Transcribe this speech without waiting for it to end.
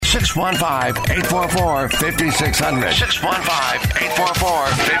615-844-5600.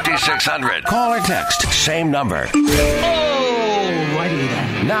 615-844-5600. Call or text, same number. Oh, righty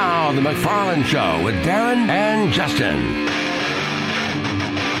then. Now, the McFarland Show with Darren and Justin.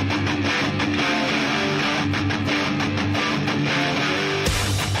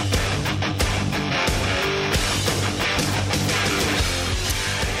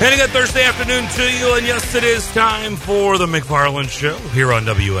 And a good Thursday afternoon to you, and yes, it is time for the McFarland Show here on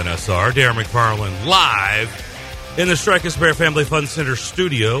WNSR. Darren McFarland live in the Strikers Bear Family Fun Center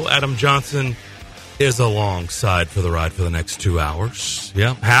studio. Adam Johnson is alongside for the ride for the next 2 hours.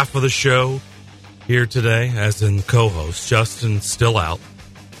 Yeah, half of the show here today, as in co-host. Justin's still out,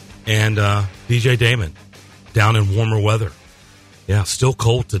 and DJ Damon down in warmer weather. Yeah, still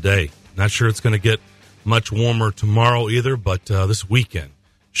cold today. Not sure it's going to get much warmer tomorrow either, but this weekend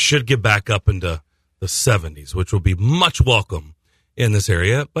should get back up into the 70s, which will be much welcome in this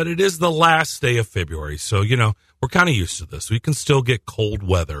area. But it is the last day of February, so, you know, we're kind of used to this. We can still get cold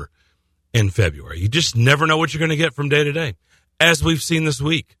weather in February. You just never know what you're going to get from day to day. As we've seen this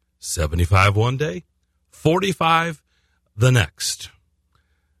week, 75 one day, 45 the next.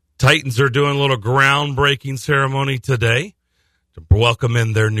 Titans are doing a little groundbreaking ceremony today to welcome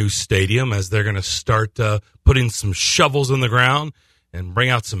in their new stadium as they're going to start putting some shovels in the ground and bring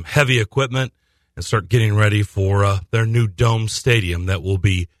out some heavy equipment and start getting ready for their new dome stadium that will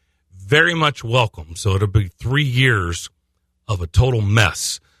be very much welcome. So it'll be 3 years of a total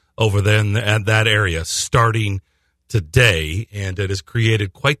mess over there in that area starting today, and it has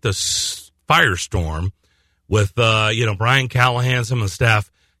created quite the firestorm with, Brian Callahan, some of the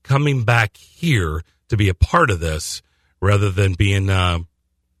staff coming back here to be a part of this rather than being at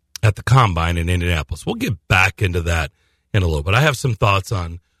the Combine in Indianapolis. We'll get back into that in a little bit. I have some thoughts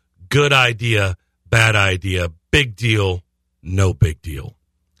on good idea, bad idea, big deal, no big deal.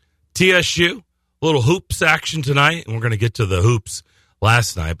 TSU, a little hoops action tonight, and we're going to get to the hoops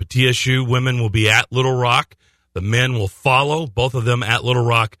last night. But TSU women will be at Little Rock. The men will follow, both of them at Little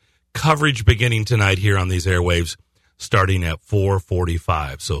Rock. Coverage beginning tonight here on these airwaves starting at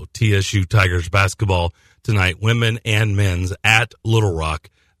 4:45. So TSU Tigers basketball tonight, women and men's at Little Rock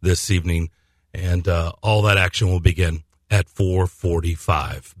this evening. And all that action will begin at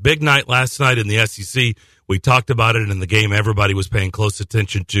 4:45. Big night last night in the SEC. We talked about it in the game everybody was paying close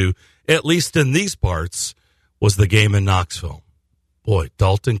attention to, at least in these parts, was the game in Knoxville. Boy,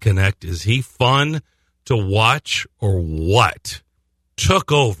 Dalton Connect, is he fun to watch or what?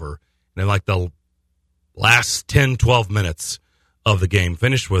 Took over in like the last 10, 12 minutes of the game.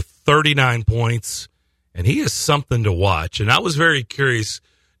 Finished with 39 points, and he is something to watch. And I was very curious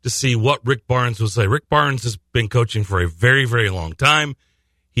to see what Rick Barnes would say. Rick Barnes has been coaching for a very, very long time.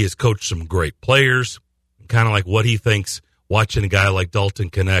 He has coached some great players, kind of like what he thinks watching a guy like Dalton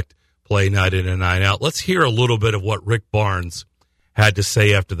Connect play night in and night out. Let's hear a little bit of what Rick Barnes had to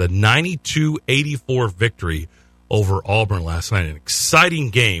say after the 92-84 victory over Auburn last night. An exciting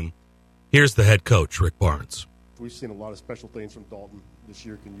game. Here's the head coach, Rick Barnes. We've seen a lot of special things from Dalton this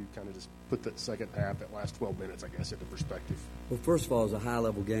year. Can you kind of just put that second half, that last 12 minutes, I guess, into perspective? Well, first of all, it was a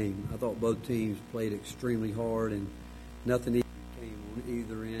high-level game. I thought both teams played extremely hard, and nothing easy came on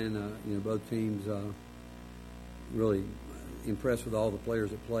either end. Both teams really impressed with all the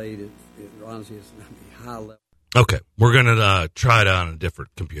players that played. Honestly, it's high level. Okay, we're going to try it on a different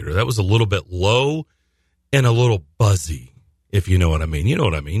computer. That was a little bit low and a little buzzy, if you know what I mean. You know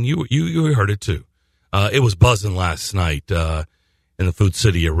what I mean. You heard it too. It was buzzing last night in the Food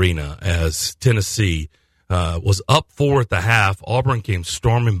City Arena as Tennessee was up 4 at the half. Auburn came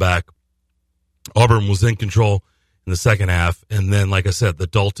storming back. Auburn was in control in the second half. And then, like I said, the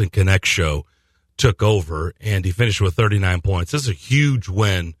Dalton Connect show took over, and he finished with 39 points. This is a huge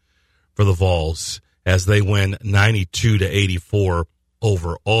win for the Vols as they win 92-84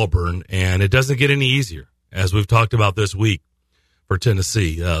 over Auburn. And it doesn't get any easier, as we've talked about this week for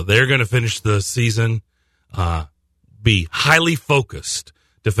Tennessee. They're going to finish the season, be highly focused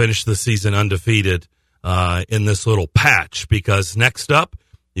to finish the season undefeated in this little patch, because next up,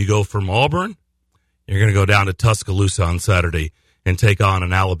 you go from Auburn, you're going to go down to Tuscaloosa on Saturday and take on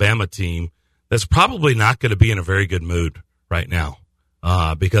an Alabama team that's probably not going to be in a very good mood right now,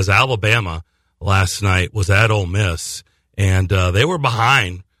 because Alabama last night was at Ole Miss, and they were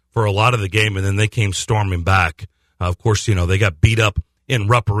behind for a lot of the game, and then they came storming back. Of course, they got beat up in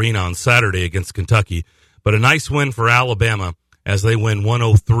Rupp Arena on Saturday against Kentucky, but a nice win for Alabama as they win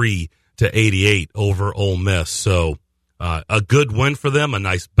 103-88 over Ole Miss. So a good win for them, a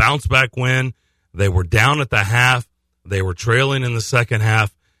nice bounce-back win. They were down at the half. They were trailing in the second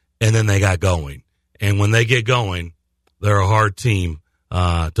half, and then they got going. And when they get going, they're a hard team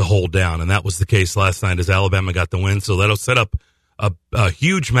to hold down, and that was the case last night as Alabama got the win. So that'll set up a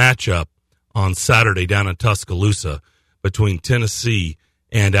huge matchup on Saturday down in Tuscaloosa between Tennessee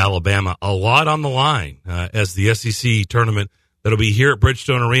and Alabama. A lot on the line as the SEC tournament that'll be here at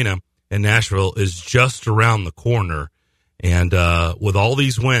Bridgestone Arena in Nashville is just around the corner. And with all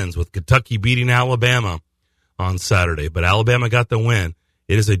these wins, with Kentucky beating Alabama on Saturday, but Alabama got the win,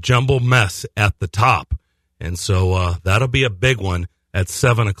 it is a jumble mess at the top. And so that'll be a big one at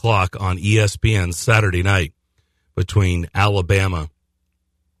 7 o'clock on ESPN Saturday night between Alabama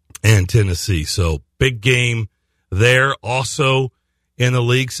and Tennessee. So big game there. Also in the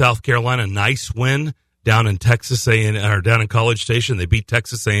league, South Carolina, nice win down in Texas or down in College Station. They beat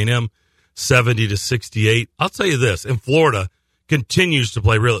Texas A&M 70-68. I'll tell you this, and Florida continues to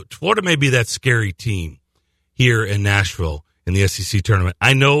play real. Florida may be that scary team here in Nashville in the SEC tournament.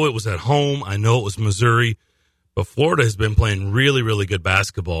 I know it was at home. I know it was Missouri. But Florida has been playing really, really good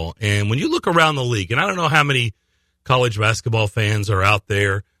basketball. And when you look around the league, and I don't know how many college basketball fans are out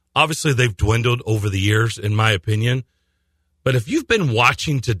there, obviously they've dwindled over the years, in my opinion. But if you've been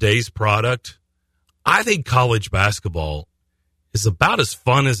watching today's product, I think college basketball is about as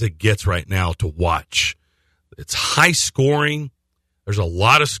fun as it gets right now to watch. It's high scoring. There's a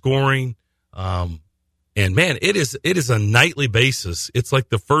lot of scoring. And, man, it is a nightly basis. It's like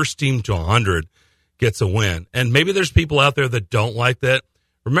the first team to 100 gets a win. And maybe there's people out there that don't like that.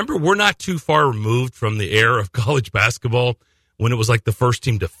 Remember, we're not too far removed from the era of college basketball when it was like the first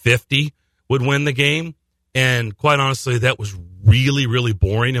team to 50 would win the game. And quite honestly, that was really, really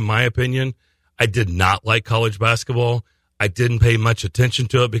boring in my opinion. I did not like college basketball. I didn't pay much attention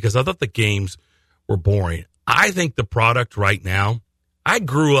to it because I thought the games were boring. I think the product right now, I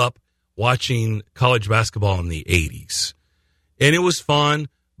grew up watching college basketball in the 80s. And it was fun,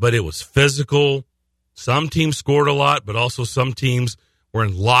 but it was physical. Some teams scored a lot, but also some teams were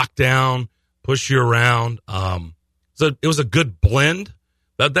in lockdown, push you around. So it was a good blend.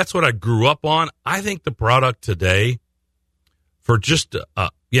 That's what I grew up on. I think the product today for just, a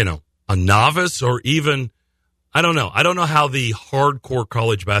novice or even, I don't know how the hardcore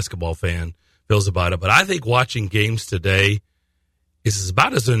college basketball fan feels about it, but I think watching games today is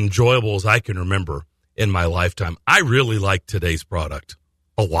about as enjoyable as I can remember in my lifetime. I really like today's product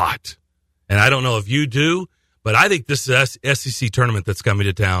a lot. And I don't know if you do, but I think this SEC tournament that's coming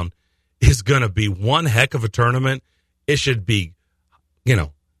to town is going to be one heck of a tournament. It should be,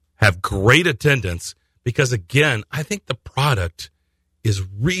 have great attendance because, again, I think the product is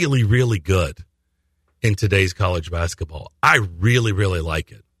really, really good in today's college basketball. I really, really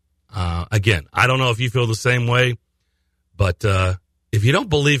like it. Again, I don't know if you feel the same way, but if you don't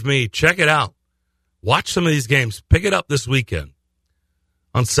believe me, check it out. Watch some of these games. Pick it up this weekend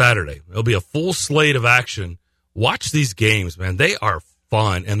on Saturday. It'll be a full slate of action. Watch these games, man. They are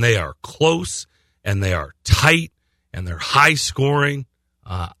fun, and they are close, and they are tight, and they're high scoring.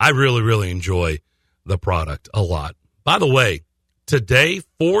 I really, really enjoy the product a lot. By the way, today,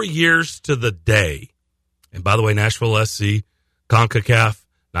 4 years to the day. And by the way, Nashville SC, CONCACAF,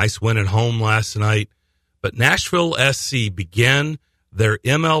 nice win at home last night. But Nashville SC began their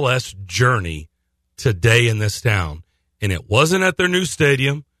MLS journey today in this town. And it wasn't at their new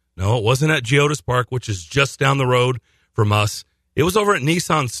stadium. No, it wasn't at Geodis Park, which is just down the road from us. It was over at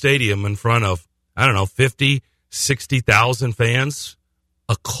Nissan Stadium in front of, 50, 60,000 fans.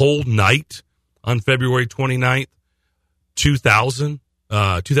 A cold night on February 29th,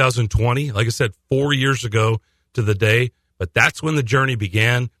 2020. Like I said, 4 years ago to the day. But that's when the journey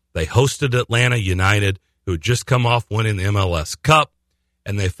began. They hosted Atlanta United, who had just come off winning the MLS Cup,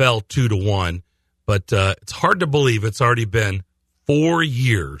 and they fell 2-1. But it's hard to believe it's already been 4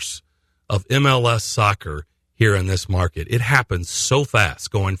 years of MLS soccer here in this market. It happens so fast,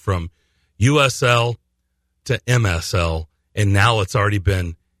 going from USL to MSL, and now it's already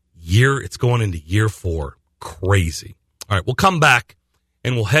been it's going into year 4. Crazy. All right, we'll come back,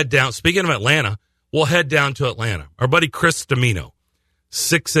 and we'll head down. Speaking of Atlanta, we'll head down to Atlanta. Our buddy Chris Stamino,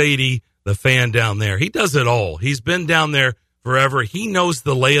 680, the fan down there. He does it all. He's been down there forever. He knows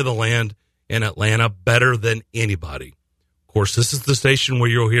the lay of the land in Atlanta better than anybody. Of course, this is the station where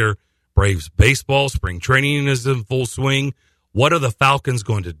you'll hear Braves baseball. Spring training is in full swing. What are the Falcons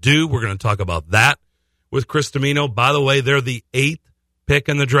going to do? We're going to talk about that with Chris Stamino. By the way, they're the 8th pick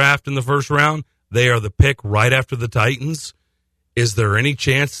in the draft in the first round. They are the pick right after the Titans. Is there any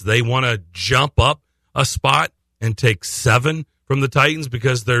chance they want to jump up a spot and take 7 from the Titans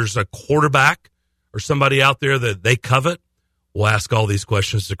because there's a quarterback or somebody out there that they covet? We'll ask all these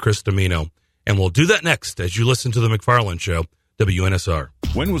questions to Chris Stamino, and we'll do that next as you listen to the McFarland Show, WNSR.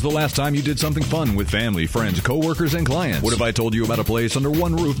 When was the last time you did something fun with family, friends, coworkers, and clients? What if I told you about a place under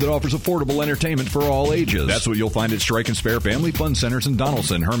one roof that offers affordable entertainment for all ages? That's what you'll find at Strike and Spare Family Fun Centers in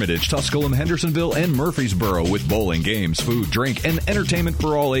Donaldson, Hermitage, Tusculum, Hendersonville, and Murfreesboro with bowling, games, food, drink, and entertainment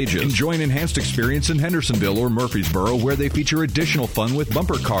for all ages. Enjoy an enhanced experience in Hendersonville or Murfreesboro where they feature additional fun with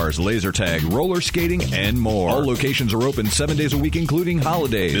bumper cars, laser tag, roller skating, and more. All locations are open 7 days a week, including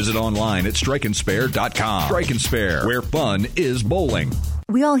holidays. Visit online at strikeandspare.com. Strike and Spare, where fun is bowling.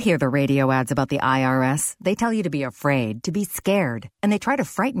 We all hear the radio ads about the IRS. They tell you to be afraid, to be scared, and they try to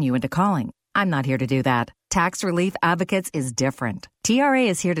frighten you into calling. I'm not here to do that. Tax Relief Advocates is different. TRA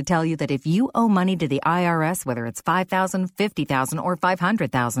is here to tell you that if you owe money to the IRS, whether it's $5,000, $50,000, or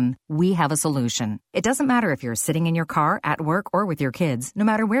 $500,000, we have a solution. It doesn't matter if you're sitting in your car, at work, or with your kids. No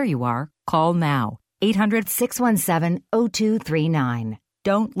matter where you are, call now. 800-617-0239.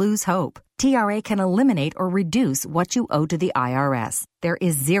 Don't lose hope. TRA can eliminate or reduce what you owe to the IRS. There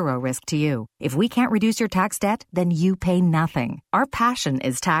is zero risk to you. If we can't reduce your tax debt, then you pay nothing. Our passion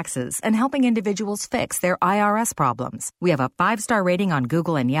is taxes and helping individuals fix their IRS problems. We have a 5-star rating on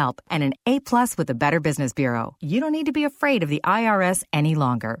Google and Yelp and an A+ with the Better Business Bureau. You don't need to be afraid of the IRS any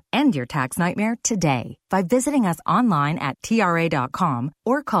longer. End your tax nightmare today by visiting us online at TRA.com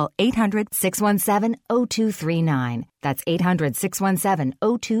or call 800-617-0239. That's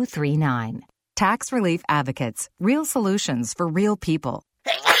 800-617-0239. Tax Relief Advocates. Real solutions for real people.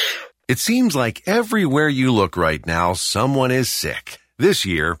 It seems like everywhere you look right now, someone is sick. This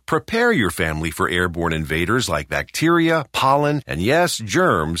year, prepare your family for airborne invaders like bacteria, pollen, and yes,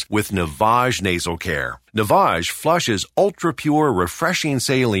 germs with Navage Nasal Care. Navage flushes ultra-pure, refreshing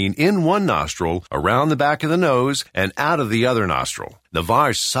saline in one nostril, around the back of the nose, and out of the other nostril.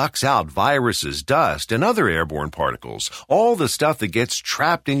 Navage sucks out viruses, dust, and other airborne particles, all the stuff that gets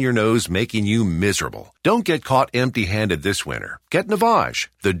trapped in your nose making you miserable. Don't get caught empty-handed this winter. Get Navage,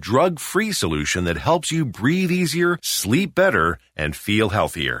 the drug-free solution that helps you breathe easier, sleep better, and feel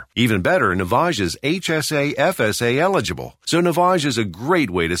healthier. Even better, Navage is HSA, FSA eligible, so Navage is a great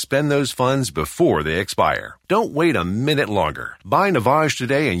way to spend those funds before they expire. Don't wait a minute longer. Buy Navage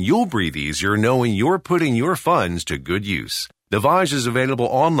today and you'll breathe easier knowing you're putting your funds to good use. Navage is available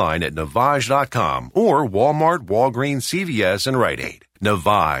online at Navage.com or Walmart, Walgreens, CVS, and Rite Aid.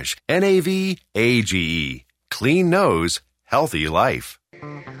 Navage, Navage. Clean nose, healthy life.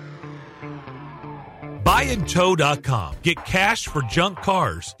 Buyandtow.com. Get cash for junk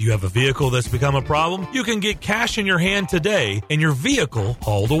cars. Do you have a vehicle that's become a problem? You can get cash in your hand today and your vehicle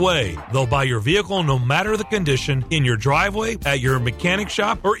hauled away. They'll buy your vehicle no matter the condition, in your driveway, at your mechanic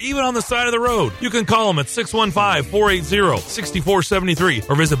shop, or even on the side of the road. You can call them at 615-480-6473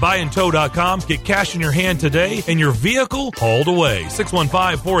 or visit buyandtow.com. Get cash in your hand today and your vehicle hauled away.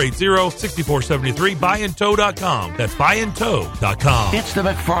 615-480-6473. Buyandtow.com. That's buyandtow.com. It's the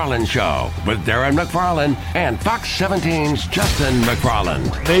McFarland Show with Darren McFarland and Fox 17's Justin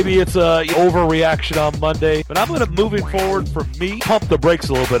McFarland. Maybe it's a overreaction on Monday, but I'm going to, moving forward, for me, pump the brakes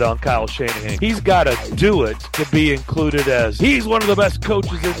a little bit on Kyle Shanahan. He's got to do it to be included as he's one of the best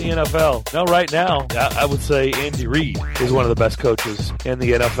coaches in the NFL. Now, right now, I would say Andy Reid is one of the best coaches in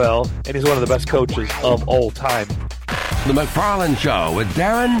the NFL, and he's one of the best coaches of all time. The McFarland Show with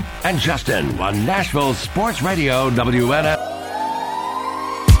Darren and Justin on Nashville Sports Radio WNS.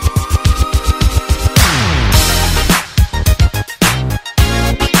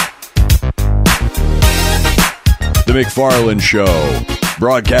 The McFarland Show,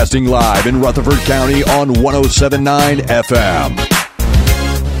 broadcasting live in Rutherford County on 107.9 FM.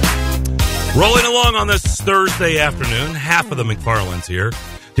 Rolling along on this Thursday afternoon, half of the McFarlands here.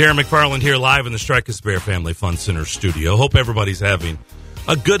 Darren McFarland here live in the Strike and Spare Family Fun Center studio. Hope everybody's having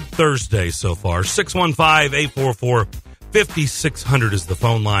a good Thursday so far. 615-844-5600 is the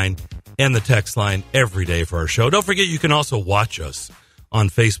phone line and the text line every day for our show. Don't forget you can also watch us on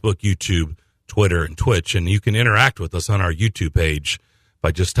Facebook, YouTube, Twitter, and Twitch, and you can interact with us on our YouTube page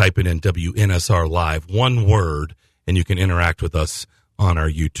by just typing in WNSR Live, one word, and you can interact with us on our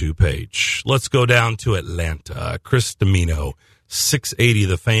YouTube page. Let's go down to Atlanta. Chris Domino, 680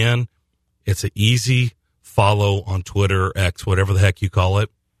 The Fan. It's an easy follow on Twitter, X, whatever the heck you call it.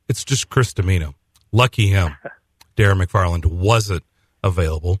 It's just Chris Domino. Lucky him. Darren McFarland wasn't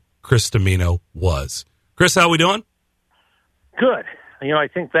available. Chris Domino was. Chris, how we doing? Good. You know, I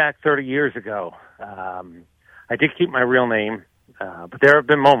think back 30 years ago, I did keep my real name, but there have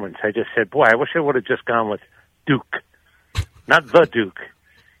been moments I just said, boy, I wish I would have just gone with Duke. Not the Duke.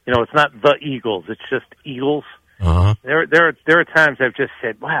 You know, it's not the Eagles. It's just Eagles. Uh-huh. There are times I've just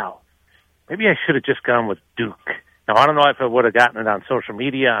said, wow, maybe I should have just gone with Duke. Now, I don't know if I would have gotten it on social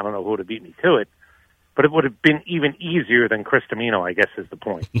media. I don't know who would have beat me to it. But it would have been even easier than Chris Domino, I guess, is the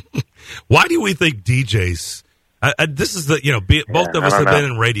point. Why do we think DJs? This is both of us have been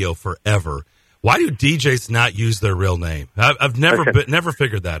in radio forever. Why do DJs not use their real name? I've never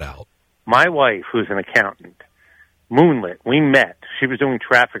figured that out. My wife, who's an accountant, Moonlit, we met. She was doing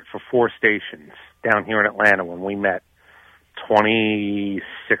traffic for 4 stations down here in Atlanta when we met.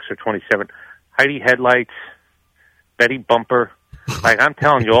 26 or 27. Heidi Headlights, Betty Bumper. Like, I'm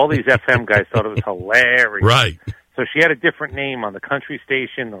telling you, all these FM guys thought it was hilarious. Right. So she had a different name on the country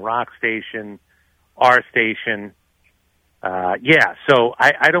station, the rock station, our station. So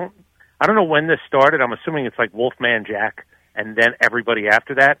I don't know when this started. I'm assuming it's like Wolfman Jack, and then everybody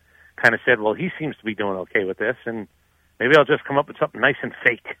after that kind of said, well, he seems to be doing okay with this, and maybe I'll just come up with something nice and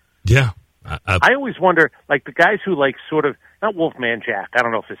fake. Yeah. I always wonder, like, the guys who, like, sort of, not Wolfman Jack, I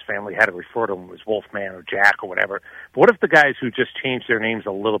don't know if his family had to refer to him as Wolfman or Jack or whatever, but what if the guys who just changed their names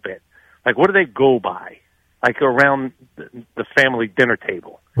a little bit, like, what do they go by? Like, around the family dinner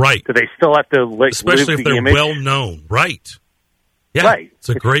table. Right. Do they still have to, like, especially live if the they're image? Well-known. Right. Yeah, right. It's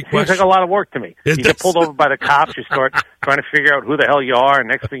a great question. Seems like a lot of work to me. You get pulled over by the cops, you start trying to figure out who the hell you are, and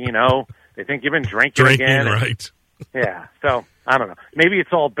next thing you know, they think you've been drinking again. Right. Yeah, so I don't know. Maybe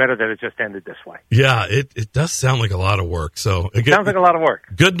it's all better that it just ended this way. Yeah, it does sound like a lot of work. So again, sounds like a lot of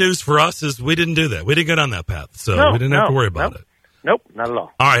work. Good news for us is we didn't do that. We didn't go down that path, so we didn't have to worry about it. Nope, not at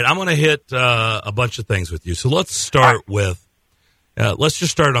all. All right, I'm going to hit a bunch of things with you. So let's start with, let's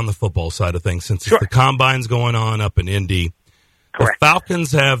just start on the football side of things since the Combine's going on up in Indy. Correct. The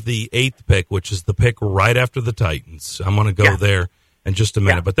Falcons have the 8th pick, which is the pick right after the Titans. I'm going to go there in just a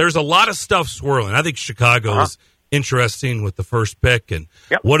minute. But there's a lot of stuff swirling. I think Chicago is interesting with the first pick. And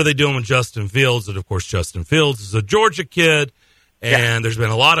what are they doing with Justin Fields? And, of course, Justin Fields is a Georgia kid. And there's been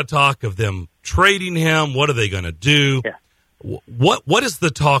a lot of talk of them trading him. What are they going to do? Yeah. What is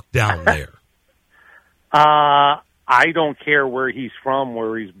the talk down there? I don't care where he's from,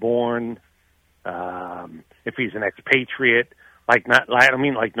 where he's born, if he's an expatriate. I don't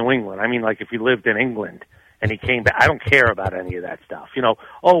mean like New England. I mean like if he lived in England and he came back. I don't care about any of that stuff.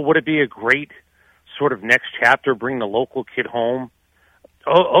 Would it be a great sort of next chapter, bring the local kid home?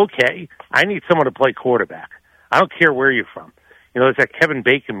 Oh, okay. I need someone to play quarterback. I don't care where you're from. There's that Kevin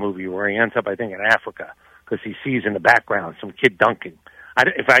Bacon movie where he ends up, I think, in Africa because he sees in the background some kid dunking.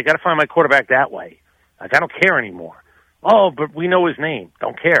 If I got to find my quarterback that way, I don't care anymore. Oh, but we know his name.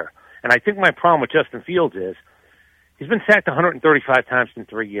 Don't care. And I think my problem with Justin Fields is he's been sacked 135 times in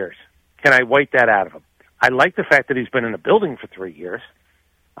 3 years. Can I wipe that out of him? I like the fact that he's been in the building for 3 years.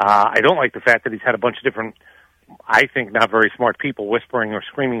 I don't like the fact that he's had a bunch of different, I think, not very smart people whispering or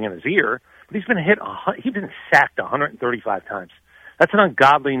screaming in his ear. But he's been sacked 135 times. That's an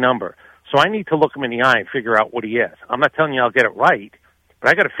ungodly number. So I need to look him in the eye and figure out what he is. I'm not telling you I'll get it right, but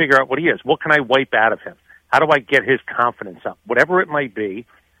I got to figure out what he is. What can I wipe out of him? How do I get his confidence up? Whatever it might be.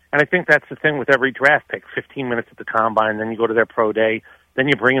 And I think that's the thing with every draft pick. 15 minutes at the Combine, then you go to their pro day, then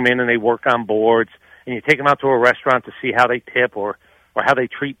you bring them in and they work on boards, and you take them out to a restaurant to see how they tip or how they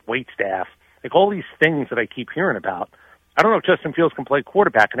treat wait staff. Like all these things that I keep hearing about. I don't know if Justin Fields can play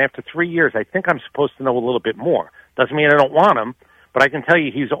quarterback, and after 3 years, I think I'm supposed to know a little bit more. Doesn't mean I don't want him, but I can tell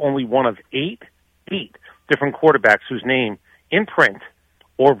you he's only one of eight different quarterbacks whose name in print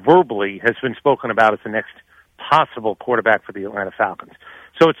or verbally has been spoken about as the next possible quarterback for the Atlanta Falcons.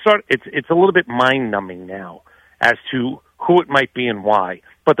 So it's a little bit mind-numbing now as to who it might be and why.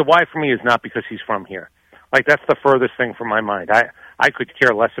 But the why for me is not because he's from here. Like, that's the furthest thing from my mind. I could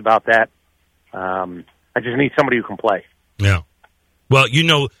care less about that. I just need somebody who can play. Yeah. Well,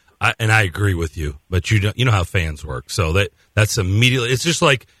 and I agree with you, but you know how fans work. So that's immediately, it's just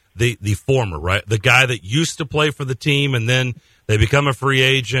like the former, right? The guy that used to play for the team and then they become a free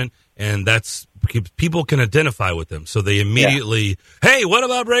agent, and that's, people can identify with them. So they immediately, hey, what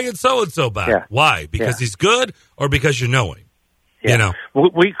about bringing so-and-so back? Yeah. Why? Because he's good or because you know him? Yeah.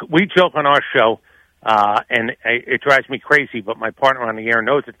 We joke on our show, and it drives me crazy, but my partner on the air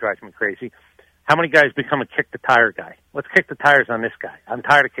knows it drives me crazy. How many guys become a kick-the-tire guy? Let's kick the tires on this guy. I'm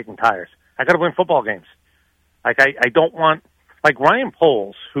tired of kicking tires. I got to win football games. Like, I don't want, like Ryan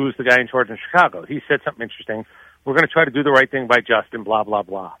Poles, who's the guy in charge in Chicago, he said something interesting. We're going to try to do the right thing by Justin, blah, blah,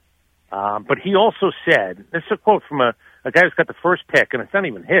 blah. But he also said, this is a quote from a guy who's got the first pick, and it's not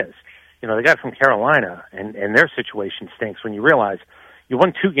even his. The guy from Carolina, and their situation stinks when you realize you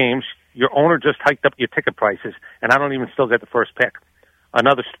won 2 games, your owner just hiked up your ticket prices, and I don't even still get the first pick.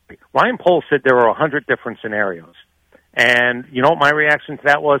 Another story. Ryan Poles said there are 100 different scenarios. And you know what my reaction to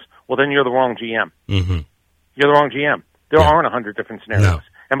that was? Well, then you're the wrong GM. Mm-hmm. You're the wrong GM. There aren't 100 different scenarios. No.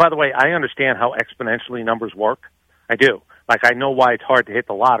 And by the way, I understand how exponentially numbers work. I do. Like, I know why it's hard to hit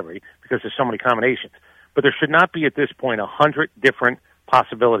the lottery because there's so many combinations. But there should not be, at this point, 100 different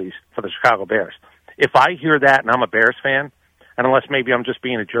possibilities for the Chicago Bears. If I hear that and I'm a Bears fan, and unless maybe I'm just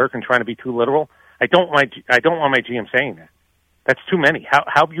being a jerk and trying to be too literal, I don't want my GM saying that. That's too many. How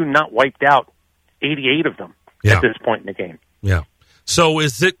have you not wiped out 88 of them at this point in the game? Yeah. So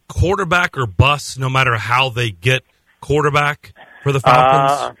is it quarterback or bust no matter how they get quarterback for the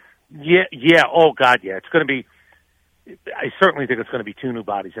Falcons? Yeah. Oh, God, yeah. It's going to be – I certainly think it's going to be two new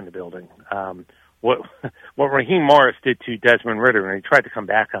bodies in the building. What Raheem Morris did to Desmond Ridder, and he tried to come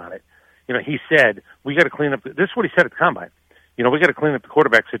back on it, he said, we got to clean up – this is what he said at the Combine. We got to clean up the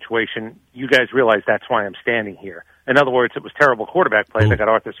quarterback situation. You guys realize that's why I'm standing here. In other words, it was terrible quarterback play that got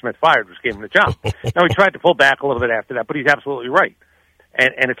Arthur Smith fired, which gave him the job. Now, he tried to pull back a little bit after that, but he's absolutely right.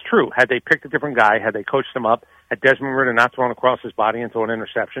 And it's true. Had they picked a different guy, had they coached him up, had Desmond Ridder not thrown across his body and thrown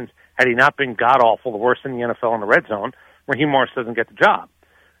interceptions, had he not been god-awful, the worst in the NFL in the red zone, Raheem Morris doesn't get the job.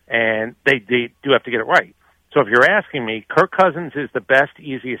 And they do have to get it right. So if you're asking me, Kirk Cousins is the best,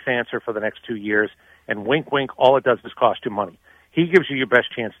 easiest answer for the next 2 years, and wink, wink, all it does is cost you money. He gives you your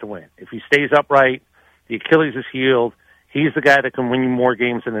best chance to win. If he stays upright, the Achilles is healed, he's the guy that can win you more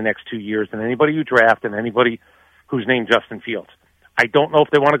games in the next 2 years than anybody you draft and anybody who's named Justin Fields. I don't know if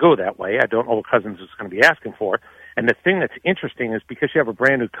they want to go that way. I don't know what Cousins is going to be asking for. And the thing that's interesting is because you have a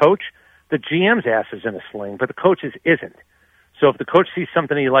brand new coach, the GM's ass is in a sling, but the coach's isn't. So if the coach sees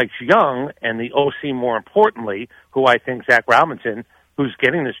something he likes young, and the OC more importantly, who I think Zach Robinson, who's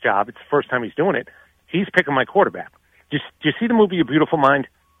getting this job, it's the first time he's doing it, he's picking my quarterback. Do you see the movie A Beautiful Mind?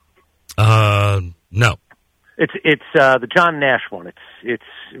 No. It's the John Nash one. It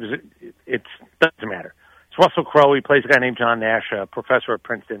doesn't matter. It's Russell Crowe. He plays a guy named John Nash, a professor at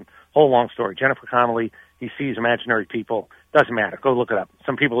Princeton. Whole long story. Jennifer Connelly. He sees imaginary people. Doesn't matter. Go look it up.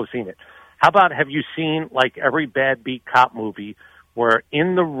 Some people have seen it. How about, have you seen like every bad beat cop movie where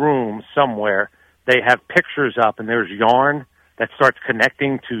in the room somewhere they have pictures up and there's yarn that starts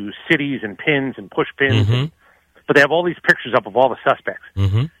connecting to cities and pins and push pins? Mm-hmm. But they have all these pictures up of all the suspects.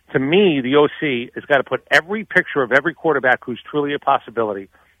 Mm-hmm. To me, the OC has got to put every picture of every quarterback who's truly a possibility,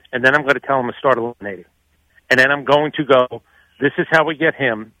 and then I'm going to tell them to start eliminating. And then I'm going to go, this is how we get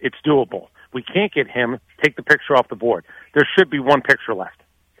him. It's doable. We can't get him. Take the picture off the board. There should be one picture left.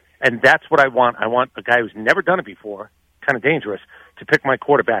 And that's what I want. I want a guy who's never done it before, kind of dangerous, to pick my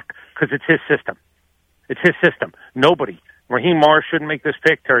quarterback because it's his system. It's his system. Nobody. Raheem Morris shouldn't make this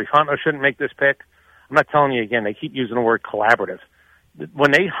pick. Terry Fontenot shouldn't make this pick. I'm not telling you again. They keep using the word collaborative.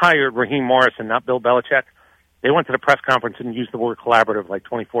 When they hired Raheem Morris and not Bill Belichick, they went to the press conference and used the word collaborative like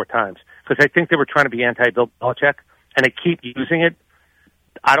 24 times because I think they were trying to be anti-Bill Belichick, and they keep using it.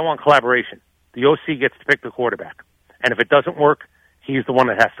 I don't want collaboration. The OC gets to pick the quarterback. And if it doesn't work, he's the one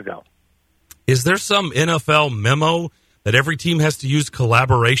that has to go. Is there some NFL memo that every team has to use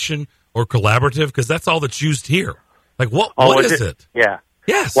collaboration or collaborative? Because that's all that's used here. Like, what is it? Yeah.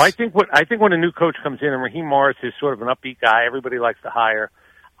 Yes. Well, I think when a new coach comes in, and Raheem Morris is sort of an upbeat guy, everybody likes to hire.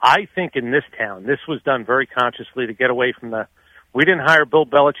 I think in this town, this was done very consciously to get away from we didn't hire Bill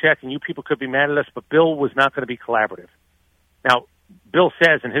Belichick, and you people could be mad at us, but Bill was not going to be collaborative. Now, Bill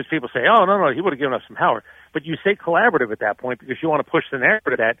says, and his people say, oh, no, he would have given us some power. But you say collaborative at that point because you want to push the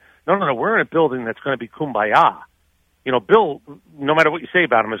narrative that, no, we're in a building that's going to be kumbaya. Bill, no matter what you say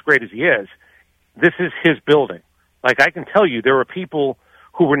about him, as great as he is, this is his building. Like, I can tell you there were people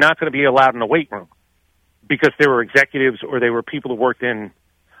who were not going to be allowed in the weight room because they were executives or they were people who worked in,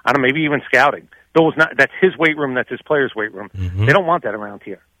 I don't know, maybe even scouting. Bill was not, that's his weight room, that's his players' weight room. Mm-hmm. They don't want that around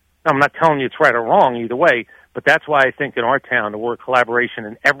here. Now, I'm not telling you it's right or wrong either way, but that's why I think in our town the word collaboration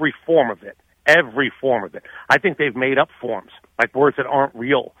in every form of it, I think they've made up forms, like words that aren't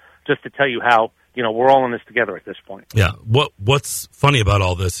real, just to tell you how, we're all in this together at this point. Yeah. What's funny about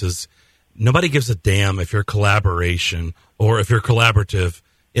all this is nobody gives a damn if you're collaboration or if you're collaborative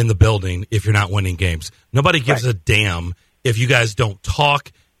in the building if you're not winning games. Nobody gives a damn if you guys don't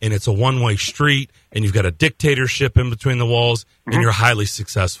talk and it's a one-way street and you've got a dictatorship in between the walls and you're highly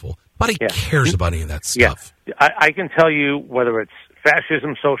successful. Nobody cares about any of that stuff. Yeah. I can tell you whether it's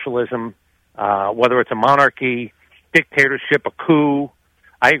fascism, socialism, whether it's a monarchy, dictatorship, a coup,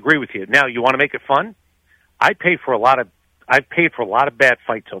 I agree with you. Now, you want to make it fun? I've paid for a lot of bad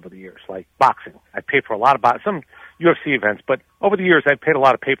fights over the years, like boxing. I paid for a lot of some UFC events, but over the years, I've paid a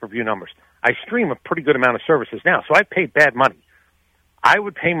lot of pay-per-view numbers. I stream a pretty good amount of services now, so I've paid bad money. I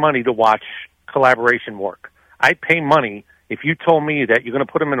would pay money to watch collaboration work. I'd pay money if you told me that you're going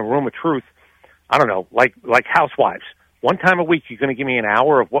to put them in a room of truth, I don't know, like housewives. One time a week, you're going to give me an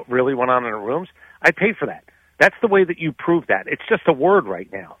hour of what really went on in the rooms? I'd pay for that. That's the way that you prove that. It's just a word right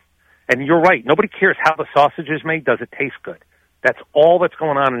now. And you're right. Nobody cares how the sausage is made. Does it taste good? That's all that's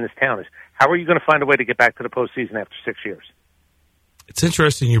going on in this town is how are you going to find a way to get back to the postseason after 6 years? It's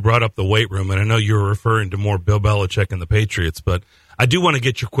interesting you brought up the weight room, and I know you were referring to more Bill Belichick and the Patriots, but I do want to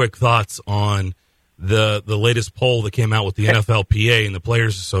get your quick thoughts on the latest poll that came out with the NFLPA and the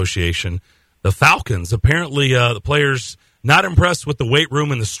Players Association. The Falcons, apparently the players not impressed with the weight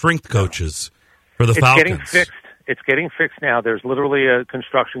room and the strength coaches for the Falcons. Getting fixed. It's getting fixed now. There's literally a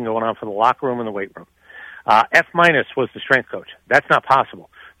construction going on for the locker room and the weight room. F- was the strength coach. That's not possible.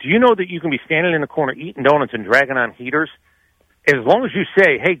 Do you know that you can be standing in the corner eating donuts and dragging on heaters? As long as you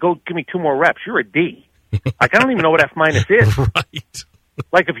say, hey, go give me 2 more reps, you're a D. Like, I don't even know what F- is. Right.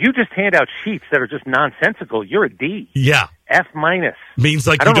 Like, if you just hand out sheets that are just nonsensical, you're a D. Yeah. F-. Means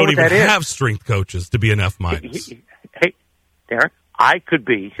like you don't even have strength coaches to be an F-. Hey, Darren, I could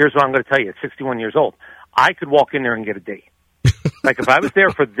be, here's what I'm going to tell you, at 61 years old, I could walk in there and get a D. Like, if I was there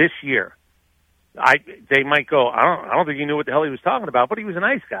for this year, they might go, I don't think he knew what the hell he was talking about, but he was a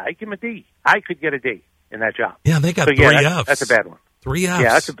nice guy. Give him a D. I could get a D in that job. Yeah, they got 3 Fs. That's a bad one. 3 Fs.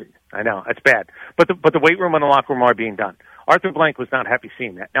 Yeah, I know, that's bad. But the weight room and the locker room are being done. Arthur Blank was not happy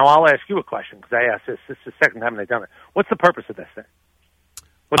seeing that. Now, I'll ask you a question, because I asked this. This is the second time they've done it. What's the purpose of this thing?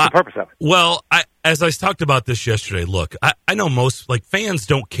 What's the purpose of it? Well, as I talked about this yesterday, look, I know most fans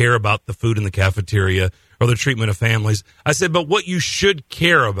don't care about the food in the cafeteria or the treatment of families. I said, but what you should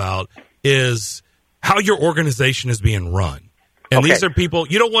care about is how your organization is being run. And these are people,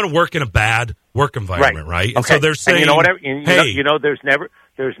 you don't want to work in a bad work environment, right? And so they're saying,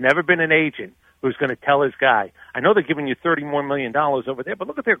 there's never been an agent who's going to tell his guy, I know they're giving you $30 more million over there, but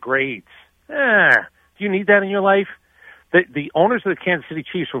look at their grades. Do you need that in your life? The owners of the Kansas City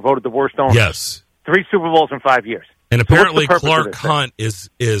Chiefs were voted the worst owners. Yes. 3 Super Bowls in 5 years. And apparently Clark Hunt is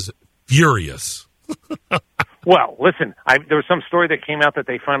furious. Well, listen, there was some story that came out that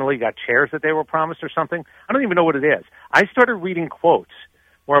they finally got chairs that they were promised or something. I don't even know what it is. I started reading quotes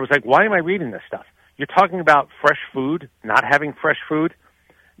where I was like, why am I reading this stuff? You're talking about fresh food, not having fresh food.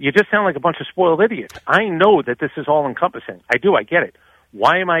 You just sound like a bunch of spoiled idiots. I know that this is all encompassing. I get it.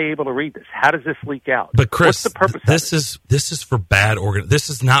 Why am I able to read this? How does this leak out? But Chris, what's the purpose this of it? This is for bad This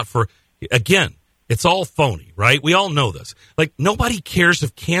is not for, again, it's all phony, right? We all know this. Like, nobody cares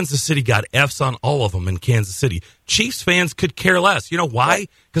if Kansas City got Fs on all of them in Kansas City. Chiefs fans could care less. You know why?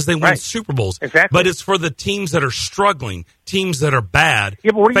 Because they win Super Bowls. Exactly. But it's for the teams that are struggling, teams that are bad.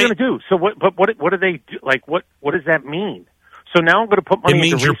 Yeah, but what are you going to do? So what do they do? Like, what does that mean? So now I'm going to put money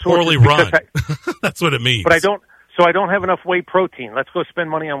into resources. It means you're poorly run. That's what it means. But I don't have enough whey protein. Let's go spend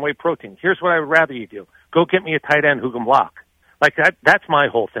money on whey protein. Here's what I would rather you do. Go get me a tight end who can block. Like, that's my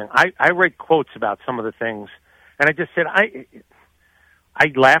whole thing. I read quotes about some of the things, and I just said, I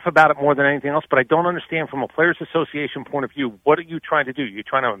laugh about it more than anything else, but I don't understand from a Players Association point of view, what are you trying to do? You're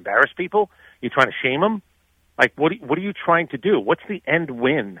trying to embarrass people? You're trying to shame them? Like, what are you trying to do? What's the end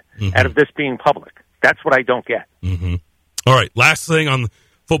win out of this being public? That's what I don't get. Mm-hmm. All right, last thing on the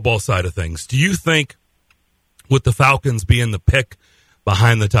football side of things. Do you think, with the Falcons being the pick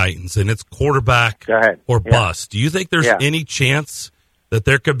behind the Titans, and it's quarterback or bust, do you think there's any chance that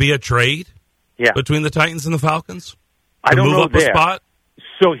there could be a trade between the Titans and the Falcons? I don't know up a spot?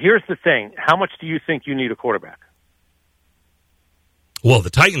 So here's the thing. How much do you think you need a quarterback? Well, the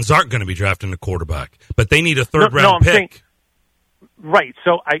Titans aren't going to be drafting a quarterback, but they need a third-round pick. Right.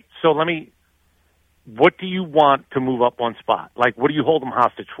 So let me – what do you want to move up one spot? Like, what do you hold them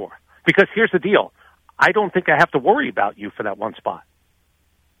hostage for? Because here's the deal. I don't think I have to worry about you for that one spot.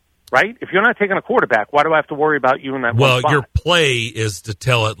 Right? If you're not taking a quarterback, why do I have to worry about you in that one spot? Well, your play is to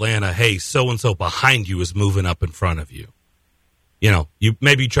tell Atlanta, hey, so-and-so behind you is moving up in front of you. You know, you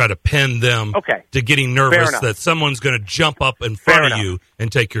maybe try to pin them to getting nervous that someone's going to jump up in front of you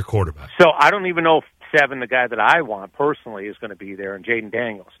and take your quarterback. So I don't even know if Seven, the guy that I want personally, is going to be there, and Jaden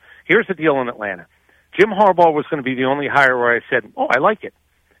Daniels. Here's the deal in Atlanta. Jim Harbaugh was going to be the only hire where I said, I like it.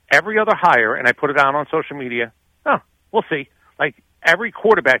 Every other hire, and I put it out on social media, we'll see. Like, every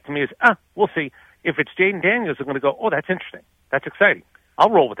quarterback to me is, we'll see. If it's Jaden Daniels, I'm going to go, that's interesting. That's exciting. I'll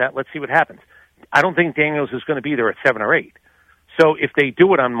roll with that. Let's see what happens. I don't think Daniels is going to be there at 7 or 8. So if they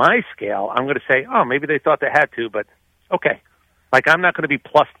do it on my scale, I'm going to say, maybe they thought they had to, but okay. Like, I'm not going to be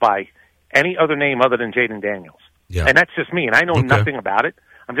plussed by any other name other than Jaden Daniels. Yeah. And that's just me, and I know nothing about it.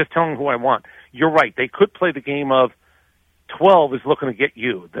 I'm just telling who I want. You're right. They could play the game of 12 is looking to get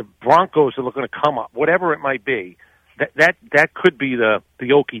you. The Broncos are looking to come up, whatever it might be. That could be the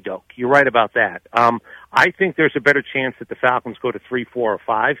okie doke. You're right about that. I think there's a better chance that the Falcons go to 3, 4, or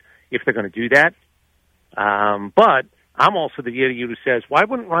 5 if they're going to do that. But I'm also the idiot who says, why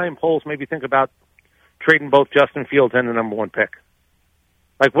wouldn't Ryan Poles maybe think about trading both Justin Fields and the number 1 pick?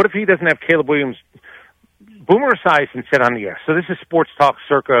 Like, what if he doesn't have Caleb Williams? Boomer Esiason said on the air, so this is Sports Talk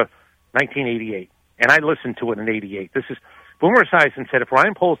circa 1988, and I listened to it in 88. This is Boomer Esiason said, if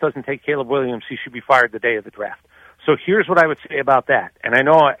Ryan Poles doesn't take Caleb Williams, he should be fired the day of the draft. So here's what I would say about that. And I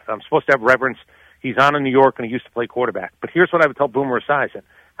know I'm supposed to have reverence. He's on in New York, and he used to play quarterback. But here's what I would tell Boomer Esiason.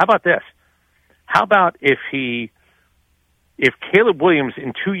 How about this? How about if Caleb Williams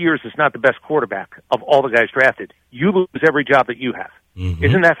in 2 years is not the best quarterback of all the guys drafted, you lose every job that you have. Mm-hmm.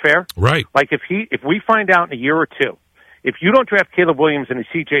 Isn't that fair? Right. Like if we find out in a year or two, if you don't draft Caleb Williams and it's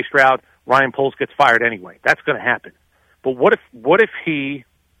C.J. Stroud, Ryan Poles gets fired anyway. That's going to happen. But what if he,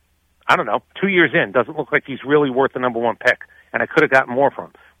 I don't know, 2 years in, doesn't look like he's really worth the number one pick, and I could have gotten more from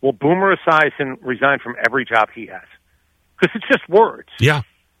him? Well, Boomer Esiason resigned from every job he has. Because it's just words. Yeah.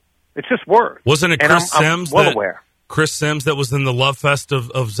 It's just words. Wasn't it Chris Sims? I'm well aware. Chris Sims that was in the love fest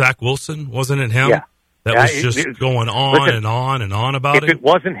of Zach Wilson? Wasn't it him? Yeah. That was just going on and on and on about it. If it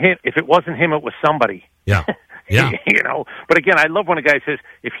wasn't him, it was somebody. Yeah. Yeah. You know, but again, I love when a guy says,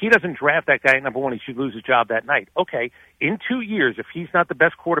 if he doesn't draft that guy at number one, he should lose his job that night. Okay, in 2 years, if he's not the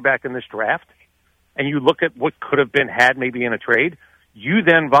best quarterback in this draft, and you look at what could have been had maybe in a trade, you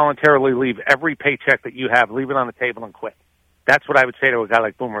then voluntarily leave every paycheck that you have, leave it on the table and quit. That's what I would say to a guy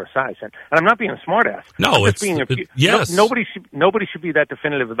like Boomer Esiason. And I'm not being a smartass. No, yes. Nobody should be that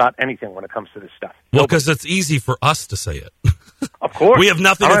definitive about anything when it comes to this stuff. Well, because it's easy for us to say it. Of course. We have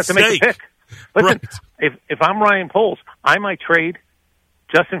nothing at stake. Make a pick. Listen, right. if I'm Ryan Poles, I might trade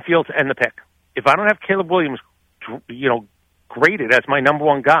Justin Fields and the pick. If I don't have Caleb Williams, graded as my number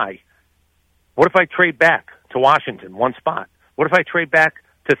one guy, what if I trade back to Washington, one spot? What if I trade back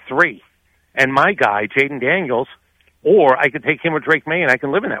to 3 and my guy, Jaden Daniels, or I could take him or Drake May and I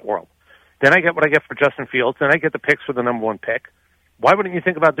can live in that world? Then I get what I get for Justin Fields, and I get the picks for the number one pick. Why wouldn't you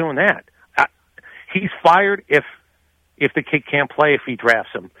think about doing that? He's fired if the kid can't play if he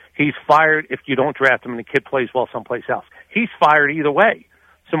drafts him. He's fired if you don't draft him and the kid plays well someplace else. He's fired either way.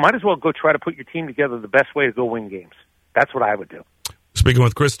 So might as well go try to put your team together the best way to go win games. That's what I would do. Speaking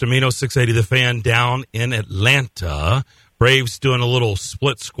with Chris Domino, 680 The Fan down in Atlanta. Braves doing a little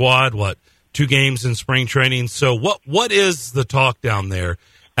split squad, 2 games in spring training. So what is the talk down there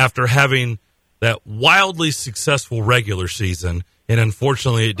after having that wildly successful regular season, and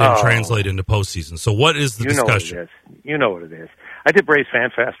unfortunately it didn't translate into postseason? So what is the discussion? You know what it is. I did Braves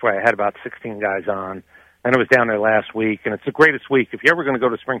Fan Fest where I had about 16 guys on, and I was down there last week, and it's the greatest week. If you're ever going to go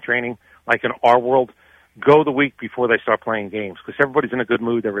to spring training, like in our world, go the week before they start playing games, because everybody's in a good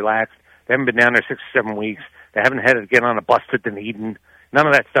mood. They're relaxed. They haven't been down there 6 or 7 weeks. They haven't had to get on a bus to Dunedin. None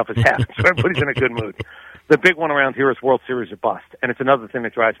of that stuff has happened, so everybody's in a good mood. The big one around here is World Series or bust, and it's another thing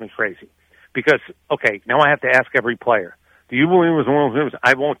that drives me crazy. Because, okay, now I have to ask every player, do you believe it was World Series?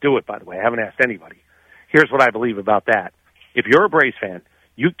 I won't do it, by the way. I haven't asked anybody. Here's what I believe about that. If you're a Braves fan,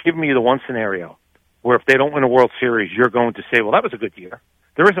 you give me the one scenario where if they don't win a World Series, you're going to say, well, that was a good year.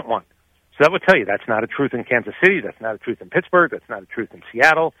 There isn't one. So that would tell you that's not a truth in Kansas City, that's not a truth in Pittsburgh, that's not a truth in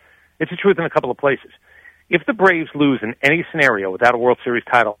Seattle. It's a truth in a couple of places. If the Braves lose in any scenario without a World Series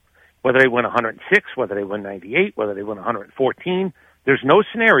title, whether they win 106, whether they win 98, whether they win 114, there's no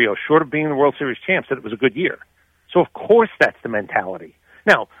scenario short of being the World Series champs that it was a good year. So, of course, that's the mentality.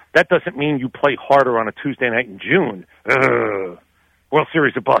 Now, that doesn't mean you play harder on a Tuesday night in June. World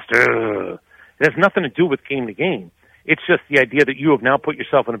Series or bust. It has nothing to do with game to game. It's just the idea that you have now put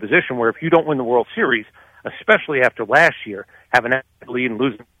yourself in a position where if you don't win the World Series, especially after last year, having that lead and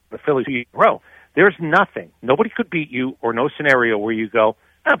losing the Phillies 2 years in a row, there's nothing. Nobody could beat you or no scenario where you go,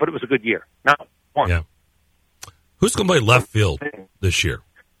 but it was a good year. Not one. Yeah. Who's going to play left field this year?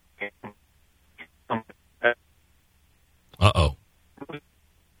 Uh-oh.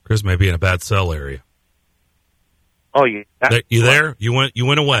 Chris may be in a bad cell area. Oh, yeah. You there? You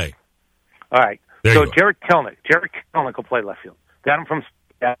went away. All right. There so you Jarek Kelenic will play left field. Got him from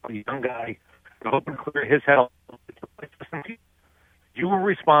Seattle, a young guy. Hoping to clear his health. You were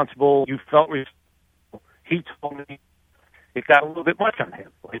responsible. You felt responsible. He told me it got a little bit much on him.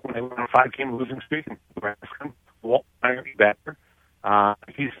 Like when they went on a 5-game losing streak in Nebraska, Walt Meyer batter.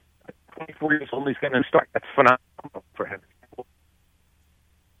 He's 24 years old. He's getting a start. That's phenomenal for him.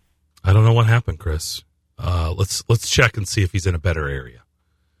 I don't know what happened, Chris. Let's check and see if he's in a better area.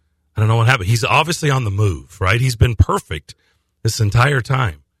 I don't know what happened. He's obviously on the move, right? He's been perfect this entire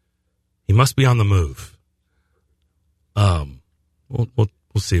time. He must be on the move. We'll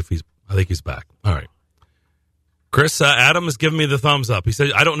see if he's. I think he's back. All right, Chris. Adam has given me the thumbs up. He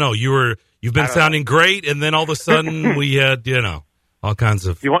said, "I don't know. You've been sounding great, and then all of a sudden we had all kinds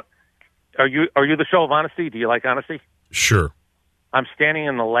of." Are you the show of honesty? Do you like honesty? Sure. I'm standing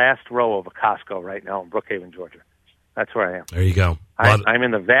in the last row of a Costco right now in Brookhaven, Georgia. That's where I am. There you go. I'm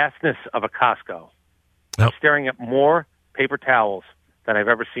in the vastness of a Costco. I'm staring at more paper towels than I've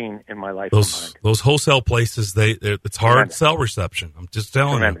ever seen in my life. Those wholesale places, it's hard cell reception. I'm just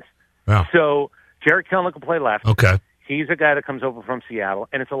telling you. Yeah. So Jared Kelenic will play left. Okay. He's a guy that comes over from Seattle,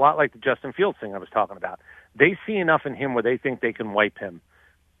 and it's a lot like the Justin Fields thing I was talking about. They see enough in him where they think they can wipe him.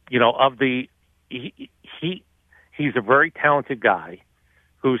 He's a very talented guy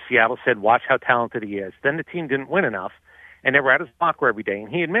who Seattle said, watch how talented he is. Then the team didn't win enough, and they were at his locker every day, and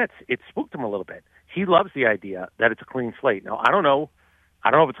he admits it spooked him a little bit. He loves the idea that it's a clean slate. Now, I don't know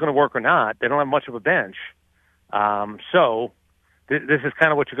if it's going to work or not. They don't have much of a bench. So this is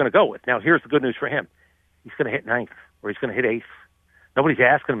kind of what you're going to go with. Now, here's the good news for him. He's going to hit ninth, or he's going to hit eighth. Nobody's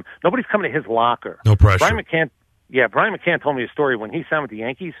asking him. Nobody's coming to his locker. No pressure. Brian McCann told me a story when he signed with the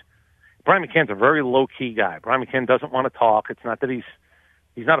Yankees. Brian McCann's a very low-key guy. Brian McCann doesn't want to talk. It's not that he's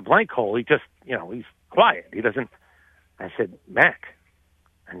not a blank hole. He just, he's quiet. He doesn't. I said, Mac,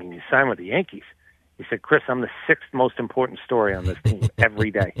 you signed with the Yankees. He said, Chris, I'm the sixth most important story on this team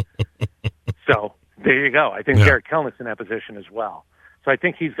every day. So there you go. I think Jared Kelenic's in that position as well. So I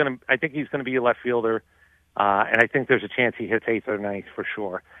think he's going to be a left fielder, and I think there's a chance he hits eighth or ninth for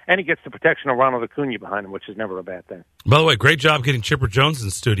sure. And he gets the protection of Ronald Acuna behind him, which is never a bad thing. By the way, great job getting Chipper Jones in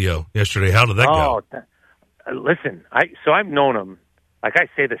studio yesterday. How did that go? Listen, I've known him. Like, I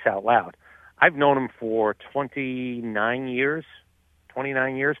say this out loud. I've known him for 29 years.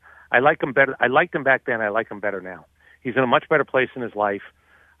 I like him better. I liked him back then. I like him better now. He's in a much better place in his life.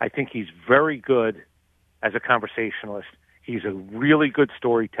 I think he's very good as a conversationalist. He's a really good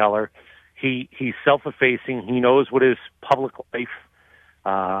storyteller. He's self-effacing. He knows what his public life,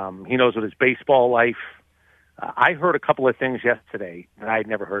 he knows what his baseball life. I heard a couple of things yesterday that I had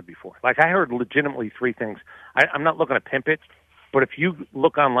never heard before. Like, I heard legitimately three things. I'm not looking to pimp it, but if you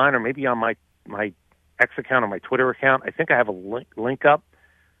look online or maybe on my X account or my Twitter account, I think I have a link up.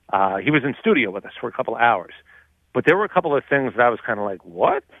 He was in studio with us for a couple of hours. But there were a couple of things that I was kind of like,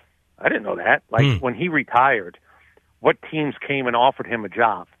 what? I didn't know that. Like, when he retired, what teams came and offered him a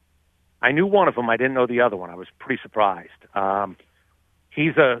job? I knew one of them. I didn't know the other one. I was pretty surprised.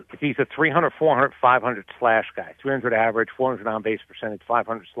 He's a 300, 400, 500 slash guy, 300 average, 400 on-base percentage,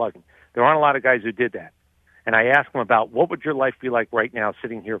 500 slugging. There aren't a lot of guys who did that. And I asked him about what would your life be like right now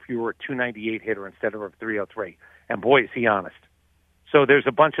sitting here if you were a 298 hitter instead of a 303. And boy, is he honest. So there's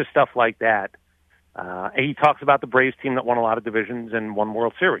a bunch of stuff like that. And he talks about the Braves team that won a lot of divisions and won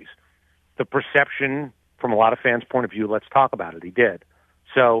World Series. The perception from a lot of fans' point of view, let's talk about it. He did.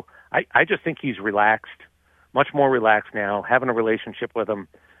 So I just think he's relaxed, much more relaxed now, having a relationship with him.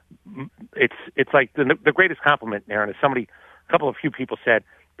 It's like the greatest compliment, Aaron, is a few people said,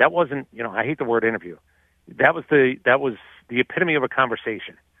 that wasn't, I hate the word interview. That was the epitome of a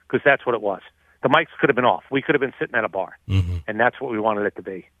conversation, because that's what it was. The mics could have been off. We could have been sitting at a bar, and that's what we wanted it to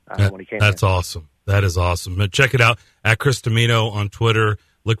be when he came in. That's awesome. That is awesome. Check it out at Chris Domino on Twitter.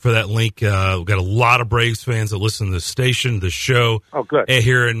 Look for that link. We've got a lot of Braves fans that listen to the station, the show. Oh, good.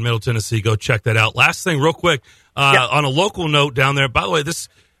 Here in Middle Tennessee. Go check that out. Last thing, real quick, on a local note down there. By the way,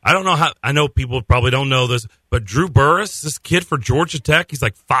 I don't know how. I know people probably don't know this, but Drew Burris, this kid for Georgia Tech, he's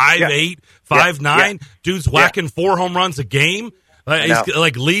like 5'8", 5'9". Dude's whacking 4 home runs a game. He's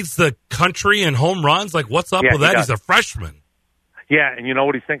like leads the country in home runs. Like, what's up with that? He's a freshman. Yeah, and you know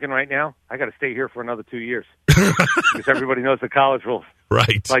what he's thinking right now? I got to stay here for another 2 years because everybody knows the college rules.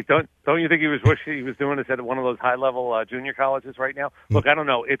 Right. Like, don't you think he was wishing he was doing this at one of those high-level junior colleges right now? Look, I don't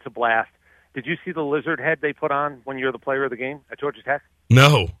know. It's a blast. Did you see the lizard head they put on when you're the player of the game at Georgia Tech?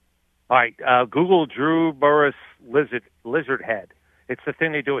 No. All right, Google Drew Burris lizard head. It's the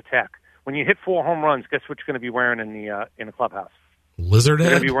thing they do at Tech. When you hit 4 home runs, guess what you're going to be wearing in the clubhouse? Lizard head?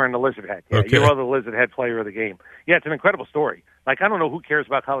 You're going to be wearing the lizard head. Yeah, okay. You are the lizard head player of the game. Yeah, it's an incredible story. Like, I don't know who cares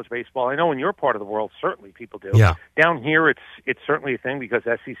about college baseball. I know in your part of the world, certainly people do. Yeah. Down here, it's certainly a thing because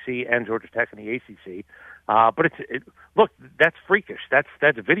SEC and Georgia Tech and the ACC. But look, that's freakish. That's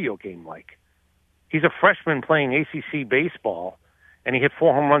video game-like. He's a freshman playing ACC baseball, and he hit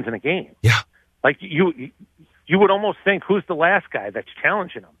 4 home runs in a game. Yeah. Like, you would almost think, who's the last guy that's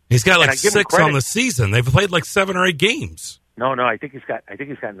challenging him? He's got like 6 on the season. They've played like 7 or 8 games. No, I think he's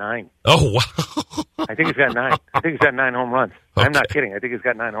got 9. Oh, wow. I think he's got 9. I think he's got 9 home runs. Okay. I'm not kidding. I think he's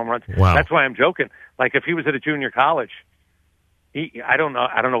got 9 home runs. Wow. That's why I'm joking. Like, if he was at a junior college, I don't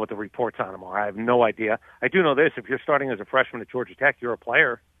know what the reports on him are. I have no idea. I do know this: if you're starting as a freshman at Georgia Tech, you're a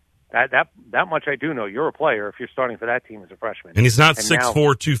player. That much I do know. You're a player if you're starting for that team as a freshman. And he's not 6'4",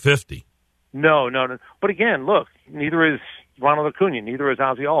 250. No. But again, look, neither is Ronald Acuna, neither is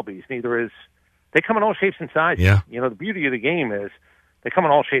Ozzie Albies, neither is. They come in all shapes and sizes. Yeah. The beauty of the game is they come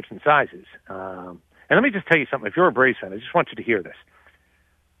in all shapes and sizes. And And let me just tell you something. If you're a Braves fan, I just want you to hear this.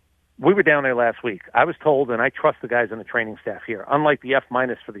 We were down there last week. I was told, and I trust the guys on the training staff here, unlike the F-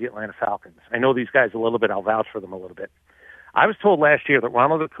 for the Atlanta Falcons. I know these guys a little bit. I'll vouch for them a little bit. I was told last year that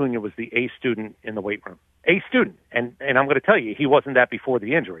Ronald Acuna was the A student in the weight room. A student. And I'm going to tell you, he wasn't that before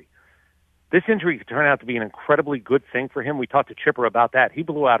the injury. This injury could turn out to be an incredibly good thing for him. We talked to Chipper about that. He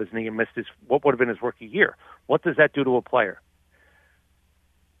blew out his knee and missed what would have been his rookie year. What does that do to a player?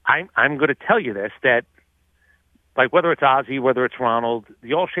 I'm going to tell you this, that like whether it's Ozzie, whether it's Ronald,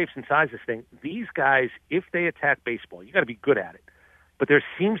 the all shapes and sizes thing, these guys, if they attack baseball, you got to be good at it. But there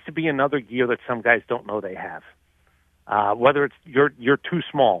seems to be another gear that some guys don't know they have. Whether it's you're too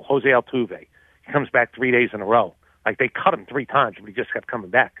small, Jose Altuve, he comes back 3 days in a row. Like they cut him 3 times, but he just kept coming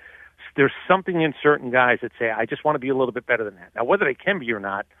back. There's something in certain guys that say, I just want to be a little bit better than that. Now, whether they can be or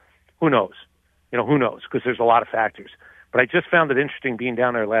not, who knows? Who knows? Because there's a lot of factors. But I just found it interesting being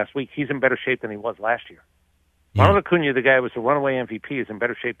down there last week. He's in better shape than he was last year. Yeah. Ronald Acuna, the guy who was the runaway MVP, is in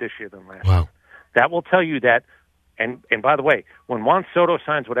better shape this year than last year. That will tell you that. And by the way, when Juan Soto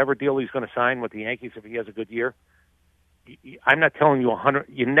signs whatever deal he's going to sign with the Yankees, if he has a good year, I'm not telling you 100.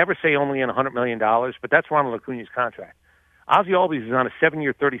 You never say only in $100 million, but that's Ronald Acuna's contract. Ozzie Albies is on a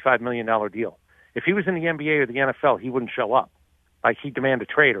 7-year, $35 million deal. If he was in the NBA or the NFL, he wouldn't show up. Like he'd demand a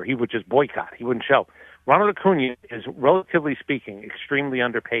trade or he would just boycott. He wouldn't show. Ronald Acuna is, relatively speaking, extremely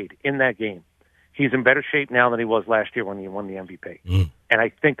underpaid in that game. He's in better shape now than he was last year when he won the MVP. And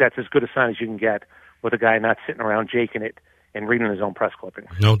I think that's as good a sign as you can get with a guy not sitting around jaking it and reading his own press clippings.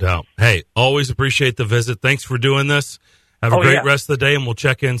 No doubt. Hey, always appreciate the visit. Thanks for doing this. Have a great rest of the day, and we'll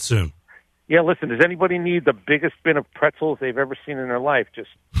check in soon. Yeah, listen, does anybody need the biggest bin of pretzels they've ever seen in their life? Just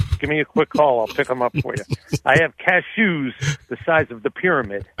give me a quick call. I'll pick them up for you. I have cashews the size of the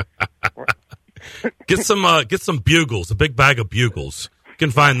pyramid. Get some bugles, a big bag of bugles. You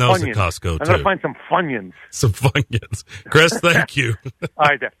can find those Funyuns. at Costco, too. I'm going to find some Funyuns. Some Funyuns. Chris, thank you. All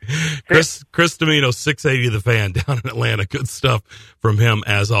right, Chris Domino, 680 The Fan down in Atlanta. Good stuff from him,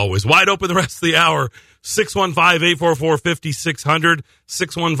 as always. Wide open the rest of the hour. 615-844-5600.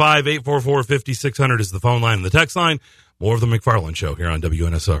 615-844-5600 is the phone line and the text line. More of the McFarland Show here on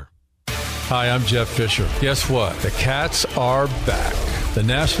WNSR. Hi, I'm Jeff Fisher. Guess what? The Cats are back. The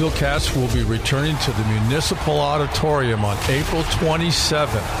Nashville Cats will be returning to the Municipal Auditorium on April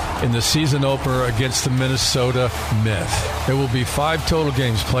 27th in the season opener against the Minnesota Myth. There will be 5 total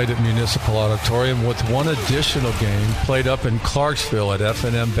games played at Municipal Auditorium with 1 additional game played up in Clarksville at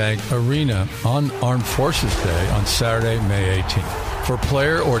F&M Bank Arena on Armed Forces Day on Saturday, May 18th. For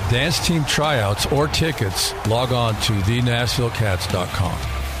player or dance team tryouts or tickets, log on to thenashvillecats.com.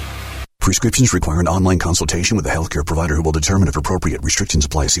 Prescriptions require an online consultation with a healthcare provider who will determine if appropriate. Restrictions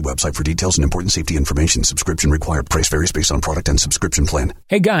apply. See website for details and important safety information. Subscription required. Price varies based on product and subscription plan.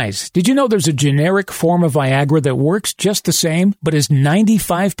 Hey guys, did you know there's a generic form of Viagra that works just the same, but is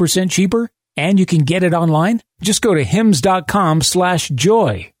 95% cheaper? And you can get it online? Just go to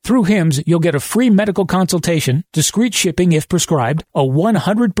hims.com/joy. Through Hims, you'll get a free medical consultation, discreet shipping if prescribed, a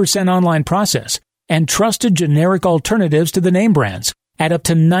 100% online process, and trusted generic alternatives to the name brands at up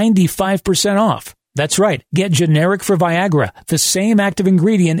to 95% off. That's right. Get generic for Viagra, the same active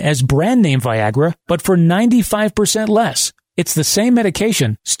ingredient as brand name Viagra, but for 95% less. It's the same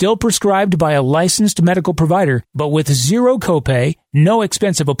medication, still prescribed by a licensed medical provider, but with zero copay, no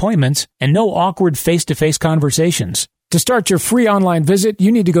expensive appointments, and no awkward face-to-face conversations. To start your free online visit,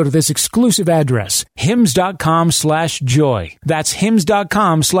 you need to go to this exclusive address, hims.com/joy. That's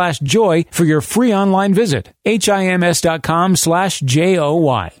hims.com/joy for your free online visit.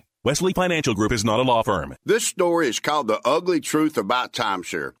 HIMS.com/JOY. Wesley Financial Group is not a law firm. This story is called The Ugly Truth About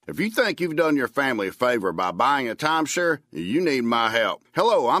Timeshare. If you think you've done your family a favor by buying a timeshare, you need my help.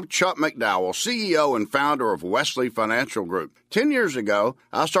 Hello, I'm Chuck McDowell, CEO and founder of Wesley Financial Group. 10 years ago,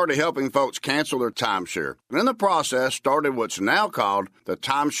 I started helping folks cancel their timeshare. And in the process, started what's now called the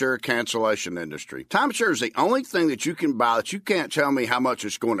timeshare cancellation industry. Timeshare is the only thing that you can buy that you can't tell me how much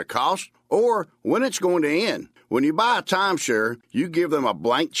it's going to cost or when it's going to end. When you buy a timeshare, you give them a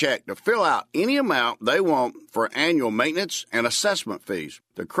blank check to fill out any amount they want for annual maintenance and assessment fees.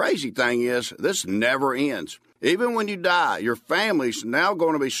 The crazy thing is, this never ends. Even when you die, your family's now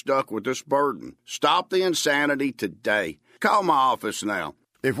going to be stuck with this burden. Stop the insanity today. Call my office now.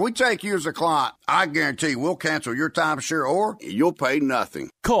 If we take you as a client, I guarantee we'll cancel your timeshare or you'll pay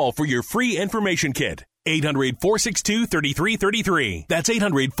nothing. Call for your free information kit. 800-462-3333. That's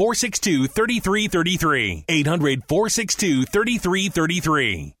 800-462-3333.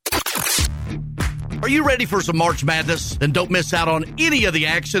 800-462-3333. Are you ready for some March Madness? Then don't miss out on any of the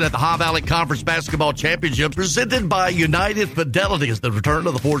action at the High Valley Conference Basketball Championship presented by United Fidelity as the return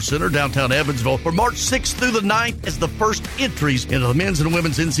to the Ford Center downtown Evansville for March 6th through the 9th as the first entries into the men's and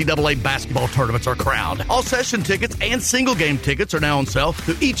women's NCAA basketball tournaments are crowned. All session tickets and single game tickets are now on sale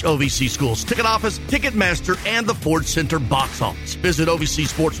through each OVC school's ticket office, Ticketmaster, and the Ford Center box office. Visit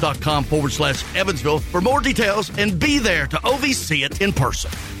ovcsports.com/Evansville for more details and be there to OVC it in person.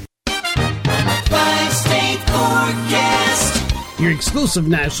 Five-state forecast. Your exclusive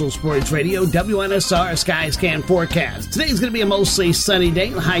National Sports Radio, WNSR Skyscan forecast. Today's going to be a mostly sunny day,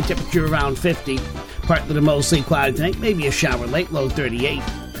 high temperature around 50. Partly to mostly cloudy tonight, maybe a shower late, low 38.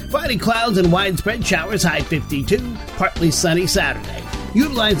 Friday, clouds and widespread showers, high 52. Partly sunny Saturday.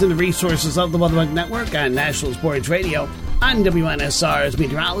 Utilizing the resources of the Weather Network on National Sports Radio, I'm WNSR's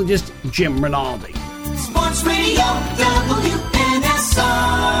meteorologist, Jim Rinaldi. Sports Radio,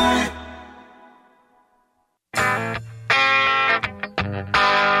 WNSR.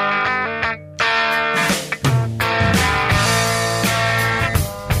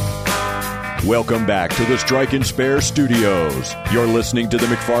 Welcome back to the Strike and Spare Studios. You're listening to The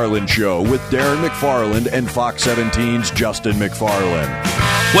McFarland Show with Darren McFarland and Fox 17's Justin McFarland.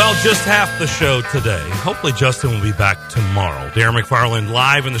 Well, just half the show today. Hopefully Justin will be back tomorrow. Darren McFarland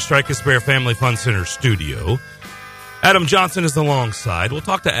live in the Strike and Spare Family Fun Center studio. Adam Johnson is alongside. We'll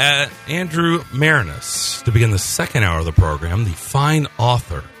talk to Andrew Marinus to begin the second hour of the program, the fine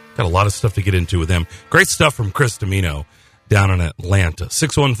author. Got a lot of stuff to get into with him. Great stuff from Chris Domino down in Atlanta.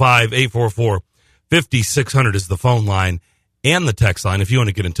 615-844-5600 is the phone line and the text line if you want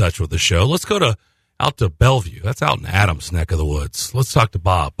to get in touch with the show. Let's go out to Bellevue. That's out in Adams' neck of the woods. Let's talk to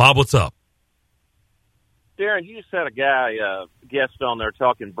Bob. Bob, what's up? Darren, you just had a guy, guest on there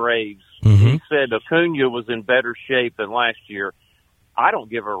talking Braves. Mm-hmm. He said Acuna was in better shape than last year. I don't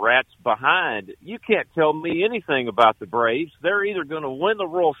give a rat's behind. You can't tell me anything about the Braves. They're either going to win the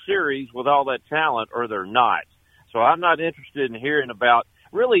World Series with all that talent or they're not. So I'm not interested in hearing about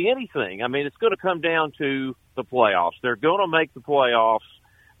really anything. I mean, it's going to come down to the playoffs. They're going to make the playoffs.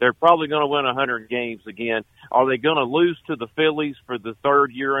 They're probably going to win 100 games again. Are they going to lose to the Phillies for the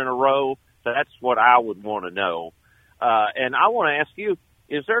third year in a row? That's what I would want to know. And I want to ask you,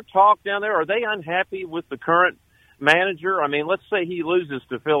 is there talk down there? Are they unhappy with the current manager? I mean, let's say he loses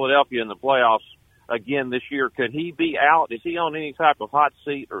to Philadelphia in the playoffs again this year. Could he be out? Is he on any type of hot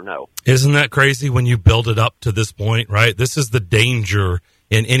seat or no? Isn't that crazy when you build it up to this point, right? This is the danger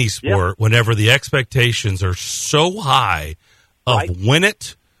in any sport whenever the expectations are so high of win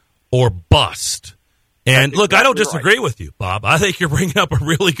it or bust. And look, I don't disagree with you, Bob. I think you're bringing up a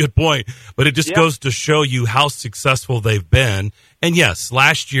really good point, but it just goes to show you how successful they've been. And yes,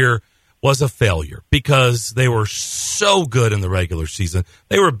 last year was a failure because they were so good in the regular season.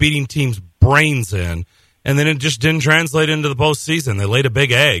 They were beating teams' brains in, and then it just didn't translate into the postseason. They laid a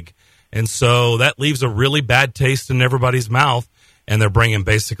big egg, and so that leaves a really bad taste in everybody's mouth, and they're bringing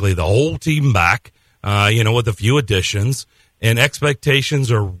basically the whole team back, with a few additions, and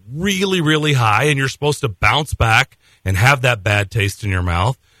expectations are really, really high, and you're supposed to bounce back and have that bad taste in your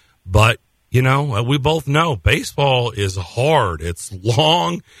mouth. But, we both know baseball is hard. It's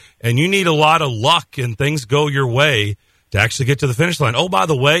long, and you need a lot of luck and things go your way to actually get to the finish line. Oh, by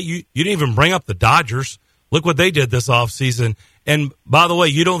the way, you didn't even bring up the Dodgers. Look what they did this offseason. And, by the way,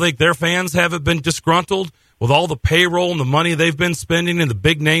 you don't think their fans haven't been disgruntled with all the payroll and the money they've been spending and the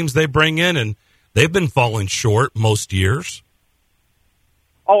big names they bring in, and they've been falling short most years?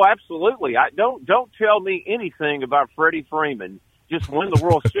 Oh, absolutely. Don't tell me anything about Freddie Freeman. Just win the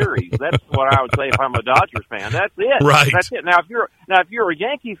World Series. That's what I would say if I'm a Dodgers fan. That's it. Right. That's it. Now, if you're a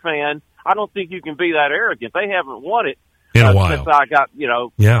Yankee fan, I don't think you can be that arrogant. They haven't won it in a while. Since I got,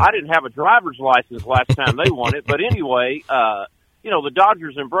 I didn't have a driver's license last time they won it. But anyway, the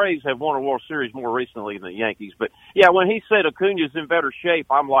Dodgers and Braves have won a World Series more recently than the Yankees. But yeah, when he said Acuna's in better shape,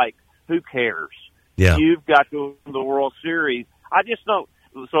 I'm like, who cares? Yeah. You've got to win the World Series. I just don't.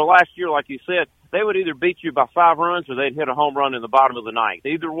 So last year, like you said, they would either beat you by 5 runs or they'd hit a home run in the bottom of the ninth.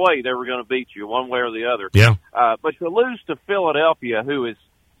 Either way, they were going to beat you one way or the other. Yeah. But to lose to Philadelphia,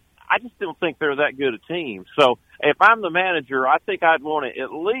 I just don't think they're that good a team. So if I'm the manager, I think I'd want to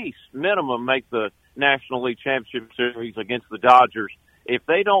at least minimum make the National League Championship Series against the Dodgers. If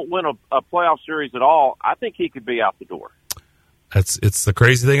they don't win a playoff series at all, I think he could be out the door. It's the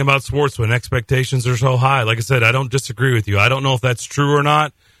crazy thing about sports when expectations are so high. Like I said, I don't disagree with you. I don't know if that's true or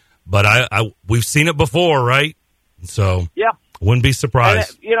not, but we've seen it before, right? So wouldn't be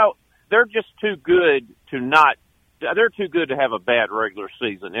surprised. And, they're just too good they're too good to have a bad regular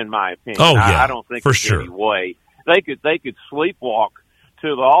season, in my opinion. Oh, yeah, I don't think for there's sure. any way. They could sleepwalk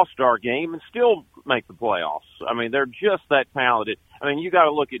to the All-Star game and still make the playoffs. I mean, they're just that talented. I mean, you got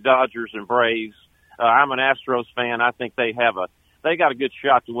to look at Dodgers and Braves. I'm an Astros fan. I think they got a good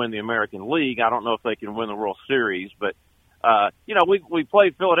shot to win the American League. I don't know if they can win the World Series, but we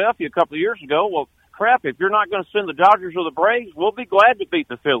played Philadelphia a couple of years ago. Well, crap, if you're not going to send the Dodgers or the Braves, we'll be glad to beat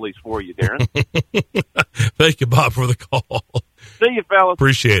the Phillies for you, Darren. Thank you, Bob, for the call. See you, fellas.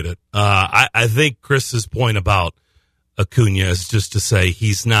 Appreciate it. I think Chris's point about Acuna is just to say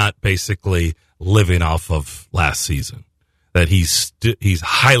he's not basically living off of last season, that he's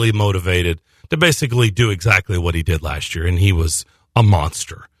highly motivated to basically do exactly what he did last year, and he was a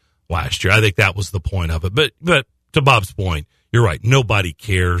monster last year. I think that was the point of it. But to Bob's point, you're right. Nobody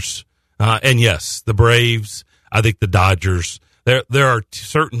cares. And yes, the Braves, I think the Dodgers, there are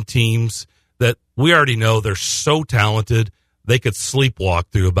certain teams that we already know they're so talented, they could sleepwalk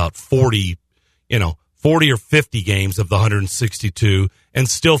through about 40 or 50 games of the 162 and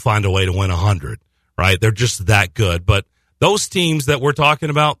still find a way to win 100, right? They're just that good. But those teams that we're talking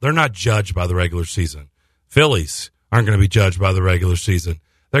about, they're not judged by the regular season. Phillies aren't going to be judged by the regular season.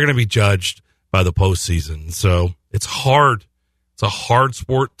 They're going to be judged by the postseason. So it's hard. It's a hard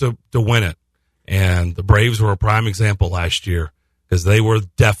sport to win it. And the Braves were a prime example last year because they were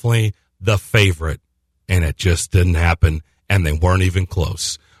definitely the favorite, and it just didn't happen, and they weren't even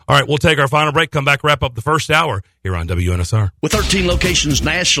close. All right, we'll take our final break, come back, wrap up the first hour here on WNSR. With 13 locations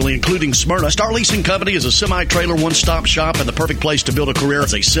nationally, including Smyrna, Star Leasing Company is a semi-trailer one-stop shop and the perfect place to build a career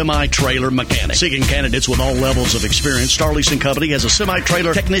as a semi-trailer mechanic. Seeking candidates with all levels of experience, Star Leasing Company has a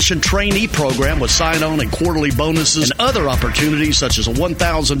semi-trailer technician trainee program with sign-on and quarterly bonuses and other opportunities such as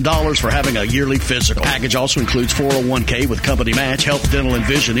 $1,000 for having a yearly physical. Package also includes 401k with company match, health, dental, and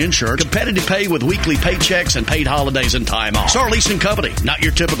vision insurance, competitive pay with weekly paychecks, and paid holidays and time off. Star Leasing Company, not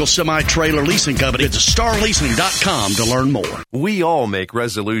your typical semi-trailer leasing company. It's starleasing.com to learn more. We all make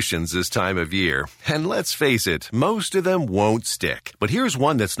resolutions this time of year, and let's face it, most of them won't stick. But here's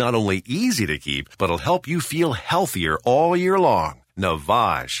one that's not only easy to keep, but will help you feel healthier all year long.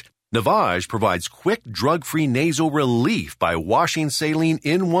 Navage. Navage provides quick, drug-free nasal relief by washing saline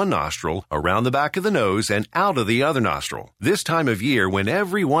in one nostril, around the back of the nose, and out of the other nostril. This time of year, when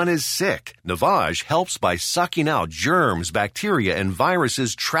everyone is sick, Navage helps by sucking out germs, bacteria, and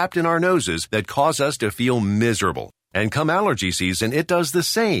viruses trapped in our noses that cause us to feel miserable. And come allergy season, it does the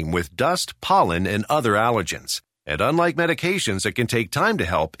same with dust, pollen, and other allergens. And unlike medications that can take time to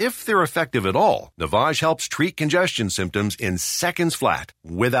help, if they're effective at all, Navage helps treat congestion symptoms in seconds flat,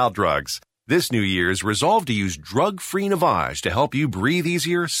 without drugs. This New Year's, resolve to use drug-free Navage to help you breathe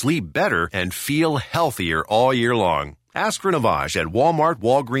easier, sleep better, and feel healthier all year long. Ask for Navage at Walmart,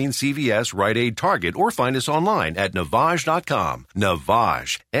 Walgreens, CVS, Rite Aid, Target, or find us online at Navage.com.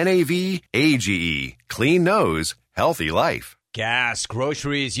 Navage. Navage. Clean nose, healthy life. Gas,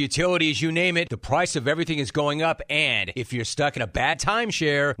 groceries, utilities, you name it, the price of everything is going up, and if you're stuck in a bad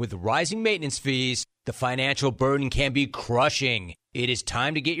timeshare with rising maintenance fees, the financial burden can be crushing. It is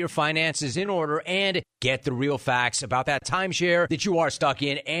time to get your finances in order and get the real facts about that timeshare that you are stuck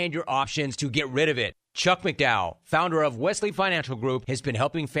in and your options to get rid of it. Chuck McDowell, founder of Wesley Financial Group, has been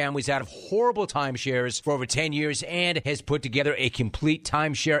helping families out of horrible timeshares for over 10 years and has put together a complete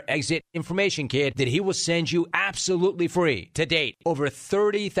timeshare exit information kit that he will send you absolutely free. To date, over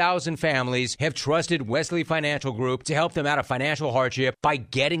 30,000 families have trusted Wesley Financial Group to help them out of financial hardship by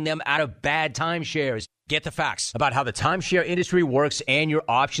getting them out of bad timeshares. Get the facts about how the timeshare industry works and your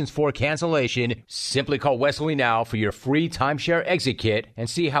options for cancellation. Simply call Wesley now for your free timeshare exit kit and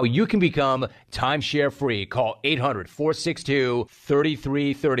see how you can become timeshare free. Call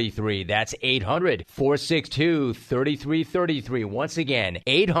 800-462-3333. That's 800-462-3333. Once again,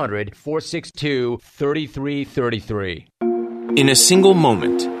 800-462-3333. In a single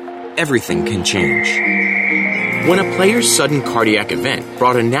moment, everything can change. When a player's sudden cardiac event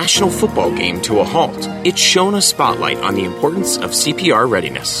brought a national football game to a halt, it shone a spotlight on the importance of CPR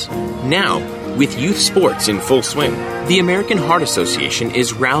readiness. Now, with youth sports in full swing, the American Heart Association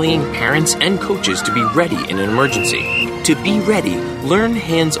is rallying parents and coaches to be ready in an emergency. To be ready, learn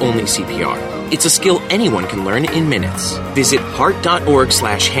hands-only CPR. It's a skill anyone can learn in minutes. Visit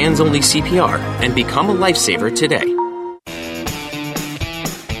heart.org/hands-only-CPR and become a lifesaver today.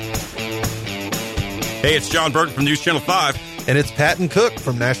 Hey, it's John Burton from News Channel 5. And it's Patton Cook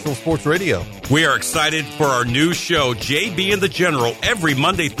from Nashville Sports Radio. We are excited for our new show, JB and the General, every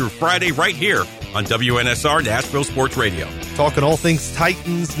Monday through Friday right here on WNSR Nashville Sports Radio. Talking all things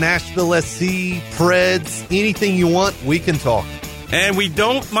Titans, Nashville SC, Preds, anything you want, we can talk. And we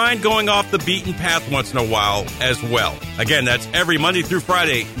don't mind going off the beaten path once in a while as well. Again, that's every Monday through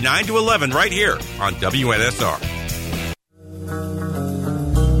Friday, 9 to 11 right here on WNSR.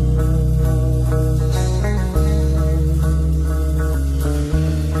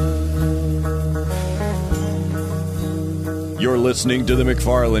 listening to The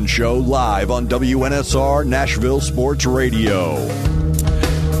McFarland Show live on WNSR Nashville Sports Radio.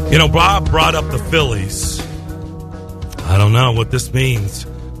 You know, Bob brought up the Phillies. I don't know what this means,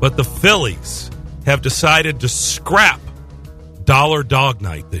 but the Phillies have decided to scrap Dollar Dog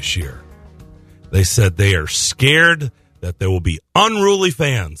Night this year. They said they are scared that there will be unruly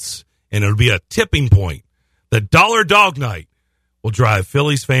fans, and it'll be a tipping point that Dollar Dog Night will drive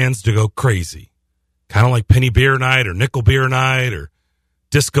Phillies fans to go crazy. Kind of like Penny Beer Night or Nickel Beer Night or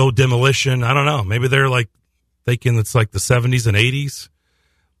Disco Demolition. I don't know. Maybe they're like thinking it's like the 70s and 80s.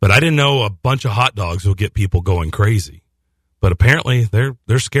 But I didn't know a bunch of hot dogs will get people going crazy. But apparently they're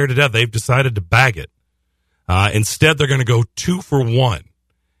scared to death. They've decided to bag it. Instead, they're going to go 2 for $1.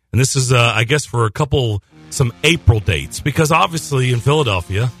 And this is, I guess, for some April dates. Because obviously in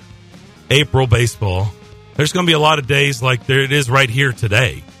Philadelphia, April baseball, there's going to be a lot of days like there it is right here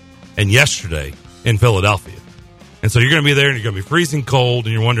today and yesterday in Philadelphia. And so you're going to be there and you're going to be freezing cold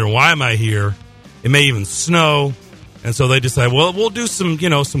and you're wondering, why am I here? It may even snow. And so they decide, well, we'll do some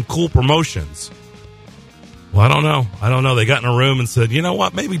cool promotions. Well, I don't know. They got in a room and said, you know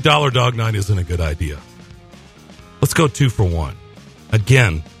what? Maybe Dollar Dog Night isn't a good idea. Let's go 2 for $1.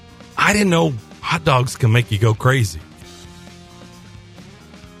 Again, I didn't know hot dogs can make you go crazy.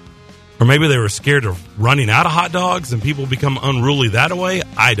 Or maybe they were scared of running out of hot dogs and people become unruly that way.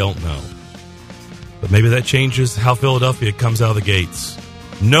 I don't know. But maybe that changes how Philadelphia comes out of the gates.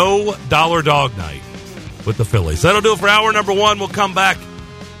 No Dollar Dog Night with the Phillies. That'll do it for hour number 1. We'll come back.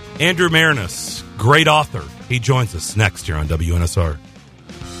 Andrew Marinus, great author. He joins us next here on WNSR.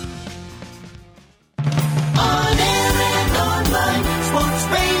 On air and online, Sports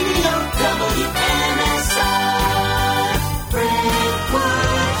Radio WNSR. Brentwood,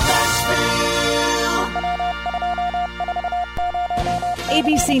 Nashville.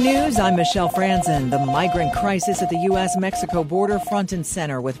 ABC News, I'm Michelle Franzen. The migrant crisis at the U.S.-Mexico border front and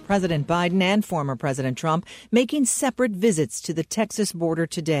center, with President Biden and former President Trump making separate visits to the Texas border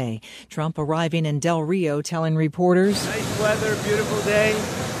today. Trump arriving in Del Rio, telling reporters, nice weather, beautiful day,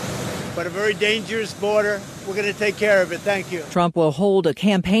 but a very dangerous border. We're going to take care of it. Thank you. Trump will hold a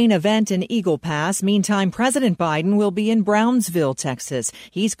campaign event in Eagle Pass. Meantime, President Biden will be in Brownsville, Texas.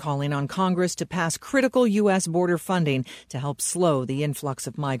 He's calling on Congress to pass critical U.S. border funding to help slow the influx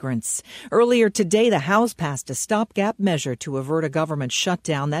of migrants. Earlier today, the House passed a stopgap measure to avert a government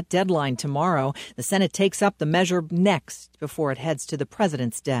shutdown. That deadline tomorrow. The Senate takes up the measure next before it heads to the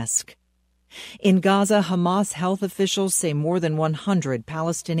president's desk. In Gaza, Hamas health officials say more than 100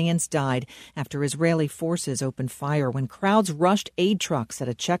 Palestinians died after Israeli forces opened fire when crowds rushed aid trucks at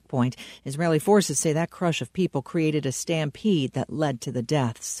a checkpoint. Israeli forces say that crush of people created a stampede that led to the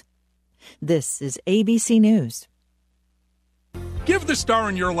deaths. This is ABC News. Give the star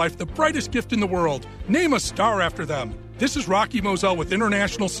in your life the brightest gift in the world. Name a star after them. This is Rocky Moselle with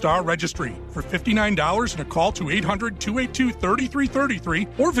International Star Registry. For $59 and a call to 800-282-3333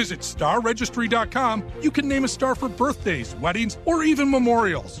 or visit starregistry.com, you can name a star for birthdays, weddings, or even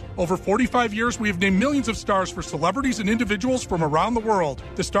memorials. Over 45 years, we have named millions of stars for celebrities and individuals from around the world.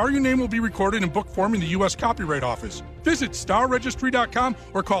 The star you name will be recorded in book form in the U.S. Copyright Office. Visit starregistry.com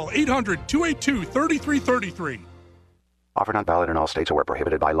or call 800-282-3333. Offer not valid in all states or where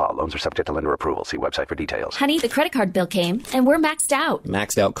prohibited by law. Loans are subject to lender approval. See website for details. Honey, the credit card bill came, and we're maxed out.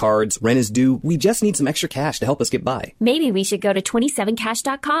 Maxed out cards, rent is due. We just need some extra cash to help us get by. Maybe we should go to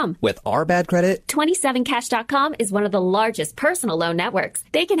 27cash.com. With our bad credit? 27cash.com is one of the largest personal loan networks.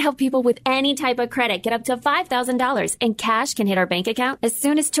 They can help people with any type of credit get up to $5,000, and cash can hit our bank account as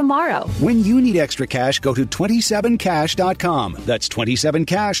soon as tomorrow. When you need extra cash, go to 27cash.com. That's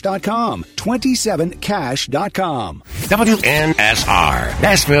 27cash.com. 27cash.com. WNSR,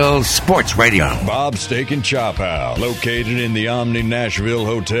 Nashville Sports Radio. Bob's Steak and Chop House, located in the Omni Nashville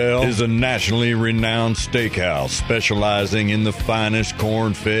Hotel, is a nationally renowned steakhouse specializing in the finest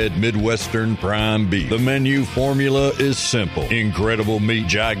corn-fed Midwestern prime beef. The menu formula is simple. Incredible meat,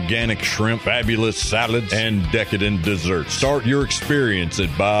 gigantic shrimp, fabulous salads, and decadent desserts. Start your experience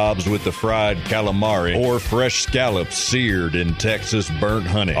at Bob's with the fried calamari or fresh scallops seared in Texas burnt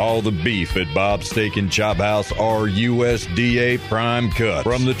honey. All the beef at Bob's Steak and Chop House are USDA prime cuts.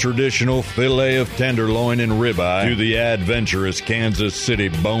 From the traditional filet of tenderloin and ribeye to the adventurous Kansas City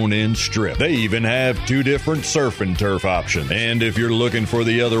bone-in strip. They even have 2 different surf and turf options. And if you're looking for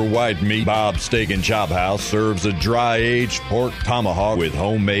the other white meat, Bob's Steak and Chop House serves a dry-aged pork tomahawk with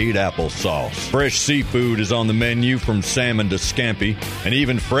homemade applesauce. Fresh seafood is on the menu, from salmon to scampi, and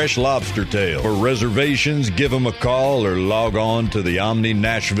even fresh lobster tail. For reservations, give them a call or log on to the Omni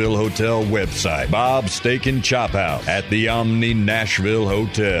Nashville Hotel website. Bob's Steak and Chop House at the Omni Nashville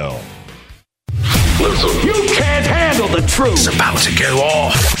Hotel. Listen, you can't handle the truth. It's about to go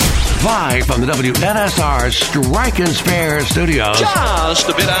off. Live from the WNSR Strike and Spare studios. Just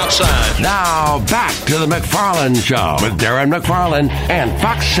a bit outside. Now back to the McFarland Show with Darren McFarland and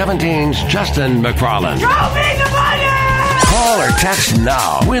Fox 17's Justin McFarland. Show me the money! Call or text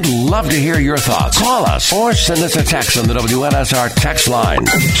now. We'd love to hear your thoughts. Call us or send us a text on the WNSR text line.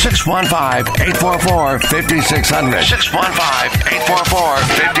 615-844-5600.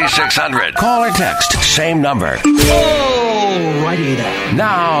 615-844-5600. Call or text. Same number. Alrighty then.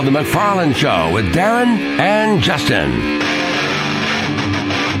 Now, the McFarland Show with Darren and Justin.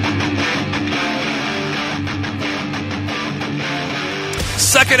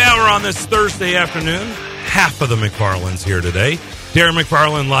 Second hour on this Thursday afternoon. Half of the McFarlands here today. Darren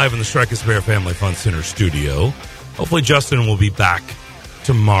McFarland live in the Strike and Spare Family Fun Center studio. Hopefully Justin will be back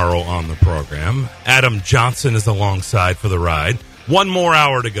tomorrow on the program. Adam Johnson is alongside for the ride. One more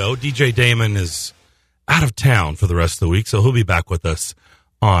hour to go. DJ Damon is out of town for the rest of the week, so he'll be back with us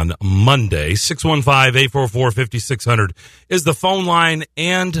on Monday. 615-844-5600 is the phone line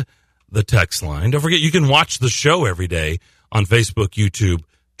and the text line. Don't forget, you can watch the show every day on Facebook, YouTube,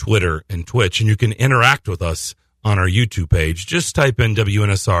 Twitter, and Twitch, and you can interact with us on our YouTube page. Just type in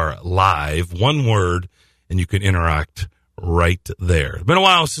WNSR Live, one word, and you can interact right there. It's been a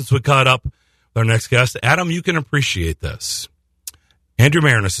while since we caught up with our next guest. Adam, you can appreciate this. Andrew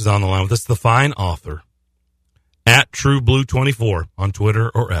Marinus is on the line with us, the fine author, at TrueBlue24 on Twitter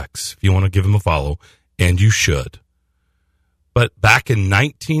or X, if you want to give him a follow, and you should. But back in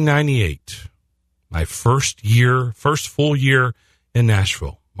 1998, my first full year in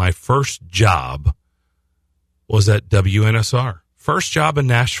Nashville, my first job was at WNSR. First job in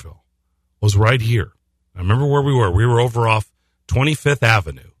Nashville was right here. I remember where we were. We were over off 25th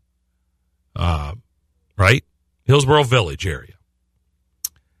Avenue, right? Hillsborough Village area.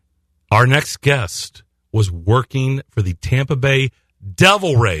 Our next guest was working for the Tampa Bay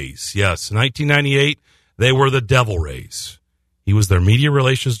Devil Rays. Yes, in 1998, they were the Devil Rays. He was their media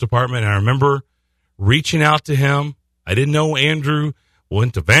relations department, and I remember reaching out to him. I didn't know Andrew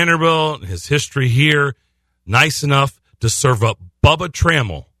went to Vanderbilt, his history here. Nice enough to serve up Bubba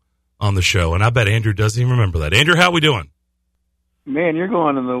Trammell on the show, and I bet Andrew doesn't even remember that. Andrew, how we doing? Man, you're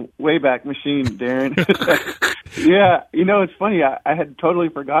going in the Wayback Machine, Darren. Yeah, it's funny. I had totally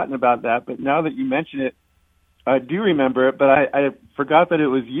forgotten about that, but now that you mention it, I do remember it, but I forgot that it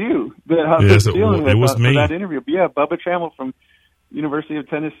was you that I was dealing with was me. For that interview. But yeah, Bubba Trammell from University of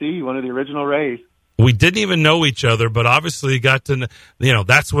Tennessee, one of the original Rays. We didn't even know each other, but obviously got to,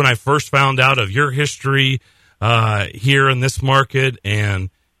 that's when I first found out of your history here in this market. And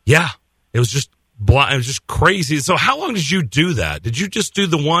yeah, it was just crazy. So how long did you do that? Did you just do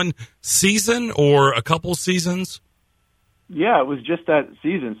the one season or a couple seasons? Yeah, it was just that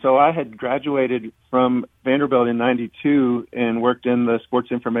season. So I had graduated from Vanderbilt in 92 and worked in the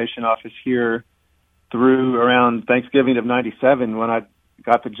sports information office here through around Thanksgiving of 97 when I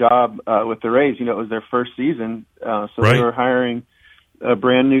got the job with the Rays. It was their first season. So right. They were hiring a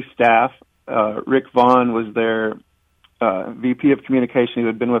brand new staff. Rick Vaughn was their VP of communication, who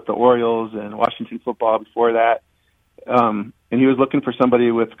had been with the Orioles and Washington football before that. And he was looking for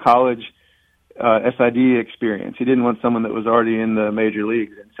somebody with college SID experience. He didn't want someone that was already in the major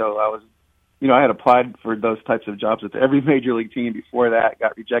leagues. And so I had applied for those types of jobs with every major league team before that,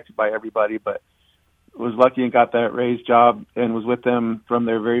 got rejected by everybody, but was lucky and got that Rays job and was with them from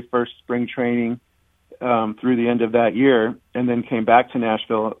their very first spring training through the end of that year, and then came back to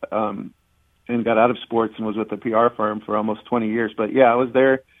Nashville and got out of sports and was with a PR firm for almost 20 years. But yeah, I was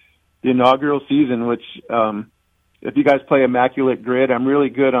there the inaugural season, which if you guys play Immaculate Grid, I'm really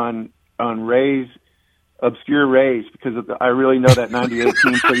good on Rays, obscure Rays, because I really know that 98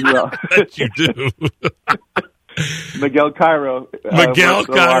 team pretty well. Bet you do. Miguel Cairo.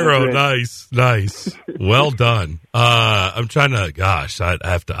 Nice. Well done. I'm trying to,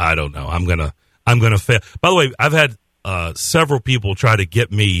 I don't know. I'm going to fail. By the way, I've had several people try to get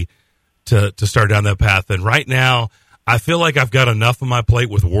me to start down that path. And right now, I feel like I've got enough on my plate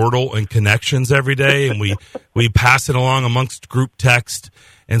with Wordle and connections every day. And we pass it along amongst group text.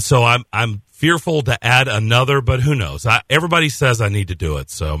 And so I'm fearful to add another, but who knows? Everybody says I need to do it.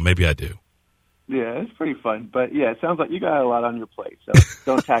 So maybe I do. Yeah, it's pretty fun. But, yeah, it sounds like you got a lot on your plate, so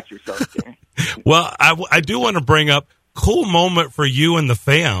don't tax yourself, Darren. Well, I do want to bring up cool moment for you and the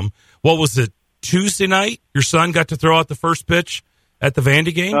fam. What was it, Tuesday night? Your son got to throw out the first pitch at the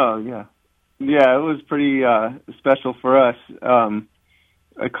Vandy game? Oh, yeah. Yeah, it was pretty special for us.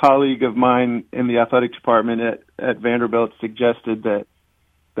 A colleague of mine in the athletic department at Vanderbilt suggested that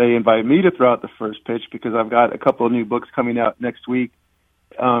they invite me to throw out the first pitch because I've got a couple of new books coming out next week.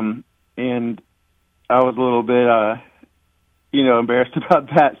 And I was a little bit, embarrassed about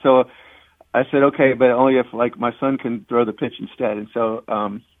that. So I said, okay, but only if like my son can throw the pitch instead. And so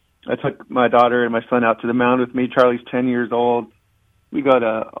I took my daughter and my son out to the mound with me. Charlie's 10 years old. We go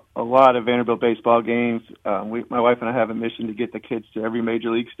to a lot of Vanderbilt baseball games. My wife and I have a mission to get the kids to every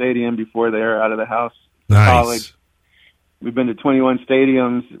major league stadium before they're out of the house. Nice. College. We've been to 21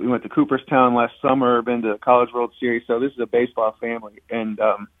 stadiums. We went to Cooperstown last summer, been to College World Series. So this is a baseball family. And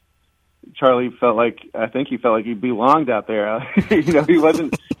Charlie I think he felt like he belonged out there. He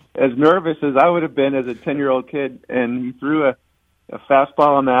wasn't as nervous as I would have been as a 10-year-old kid. And he threw a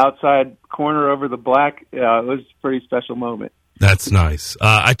fastball on the outside corner over the black. It was a pretty special moment. That's nice.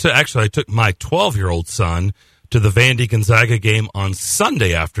 I took my 12-year-old son to the Vandy Gonzaga game on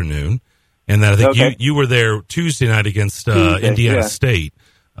Sunday afternoon. And then I think you were there Tuesday night against Indiana State.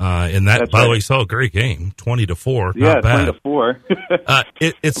 And that, by the way, you saw a great game, 20-4. Yeah, not bad. 20-4.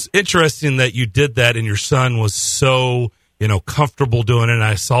 It's interesting that you did that, and your son was so comfortable doing it. And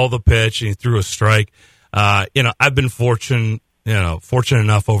I saw the pitch, and he threw a strike. I've been fortunate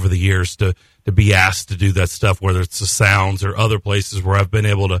enough over the years to be asked to do that stuff, whether it's the Sounds or other places where I've been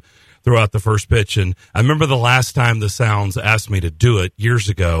able to throw out the first pitch. And I remember the last time the Sounds asked me to do it years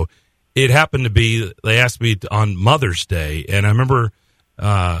ago. It happened to be, they asked me on Mother's Day, and I remember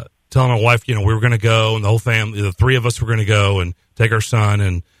telling my wife, we were going to go, and the whole family, the three of us were going to go and take our son,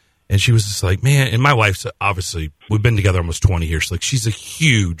 and she was just like, man, and my wife's, obviously, we've been together almost 20 years, like, she's a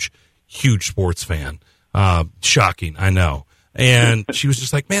huge, huge sports fan. Shocking, I know. And she was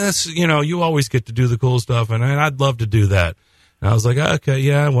just like, man, that's, you always get to do the cool stuff, and I'd love to do that. And I was like, okay,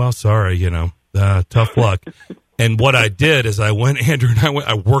 yeah, well, sorry, tough luck. And what I did is Andrew and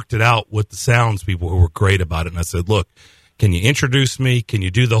I worked it out with the Sounds people who were great about it. And I said, look, can you introduce me? Can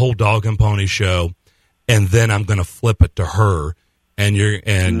you do the whole dog and pony show? And then I'm going to flip it to her. And you're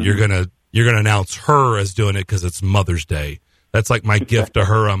going to announce her as doing it because it's Mother's Day. That's like my gift to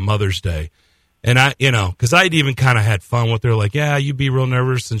her on Mother's Day. And because I'd even kind of had fun with her, like, yeah, you'd be real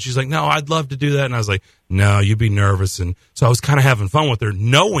nervous. And she's like, no, I'd love to do that. And I was like, no, you'd be nervous. And so I was kind of having fun with her,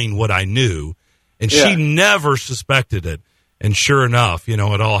 knowing what I knew. And she never suspected it. And sure enough, it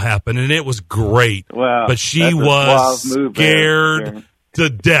all happened. And it was great. Wow. But she was scared to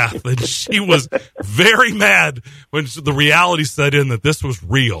death. And she was very mad when the reality set in that this was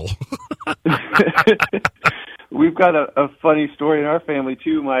real. We've got a funny story in our family,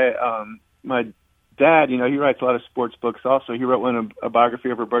 too. My dad, he writes a lot of sports books also. He wrote a biography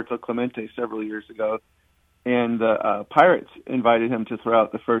of Roberto Clemente several years ago. And the Pirates invited him to throw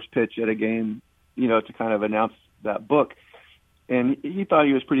out the first pitch at a game, to kind of announce that book. And he thought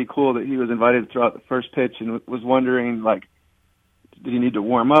he was pretty cool that he was invited to throw out the first pitch and was wondering, like, did he need to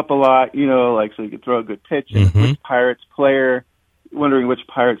warm up a lot, so he could throw a good pitch? And wondering which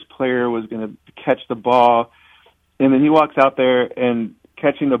Pirates player was going to catch the ball. And then he walks out there, and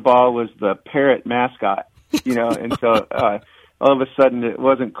catching the ball was the Parrot mascot, and so all of a sudden it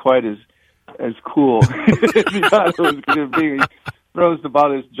wasn't quite as cool as he thought it was going to be. He throws the ball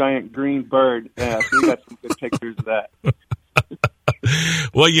to this giant green bird. So we got some good pictures of that.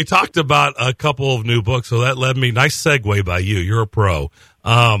 Well, you talked about a couple of new books, so that led me, nice segue by you. You're a pro.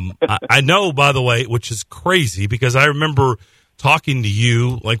 I know, by the way, which is crazy because I remember talking to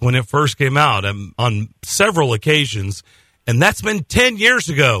you like when it first came out on several occasions, and that's been 10 years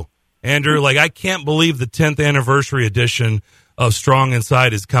ago, Andrew. Like, I can't believe the 10th anniversary edition of Strong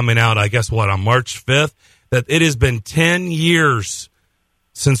Inside is coming out, I guess, on March 5th, that it has been 10 years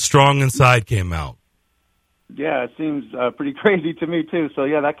since Strong Inside came out. Yeah, it seems pretty crazy to me, too. So,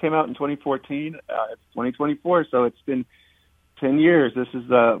 yeah, that came out in 2014. It's 2024, so it's been 10 years. This is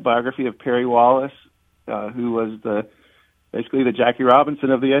the biography of Perry Wallace, who was basically the Jackie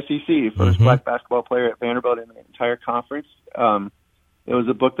Robinson of the SEC, first black basketball player at Vanderbilt in the entire conference. It was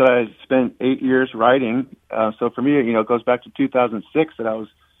a book that I spent 8 years writing. So for me, it goes back to 2006 that I was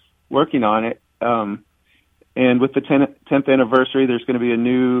working on it. And with the 10th anniversary, there's going to be a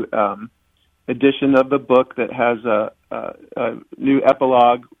new edition of the book that has a new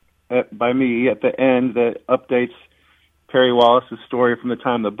epilogue by me at the end that updates Perry Wallace's story from the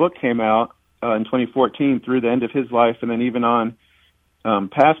time the book came out in 2014 through the end of his life, and then even on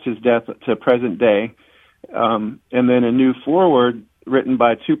past his death to present day. And then a new foreword written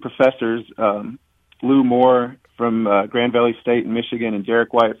by two professors, Lou Moore from Grand Valley State in Michigan and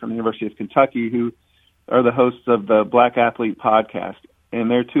Derek White from the University of Kentucky, who are the hosts of the Black Athlete podcast. And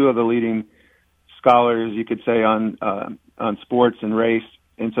they're two of the leading scholars, you could say, on sports and race.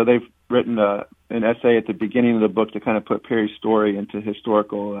 And so they've written an essay at the beginning of the book to kind of put Perry's story into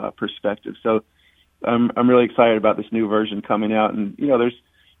historical perspective. So I'm really excited about this new version coming out. And, there's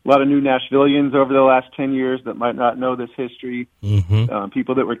lot of new Nashvillians over the last 10 years that might not know this history.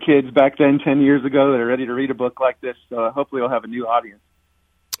 People that were kids back then 10 years ago that are ready to read a book like this. So hopefully I'll have a new audience.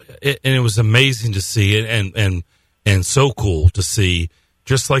 And it was amazing to see it, and so cool to see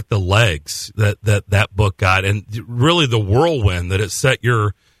just like the legs that book got, and really the whirlwind that it set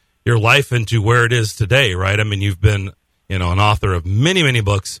your life into where it is today, right? I mean, you've been, an author of many, many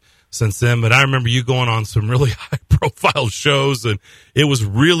books since then, but I remember you going on some really high-profile shows, and it was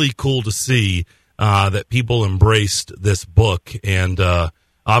really cool to see that people embraced this book, and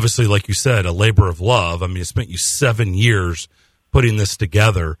obviously, like you said, a labor of love. I mean, it spent you 7 years putting this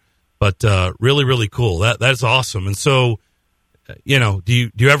together, but really, really cool. That's awesome. And so, do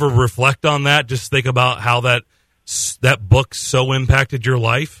you ever reflect on that? Just think about how that book so impacted your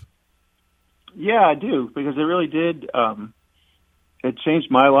life? Yeah, I do, because it really did. It changed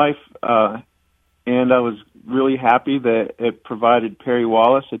my life, and I was really happy that it provided Perry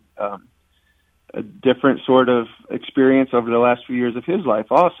Wallace a different sort of experience over the last few years of his life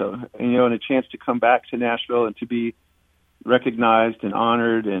also, and a chance to come back to Nashville and to be recognized and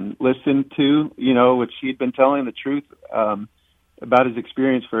honored and listened to, which he'd been telling the truth about his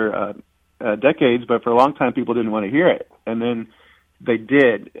experience for decades, but for a long time people didn't want to hear it. And then they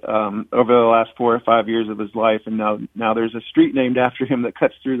did over the last 4 or 5 years of his life, and now there's a street named after him that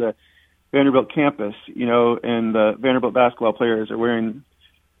cuts through the Vanderbilt campus, and the Vanderbilt basketball players are wearing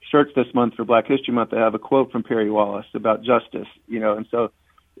shirts this month for Black History Month that have a quote from Perry Wallace about justice, and so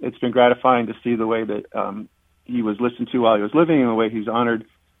it's been gratifying to see the way that he was listened to while he was living and the way he's honored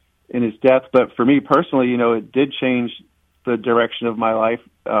in his death. But for me personally, it did change the direction of my life.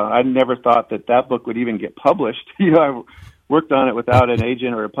 I never thought that book would even get published. I worked on it without an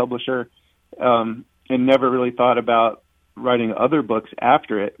agent or a publisher, and never really thought about writing other books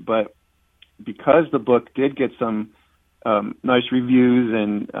after it. But because the book did get some nice reviews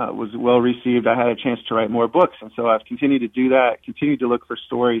and was well received, I had a chance to write more books. And so I've continued to do that, continued to look for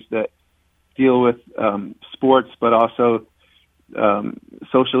stories that deal with sports, but also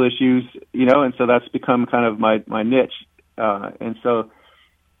social issues, and so that's become kind of my niche. And so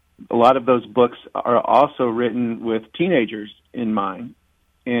a lot of those books are also written with teenagers in mind,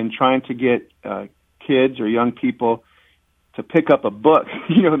 and trying to get kids or young people to pick up a book,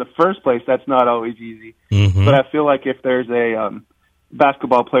 in the first place, that's not always easy. But I feel like if there's a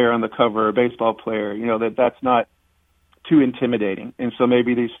basketball player on the cover, or a baseball player, that's not too intimidating. And so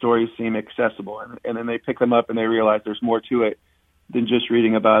maybe these stories seem accessible, and then they pick them up and they realize there's more to it than just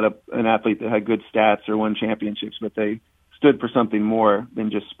reading about an athlete that had good stats or won championships, but they stood for something more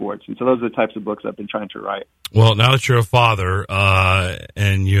than just sports. And so those are the types of books I've been trying to write. Well, now that you're a father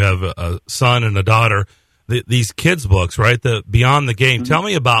and you have a son and a daughter, these kids' books, right, the Beyond the Game, tell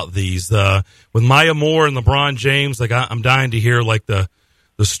me about these. With Maya Moore and LeBron James, I'm dying to hear the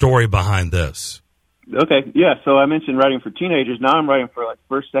story behind this. Okay, yeah, so I mentioned writing for teenagers. Now I'm writing for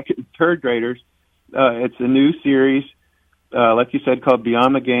first, second, and third graders. It's a new series, like you said, called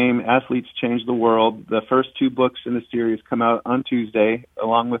Beyond the Game, Athletes Change the World. The first 2 books in the series come out on Tuesday,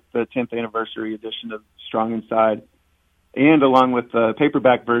 along with the 10th anniversary edition of Strong Inside, and along with the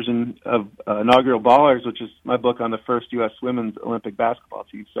paperback version of Inaugural Ballers, which is my book on the first U.S. women's Olympic basketball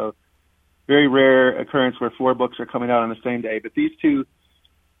team. So very rare occurrence where 4 books are coming out on the same day. But these 2,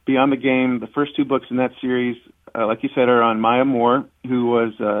 Beyond the Game, the first 2 books in that series, like you said, are on Maya Moore, who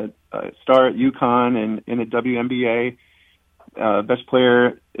was a star at UConn and in the WNBA, best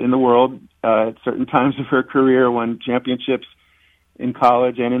player in the world at certain times of her career, won championships in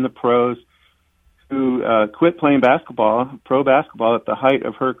college and in the pros, who quit playing pro basketball at the height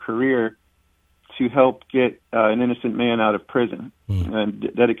of her career to help get an innocent man out of prison and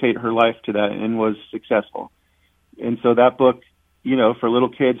dedicate her life to that, and was successful. And so that book, for little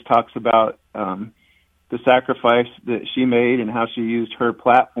kids, talks about the sacrifice that she made and how she used her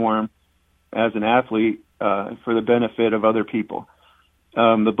platform as an athlete for the benefit of other people.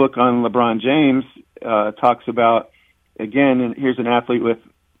 The book on LeBron James talks about, again, and here's an athlete with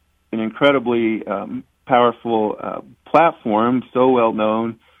an incredibly powerful platform, so well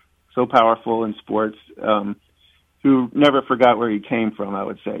known, so powerful in sports, who never forgot where he came from, I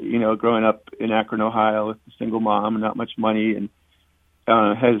would say. Growing up in Akron, Ohio, with a single mom and not much money, and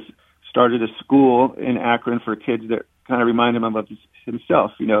has started a school in Akron for kids that kind of remind him of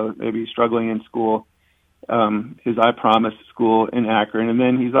himself, maybe struggling in school, his I Promise school in Akron. And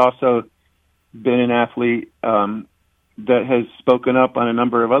then he's also been an athlete that has spoken up on a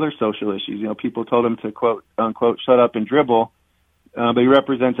number of other social issues. People told him to, quote, unquote, shut up and dribble, but he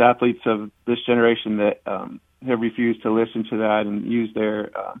represents athletes of this generation that have refused to listen to that and use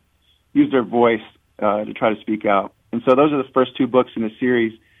their voice to try to speak out. And so those are the first 2 books in the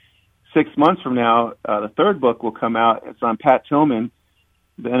series. 6 months from now, the third book will come out. It's on Pat Tillman,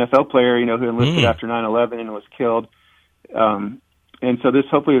 the NFL player, who enlisted after 9/11 and was killed. And so this,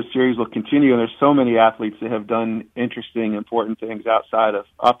 hopefully, the series will continue. And there's so many athletes that have done interesting, important things outside of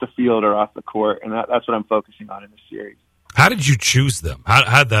off the field or off the court, and that's what I'm focusing on in this series. How did you choose them?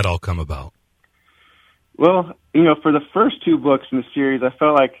 How did that all come about? Well, for the first 2 books in the series, I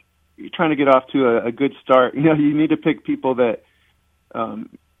felt like you're trying to get off to a good start. You need to pick people that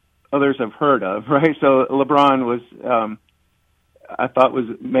others have heard of, right? So LeBron was, I thought,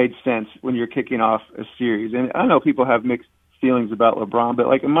 made sense when you're kicking off a series. And I know people have mixed feelings about LeBron, but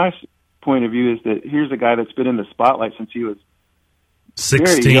in my point of view is that here's a guy that's been in the spotlight since he was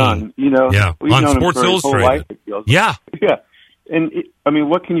 16. Very young, Yeah, We've on known Sports him for his whole Illustrated. life, it feels. Yeah. Yeah. And,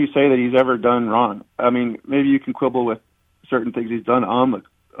 what can you say that he's ever done wrong? Maybe you can quibble with certain things he's done on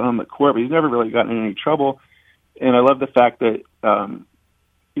the court, but he's never really gotten in any trouble. And I love the fact that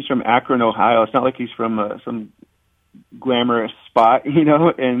he's from Akron, Ohio. It's not like he's from some glamorous spot,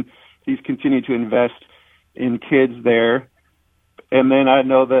 and he's continued to invest in kids there. And then I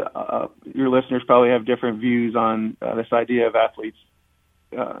know that your listeners probably have different views on this idea of athletes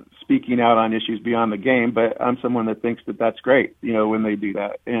speaking out on issues beyond the game, but I'm someone that thinks that that's great, when they do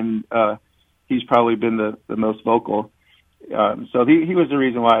that. And he's probably been the most vocal. So he was the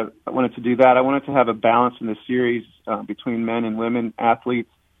reason why I wanted to do that. I wanted to have a balance in the series between men and women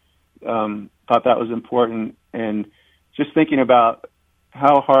athletes. Thought that was important. And just thinking about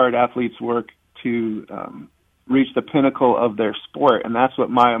how hard athletes work to reach the pinnacle of their sport, and that's what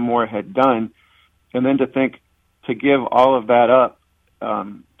Maya Moore had done. And then to give all of that up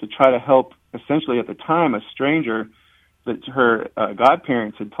to try to help, essentially at the time, a stranger that her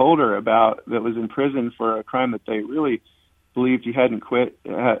godparents had told her about, that was in prison for a crime that they really believed he hadn't committed,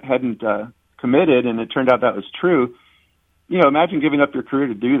 and it turned out that was true. Imagine giving up your career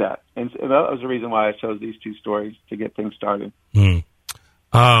to do that. And that was the reason why I chose these 2 stories to get things started.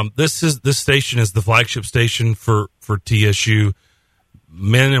 This station is the flagship station for TSU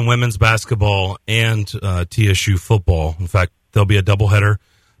men and women's basketball and TSU football. In fact, there'll be a doubleheader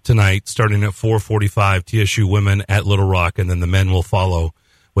tonight starting at 4:45. TSU women at Little Rock, and then the men will follow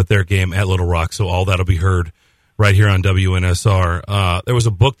with their game at Little Rock. So all that'll be heard right here on WNSR. There was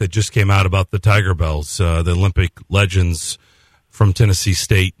a book that just came out about the Tiger Bells, the Olympic legends from Tennessee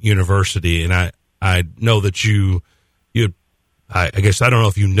State University, and I know that I guess I don't know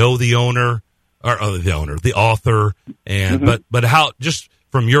if you know the owner or the author, and but how, just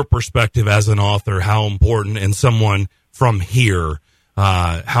from your perspective as an author, how important, and someone from here,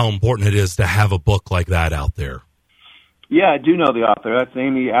 how important it is to have a book like that out there. Yeah, I do know the author. That's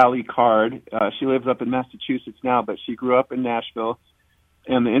Amy Alley Card. She lives up in Massachusetts now, but she grew up in Nashville.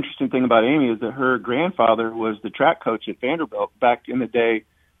 And the interesting thing about Amy is that her grandfather was the track coach at Vanderbilt back in the day,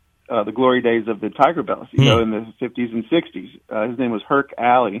 the glory days of the Tiger Bells, in the 50s and 60s. His name was Herc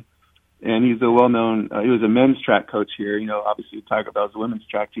Alley, and he's a well-known, he was a men's track coach here. Obviously the Tiger Bells, the women's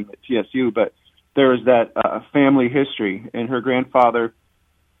track team at TSU, but there was that family history. And her grandfather,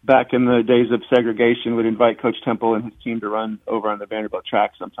 back in the days of segregation, would invite Coach Temple and his team to run over on the Vanderbilt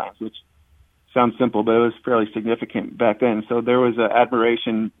track sometimes, which sounds simple, but it was fairly significant back then. So there was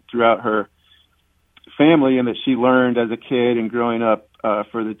admiration throughout her family, and that she learned as a kid and growing up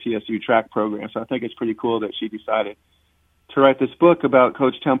for the TSU track program. So I think it's pretty cool that she decided to write this book about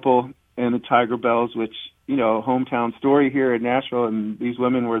Coach Temple and the Tiger Bells, which, hometown story here in Nashville, and these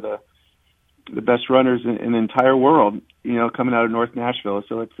women were the best runners in the entire world, coming out of North Nashville.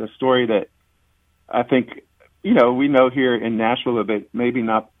 So it's a story that I think, we know here in Nashville, but maybe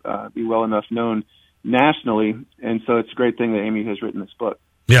not be well enough known nationally. And so it's a great thing that Amy has written this book.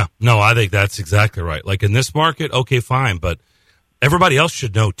 Yeah, no, I think that's exactly right. Like in this market, okay, fine, but everybody else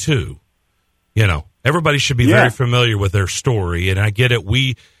should know too. Everybody should be very familiar with their story. And I get it.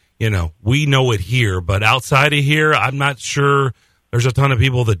 We know it here, but outside of here, I'm not sure there's a ton of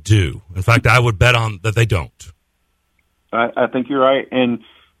people that do. In fact, I would bet on that they don't. I think you're right. And,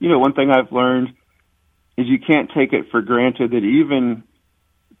 one thing I've learned is you can't take it for granted that even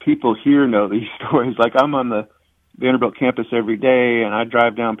people here know these stories. Like, I'm on the Vanderbilt campus every day, and I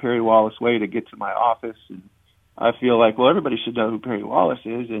drive down Perry Wallace Way to get to my office, and I feel like, well, everybody should know who Perry Wallace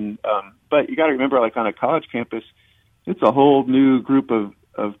is. And but you got to remember, like on a college campus, it's a whole new group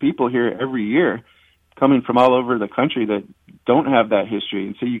of people here every year coming from all over the country that don't have that history.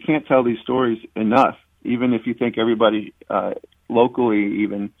 And so you can't tell these stories enough, even if you think everybody locally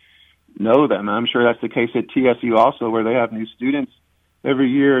even know them. I'm sure that's the case at TSU also, where they have new students every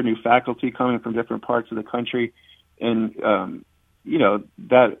year, new faculty coming from different parts of the country. And,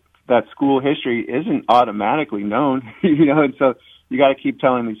 that school history isn't automatically known, and so you got to keep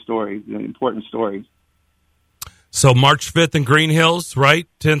telling these stories, the important stories. So March 5th in Green Hills, right?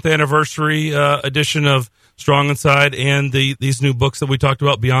 10th anniversary edition of Strong Inside and these new books that we talked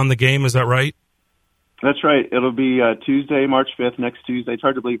about, Beyond the Game. Is that right? That's right. It'll be Tuesday, March 5th, next Tuesday. It's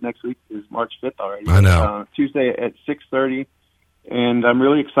hard to believe next week is March 5th already. I know. Tuesday at 6:30. And I'm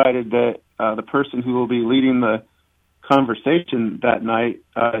really excited that the person who will be leading the conversation that night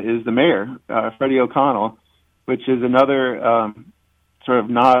is the mayor, Freddie O'Connell, which is another sort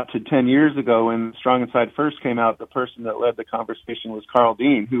of nod to 10 years ago when Strong Inside first came out. The person that led the conversation was Carl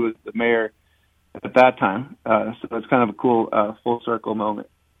Dean, who was the mayor at that time. So it's kind of a cool full circle moment.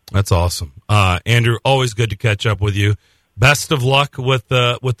 That's awesome. Andrew, always good to catch up with you. Best of luck with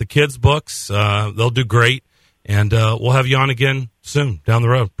the kids' books. They'll do great. And we'll have you on again soon down the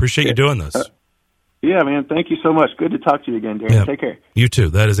road. Appreciate you doing this. Yeah, man. Thank you so much. Good to talk to you again, Darren. Yeah. Take care. You too.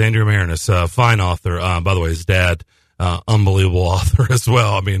 That is Andrew Marinus, fine author. By the way, his dad, unbelievable author as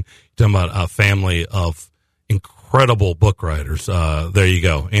well. I mean, you're talking about a family of incredible book writers. There you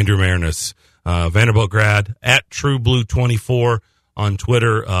go. Andrew Marinus, Vanderbilt grad, at TrueBlue24 on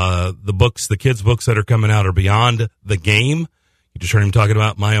Twitter. The kids' books that are coming out are Beyond the Game. You just heard him talking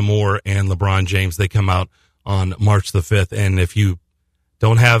about Maya Moore and LeBron James. They come out on March the 5th. And if you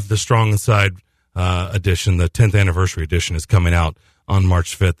don't have the Strong Inside edition, the 10th anniversary edition is coming out on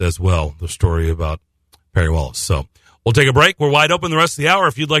March 5th as well, the story about Perry Wallace. So we'll take a break. We're wide open the rest of the hour.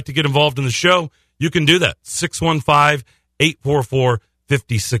 If you'd like to get involved in the show, you can do that.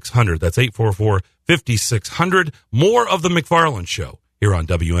 615-844-5600. That's 844-5600. More of the McFarland Show here on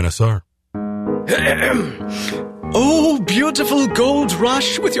WNSR. Oh, beautiful gold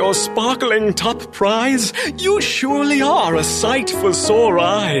rush with your sparkling top prize. You surely are a sight for sore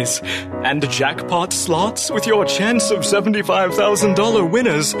eyes. And jackpot slots with your chance of $75,000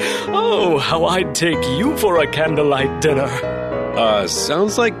 winners. Oh, how I'd take you for a candlelight dinner.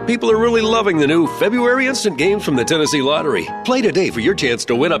 Sounds like people are really loving the new February instant games from the Tennessee Lottery. Play today for your chance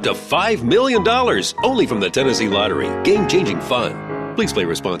to win up to $5 million. Only from the Tennessee Lottery. Game-changing fun. Please play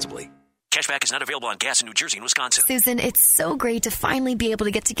responsibly. Cashback is not available on gas in New Jersey and Wisconsin. Susan, it's so great to finally be able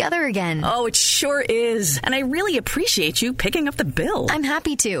to get together again. Oh, it sure is. And I really appreciate you picking up the bill. I'm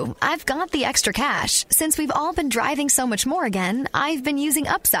happy to. I've got the extra cash. Since we've all been driving so much more again, I've been using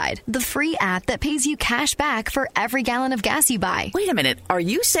Upside, the free app that pays you cash back for every gallon of gas you buy. Wait a minute. Are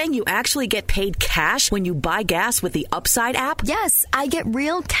you saying you actually get paid cash when you buy gas with the Upside app? Yes, I get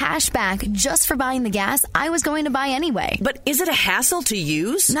real cash back just for buying the gas I was going to buy anyway. But is it a hassle to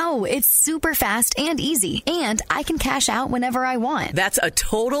use? No, it's super fast and easy, and I can cash out whenever I want. That's a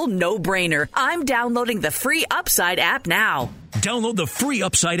total no-brainer. I'm downloading the free Upside app now. Download the free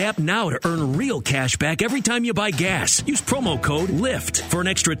Upside app now to earn real cash back every time you buy gas. Use promo code LIFT for an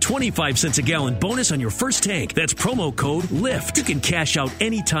extra 25 cents a gallon bonus on your first tank. That's promo code LIFT. You can cash out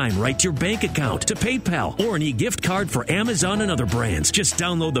anytime right to your bank account, to PayPal, or an e-gift card for Amazon and other brands. Just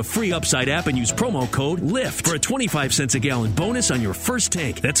download the free Upside app and use promo code LIFT for a 25 cents a gallon bonus on your first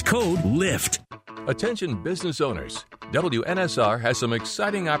tank. That's code LIFT. Attention business owners. WNSR has some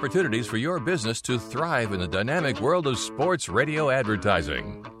exciting opportunities for your business to thrive in the dynamic world of sports radio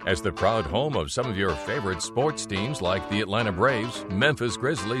advertising. As the proud home of some of your favorite sports teams like the Atlanta Braves, Memphis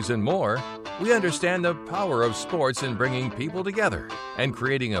Grizzlies, and more, we understand the power of sports in bringing people together and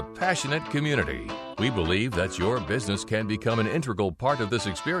creating a passionate community. We believe that your business can become an integral part of this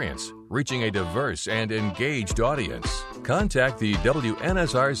experience, reaching a diverse and engaged audience. Contact the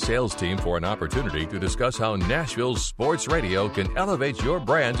WNSR sales team for an opportunity to discuss how Nashville's sports radio can elevate your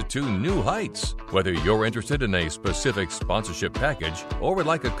brand to new heights. Whether you're interested in a specific sponsorship package or would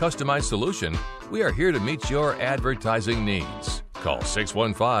like a customized solution, we are here to meet your advertising needs. Call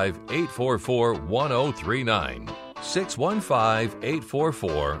 615-844-1039.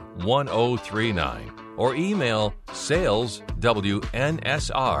 615-844-1039 or email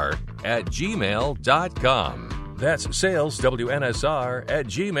saleswnsr@gmail.com. That's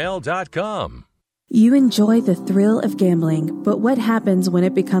saleswnsr@gmail.com. You enjoy the thrill of gambling, but what happens when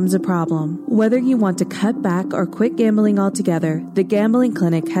it becomes a problem? Whether you want to cut back or quit gambling altogether, the Gambling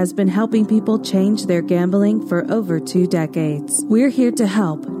Clinic has been helping people change their gambling for over 2 decades. We're here to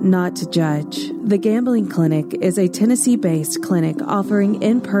help, not to judge. The Gambling Clinic is a Tennessee-based clinic offering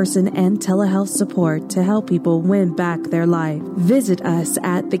in-person and telehealth support to help people win back their life. Visit us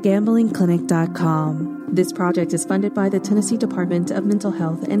at thegamblingclinic.com. This project is funded by the Tennessee Department of Mental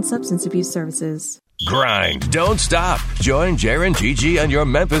Health and Substance Abuse Services. Grind. Don't stop. Join Jaron, Gigi, and your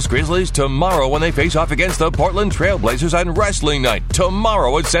Memphis Grizzlies tomorrow when they face off against the Portland Trailblazers on Wrestling Night,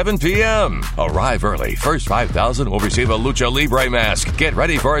 tomorrow at 7 p.m. Arrive early. First 5,000 will receive a Lucha Libre mask. Get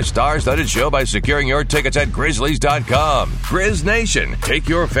ready for a star-studded show by securing your tickets at Grizzlies.com. Grizz Nation. Take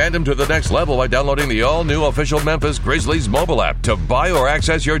your fandom to the next level by downloading the all-new official Memphis Grizzlies mobile app to buy or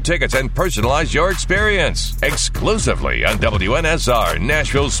access your tickets and personalize your experience. Exclusively on WNSR,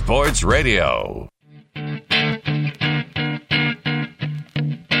 Nashville Sports Radio.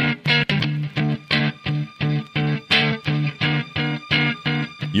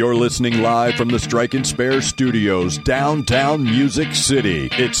 You're listening live from the Strike and Spare Studios, downtown Music City.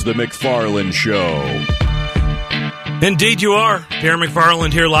 It's the McFarland Show. Indeed you are. Darren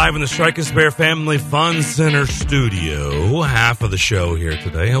McFarland here live in the Strike and Spare Family Fun Center studio. Half of the show here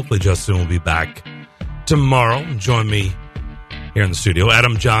today. Hopefully Justin will be back tomorrow. Join me here in the studio.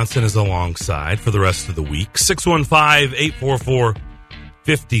 Adam Johnson is alongside for the rest of the week.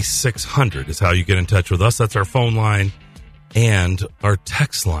 615-844-5600 is how you get in touch with us. That's our phone line and our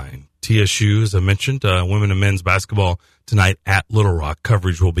text line. TSU, as I mentioned, women and men's basketball tonight at Little Rock.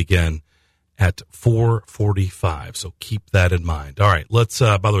 Coverage will begin at 4:45, so keep that in mind. All right, let's,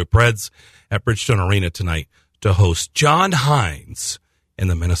 by the way, Preds at Bridgestone Arena tonight to host John Hines and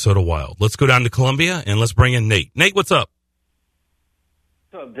the Minnesota Wild. Let's go down to Columbia, and let's bring in Nate. Nate, what's up?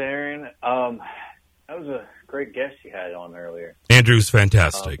 What's up, Darren? That was a great guest you had on earlier. Andrew's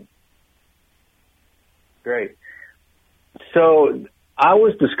fantastic. Great. So I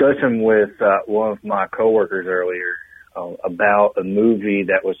was discussing with one of my coworkers earlier about a movie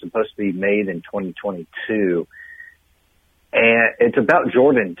that was supposed to be made in 2022, and it's about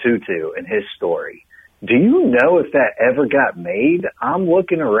Jordan Tutu and his story. Do you know if that ever got made? I'm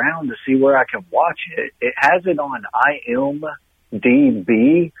looking around to see where I can watch it. It has it on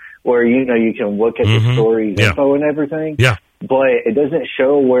IMDb, where, you know, you can look at the story's info and everything. Yeah. But it doesn't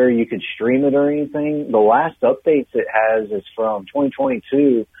show where you could stream it or anything. The last updates it has is from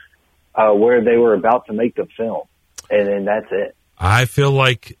 2022, where they were about to make the film. And then that's it. I feel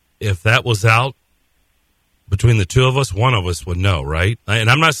like if that was out between the two of us, one of us would know, right? And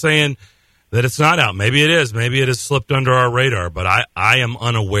I'm not saying that it's not out. Maybe it is. Maybe it has slipped under our radar, but I am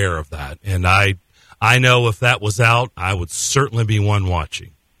unaware of that. And I know if that was out, I would certainly be one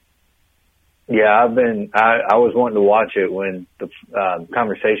watching. Yeah, I was wanting to watch it when the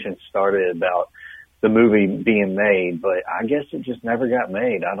conversation started about the movie being made, but I guess it just never got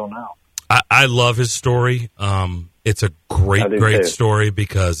made. I don't know. I love his story. It's a great story,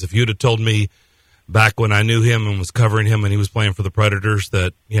 because if you'd have told me back when I knew him and was covering him and he was playing for the Predators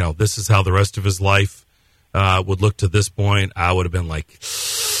that, you know, this is how the rest of his life would look to this point, I would have been like,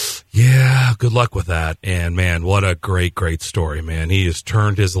 yeah, good luck with that. And, man, what a great story, man. He has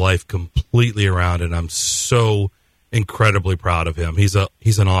turned his life completely around, and I'm so incredibly proud of him. He's an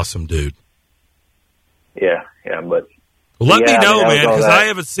awesome dude. Yeah, but... Let me know, man, because I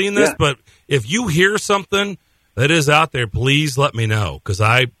haven't seen this, but if you hear something that is out there, please let me know, because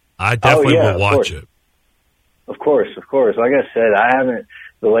I definitely will watch it. Of course. Like I said,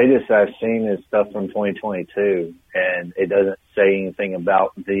 the latest I've seen is stuff from 2022, and it doesn't say anything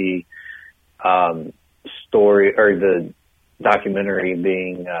about the story or the documentary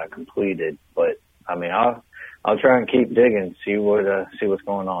being completed. But I mean, I'll try and keep digging, see what's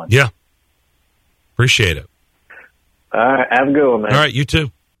going on. Yeah, appreciate it. All right, have a good one, man. All right, you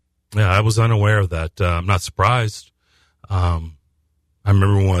too. Yeah, I was unaware of that. I'm not surprised. I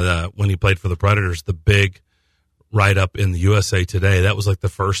remember when he played for the Predators, the big write-up in the USA Today, that was like the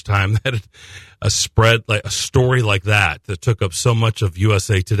first time that a story like that took up so much of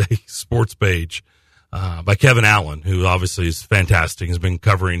USA Today sports page by Kevin Allen, who obviously is fantastic, has been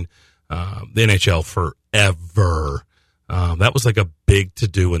covering the NHL forever. That was like a big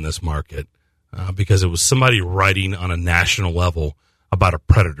to-do in this market. Because it was somebody writing on a national level about a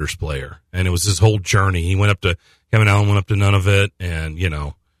Predators player. And it was his whole journey. Kevin Allen went up to Nunavut and, you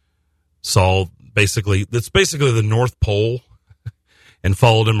know, saw it's basically the North Pole, and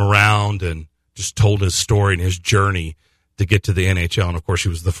followed him around and just told his story and his journey to get to the NHL. And of course, he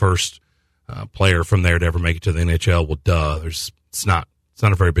was the first player from there to ever make it to the NHL. Well, duh, it's not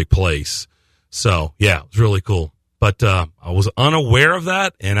a very big place. So yeah, it was really cool. But I was unaware of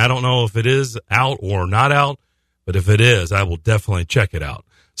that, and I don't know if it is out or not out, but if it is, I will definitely check it out.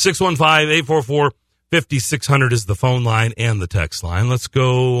 615-844-5600 is the phone line and the text line. Let's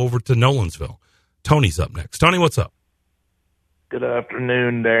go over to Nolensville. Tony's up next. Tony, what's up? Good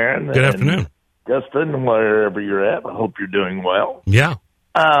afternoon, Darren. Good afternoon. Justin, wherever you're at, I hope you're doing well. Yeah.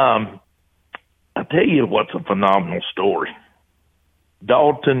 I'll tell you what's a phenomenal story.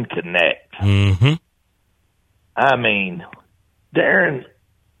 Dalton Connect. Mm-hmm. I mean, Darren,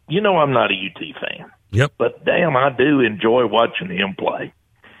 you know I'm not a UT fan. Yep. But, damn, I do enjoy watching him play.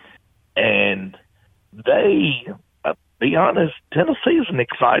 And they, be honest, Tennessee is an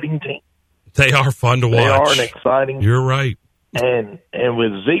exciting team. They are fun to watch. They are an exciting. You're right. And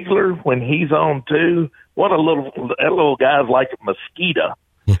with Ziegler, when he's on too, that little guy's like a mosquito.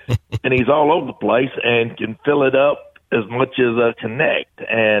 And he's all over the place and can fill it up as much as a Connect.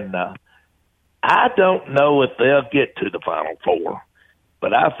 And I don't know if they'll get to the Final Four,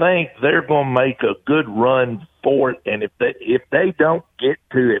 but I think they're going to make a good run for it. And if they don't get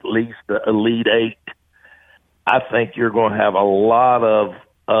to at least the Elite Eight, I think you're going to have a lot of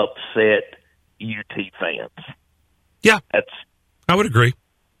upset UT fans. Yeah, I would agree.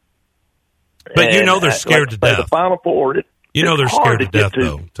 But they're scared to death. The Final Four, they're scared to death,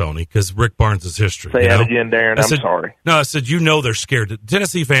 though, Tony, because Rick Barnes' history. Say that again, Darren. I'm sorry. No, I said, they're scared.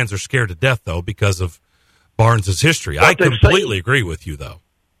 Tennessee fans are scared to death, though, because of Barnes' history. I completely agree with you, though.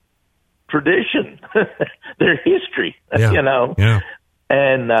 Tradition, their history, Yeah.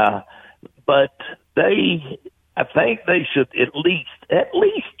 And but I think they should at least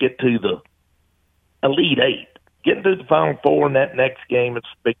get to the Elite Eight. Getting to the Final Four in that next game is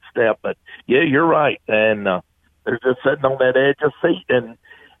a big step. But yeah, you're right, and they're just sitting on that edge of seat. And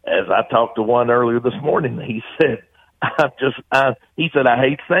as I talked to one earlier this morning, he said, I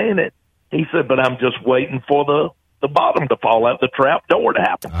hate saying it. He said, but I'm just waiting for the bottom to fall out, the trap door to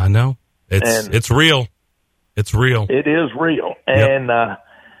happen. I know. It's real. It's real. It is real. Yep. And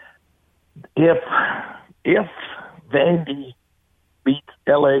if Vandy beats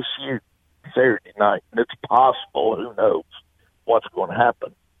LSU Saturday night, and it's possible, who knows what's going to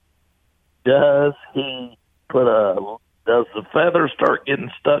happen, does the feather start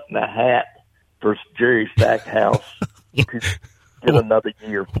getting stuck in the hat for Jerry Stackhouse to get another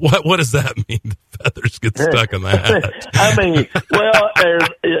year? What does that mean? The feathers get stuck in the hat. I mean, there's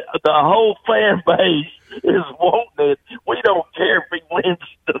the whole fan base is wanting it. We don't care if he wins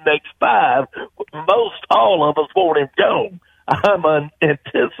the next 5. Most all of us want him gone. I'm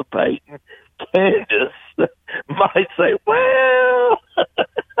anticipating Candace might say, well.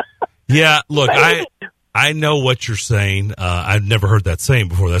 Yeah, look, I know what you're saying. I've never heard that saying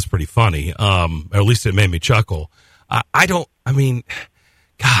before. That's pretty funny. Or at least it made me chuckle.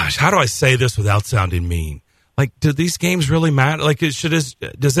 Gosh, how do I say this without sounding mean? Like, do these games really matter? Like,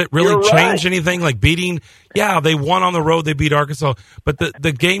 does it really change anything? Like beating, they won on the road. They beat Arkansas. But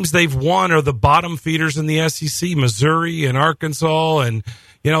the games they've won are the bottom feeders in the SEC, Missouri and Arkansas. And,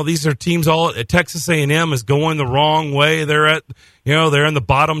 these are teams Texas A&M is going the wrong way. They're they're in the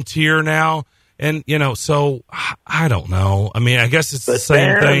bottom tier now. And, so I don't know. I mean, I guess it's the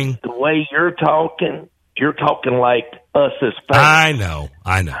same thing. The way you're talking like us as fans. I know.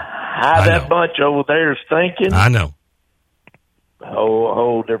 How that bunch over there is thinking. I know.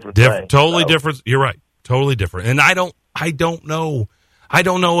 Whole different thing. Totally different. You're right. Totally different. And I don't know. I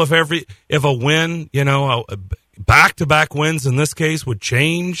don't know if a win, back-to-back wins in this case would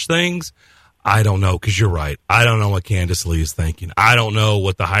change things. I don't know, because you're right. I don't know what Candace Lee is thinking. I don't know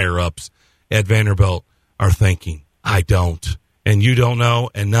what the higher-ups at Vanderbilt are thinking. I don't. And you don't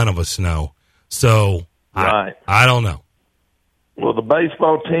know, and none of us know. So right. I don't know. Well, the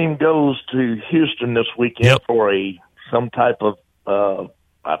baseball team goes to Houston this weekend for some type of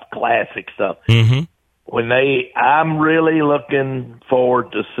classic stuff. Mm-hmm. I'm really looking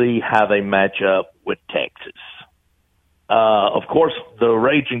forward to see how they match up with Texas. Of course, the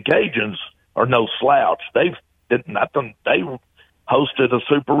Raging Cajuns are no slouch. They hosted a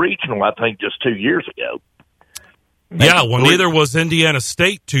super regional, I think, just 2 years ago. Neither was Indiana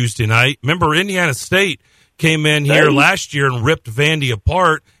State Tuesday night. Remember, Indiana State came in here last year and ripped Vandy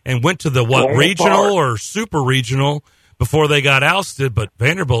apart and went to the regional or super regional before they got ousted, but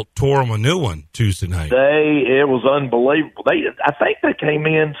Vanderbilt tore them a new one Tuesday night. It was unbelievable. I think they came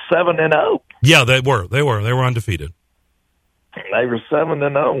in 7-0. Yeah, they were. They were undefeated. They were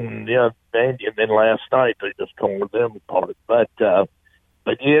 7-0, and Vandy, and then last night they just tore them apart. But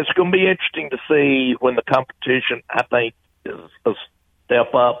it's going to be interesting to see when the competition, I think, is a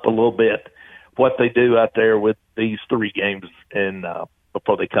step up a little bit, what they do out there with these 3 games and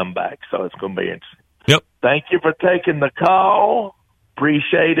before they come back. So it's going to be interesting. Yep. Thank you for taking the call.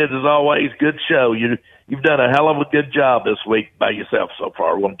 Appreciate it as always. Good show. You've done a hell of a good job this week by yourself so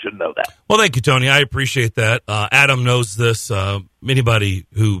far. I want you to know that. Well, thank you, Tony. I appreciate that. Adam knows this. Anybody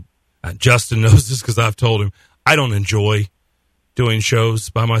who Justin knows this because I've told him I don't enjoy doing shows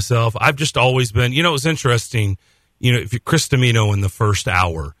by myself. I've just always been. It was interesting. If Chris Domino in the first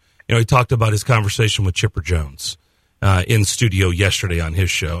hour, he talked about his conversation with Chipper Jones in studio yesterday on his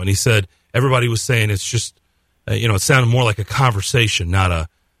show, and he said everybody was saying it's just it sounded more like a conversation, not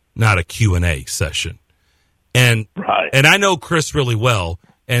a Q&A session. And and I know Chris really well,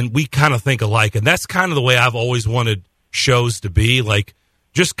 and we kind of think alike, and that's kind of the way I've always wanted shows to be, like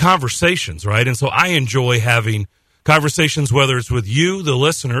just conversations, right? And so I enjoy having conversations, whether it's with you, the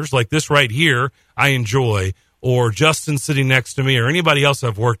listeners, like this right here, I enjoy, or Justin sitting next to me, or anybody else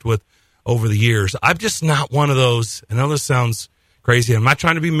I've worked with over the years. I'm just not one of those. I know this sounds crazy. I'm not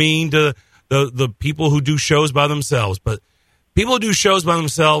trying to be mean to the people who do shows by themselves, but people who do shows by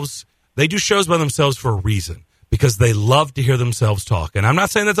themselves, they do shows by themselves for a reason, because they love to hear themselves talk. And I'm not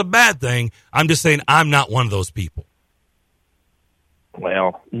saying that's a bad thing. I'm just saying I'm not one of those people.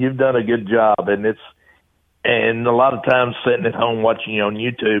 Well, you've done a good job, and and a lot of times sitting at home watching you on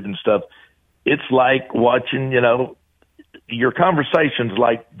YouTube and stuff, it's like watching, your conversations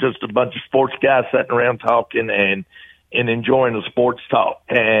like just a bunch of sports guys sitting around talking and enjoying the sports talk.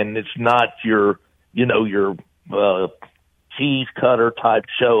 And it's not your cheese cutter type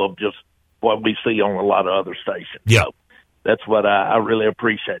show of just what we see on a lot of other stations. Yeah. So that's what I really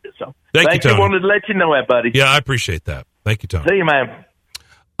appreciate it. So thank you, Tony. Wanted to let you know that, buddy. Yeah, I appreciate that. Thank you, Tony. See you, man.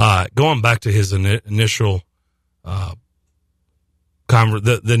 Going back to his initial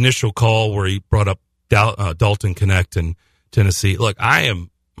the initial call where he brought up Dalton Connect in Tennessee. Look,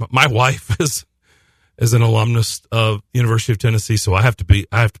 my wife is an alumnus of University of Tennessee, so I have to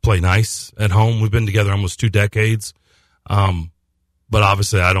play nice at home. We've been together almost 2 decades. But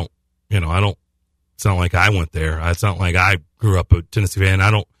obviously I don't, it's not like I went there. It's not like I grew up a Tennessee fan.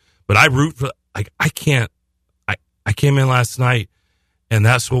 But I root for, I came in last night and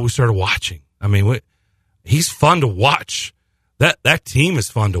that's what we started watching. I mean, he's fun to watch. That team is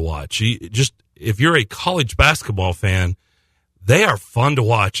fun to watch. If you're a college basketball fan, they are fun to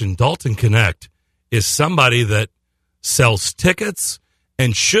watch. And Dalton Connect is somebody that sells tickets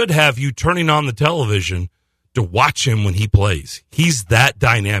and should have you turning on the television to watch him when he plays. He's that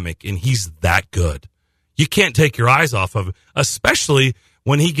dynamic and he's that good. You can't take your eyes off of it, especially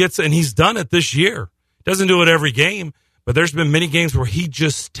when he gets, and he's done it this year. Doesn't do it every game, but there's been many games where he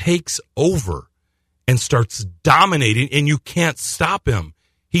just takes over and starts dominating, and you can't stop him.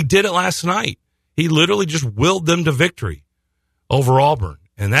 He did it last night. He literally just willed them to victory over Auburn.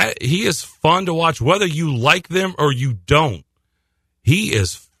 And he is fun to watch, whether you like them or you don't. He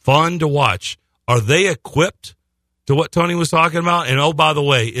is fun to watch. Are they equipped to what Tony was talking about? And oh, by the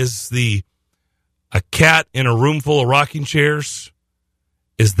way, is a cat in a room full of rocking chairs,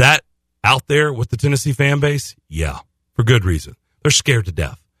 is that out there with the Tennessee fan base? Yeah, for good reason. They're scared to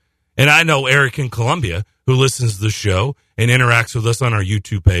death. And I know Eric in Columbia, who listens to the show and interacts with us on our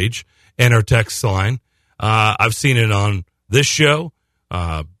YouTube page and our text line. I've seen it on this show,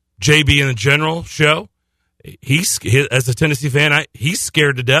 JB in the General show. As a Tennessee fan, he's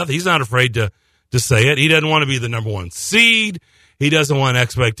scared to death. He's not afraid to say it. He doesn't want to be the number 1 seed. He doesn't want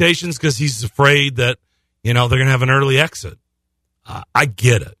expectations because he's afraid that, they're going to have an early exit. I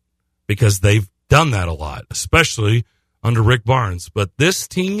get it because they've done that a lot, especially under Rick Barnes. But this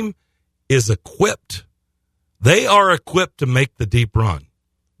team is equipped. They are equipped to make the deep run.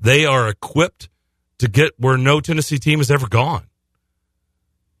 They are equipped to get where no Tennessee team has ever gone.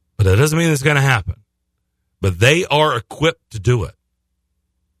 But that doesn't mean it's going to happen. But they are equipped to do it.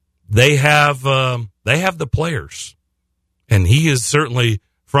 They have the players, and he is certainly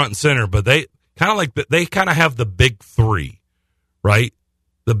front and center. But they kind of have the big three, right?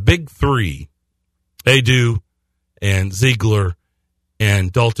 The big three, Adu and Ziegler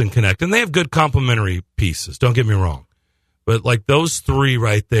and Dalton Connect, and they have good complementary pieces. Don't get me wrong, but like those three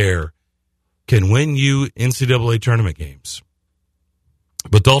right there can win you NCAA tournament games.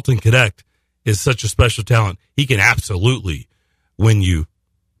 But Dalton Connect is such a special talent; he can absolutely win you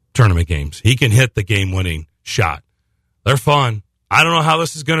tournament games. He can hit the game-winning shot. They're fun. I don't know how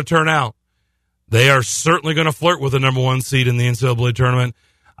this is going to turn out. They are certainly going to flirt with the number 1 seed in the NCAA tournament.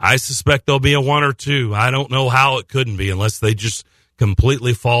 I suspect there'll be a 1 or 2. I don't know how it couldn't be unless they just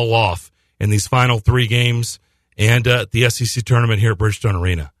completely fall off in these final 3 games and the SEC tournament here at Bridgestone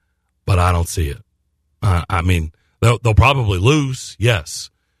Arena. But I don't see it. I mean, they'll probably lose,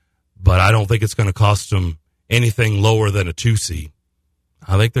 yes, but I don't think it's going to cost them anything lower than a 2 seed.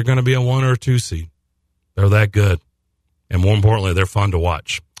 I think they're going to be a 1 or a 2 seed. They're that good. And more importantly, they're fun to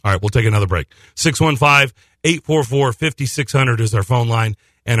watch. All right, we'll take another break. 615-844-5600 is our phone line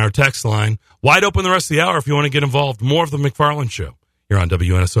and our text line. Wide open the rest of the hour if you want to get involved. More of the McFarland Show here on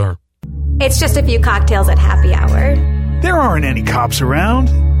WNSR. It's just a few cocktails at happy hour. There aren't any cops around.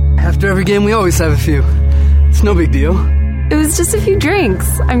 After every game, we always have a few. It's no big deal. It was just a few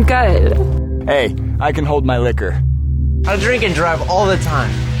drinks. I'm good. Hey, I can hold my liquor. I drink and drive all the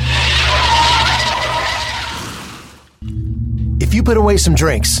time. If you put away some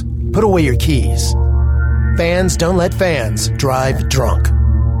drinks, put away your keys. Fans don't let fans drive drunk.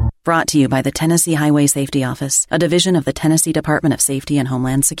 Brought to you by the Tennessee Highway Safety Office, a division of the Tennessee Department of Safety and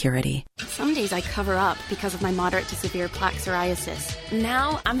Homeland Security. Some days I cover up because of my moderate to severe plaque psoriasis.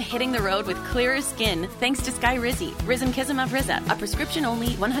 Now I'm hitting the road with clearer skin thanks to Skyrizi, Risankizumab Riza, a prescription-only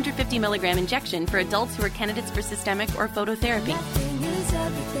 150 milligram injection for adults who are candidates for systemic or phototherapy.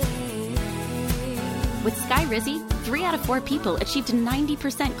 With Skyrizi, 3 out of 4 people achieved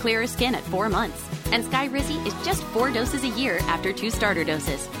 90% clearer skin at 4 months. And Skyrizi is just 4 doses a year after 2 starter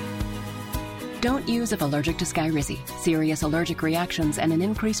doses. Don't use if allergic to Skyrizi. Serious allergic reactions and an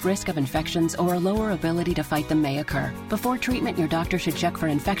increased risk of infections or a lower ability to fight them may occur. Before treatment, your doctor should check for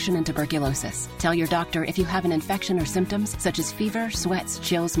infection and tuberculosis. Tell your doctor if you have an infection or symptoms such as fever, sweats,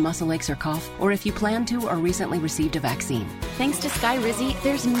 chills, muscle aches, or cough, or if you plan to or recently received a vaccine. Thanks to Skyrizi,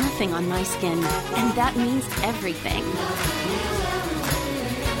 there's nothing on my skin, and that means everything.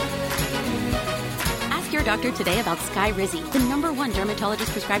 Your doctor today about Skyrizi, the #1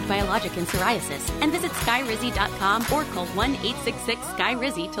 dermatologist prescribed biologic in psoriasis, and visit skyrizi.com or call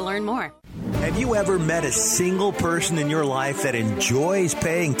 1-866-SKYRIZI to learn more. Have you ever met a single person in your life that enjoys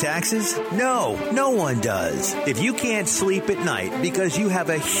paying taxes? No, no one does. If you can't sleep at night because you have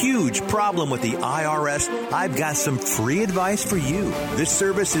a huge problem with the IRS, I've got some free advice for you. This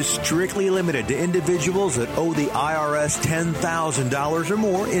service is strictly limited to individuals that owe the IRS $10,000 or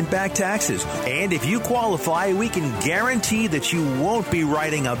more in back taxes. And if you qualify, we can guarantee that you won't be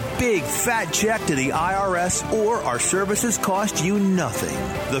writing a big fat check to the IRS, or our services cost you nothing.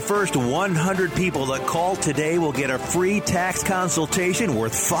 The first 100 people that call today will get a free tax consultation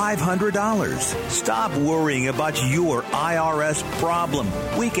worth $500. Stop worrying about your IRS problem.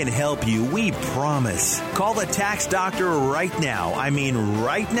 We can help you, we promise. Call the tax doctor right now. I mean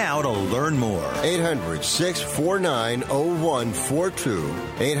right now to learn more. 800-649-0142.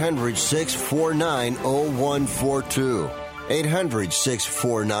 800-649-0142.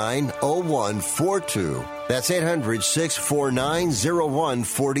 800-649-0142. That's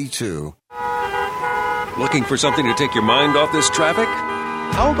 800-649-0142. Looking for something to take your mind off this traffic?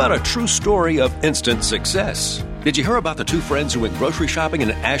 How about a true story of instant success? Did you hear about the 2 friends who went grocery shopping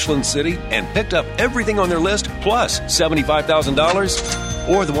in Ashland City and picked up everything on their list plus $75,000?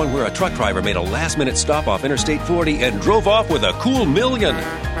 Or the one where a truck driver made a last-minute stop off Interstate 40 and drove off with a cool $1 million?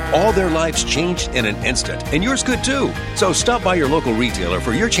 All their lives changed in an instant, and yours could too. So stop by your local retailer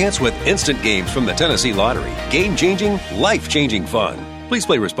for your chance with instant games from the Tennessee Lottery. Game-changing, life-changing fun. Please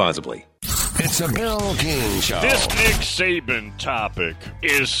play responsibly. It's a Bill King Show. This Nick Saban topic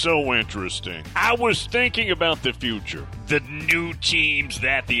is so interesting. I was thinking about the future. The new teams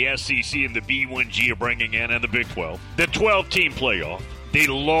that the SEC and the B1G are bringing in, and the Big 12. The 12-team playoff. The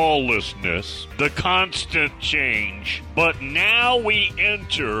lawlessness, the constant change, but now we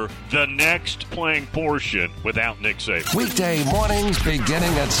enter the next playing portion without Nick Saban. Weekday mornings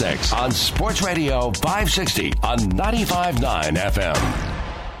beginning at 6 on Sports Radio 560 on 95.9 FM.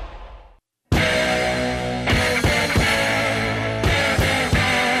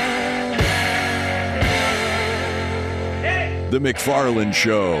 The McFarland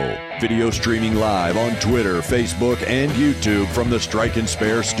Show. Video streaming live on Twitter, Facebook, and YouTube from the Strike and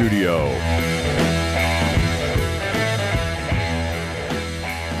Spare studio.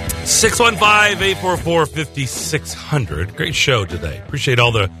 615-844-5600. Great show today. Appreciate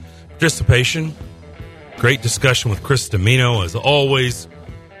all the participation. Great discussion with Chris Domino, as always,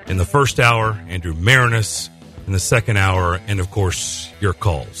 in the first hour. Andrew Marinus in the second hour. And, of course, your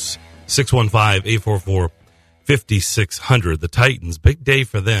calls. 615-844-5600. The Titans, big day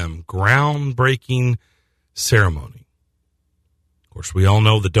for them. Groundbreaking ceremony. Of course, we all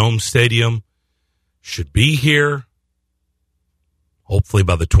know the Dome Stadium should be here, hopefully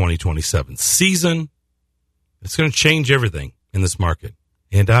by the 2027 season. It's going to change everything in this market.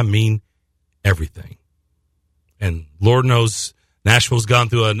 And I mean everything. And Lord knows Nashville's gone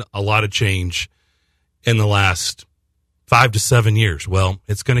through a lot of change in the last 5 to 7 years. Well,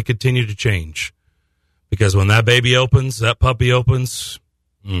 it's going to continue to change. Because when that baby opens, that puppy opens,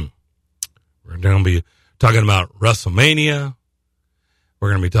 we're going to be talking about WrestleMania.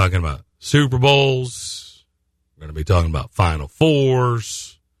 We're going to be talking about Super Bowls. We're going to be talking about Final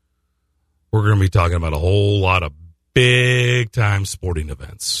Fours. We're going to be talking about a whole lot of big-time sporting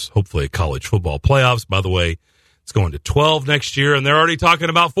events. Hopefully college football playoffs. By the way, it's going to 12 next year, and they're already talking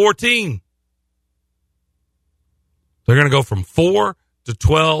about 14. They're going to go from 4 to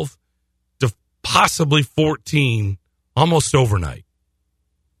 12 to possibly 14 almost overnight.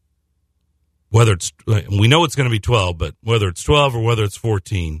 Whether it's, we know it's going to be 12, but whether it's 12 or whether it's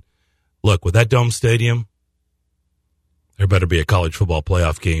 14, look, with that Dome Stadium, There better be a college football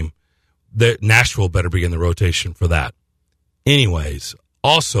playoff game. Nashville better be in the rotation for that. Anyways,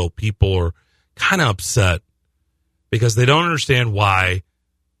 also people are kind of upset because they don't understand why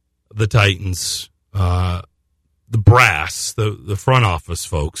the Titans, the brass, the front office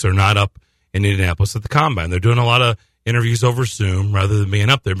folks are not up in Indianapolis at the Combine. They're doing a lot of interviews over Zoom rather than being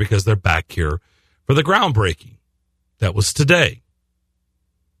up there because they're back here for the groundbreaking. That was today.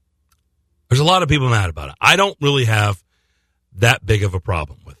 There's a lot of people mad about it. I don't really have that big of a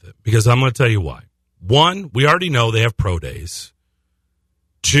problem with it because I'm going to tell you why. One, we already know they have pro days.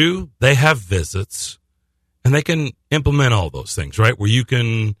 Two, they have visits, and they can implement all those things, right? Where you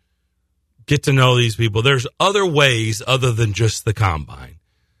can get to know these people. There's other ways other than just the Combine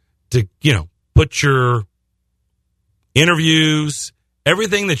to, put your interviews,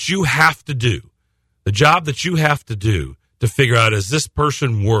 everything that you have to do, the job that you have to do to figure out, is this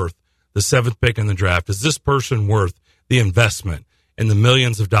person worth the 7th pick in the draft? Is this person worth the investment and the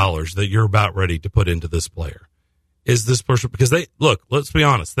millions of dollars that you're about ready to put into this player? Is this person, because let's be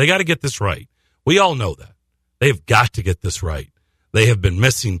honest, they got to get this right. We all know that. They've got to get this right. They have been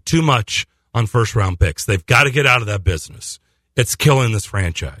missing too much on first-round picks. They've got to get out of that business. It's killing this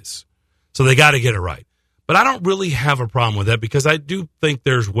franchise. So they got to get it right. But I don't really have a problem with that because I do think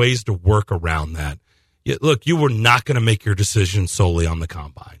there's ways to work around that. Look, you were not going to make your decision solely on the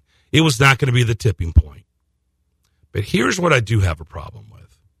Combine. It was not going to be the tipping point. But here's what I do have a problem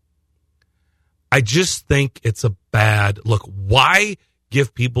with. I just think it's a bad look. Why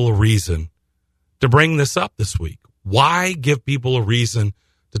give people a reason to bring this up this week? Why give people a reason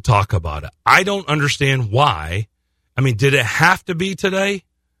to talk about it? I don't understand why. I mean, did it have to be today?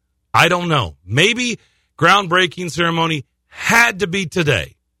 I don't know. Maybe groundbreaking ceremony had to be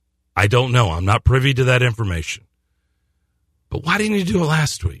today. I don't know. I'm not privy to that information. But why didn't you do it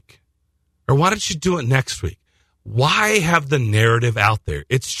last week? Or why didn't you do it next week? Why have the narrative out there?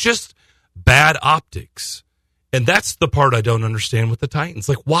 It's just bad optics. And that's the part I don't understand with the Titans.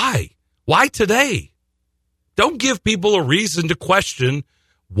 Like, why? Why today? Don't give people a reason to question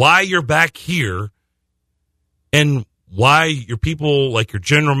why you're back here and why your people, like your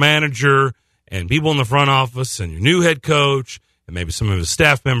general manager and people in the front office and your new head coach and maybe some of his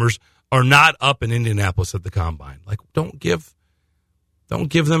staff members are not up in Indianapolis at the Combine. Like, don't give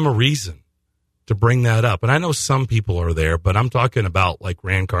them a reason to bring that up. And I know some people are there, but I'm talking about like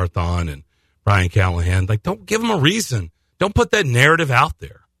Rand Carthon and Brian Callahan. Like, don't give them a reason. Don't put that narrative out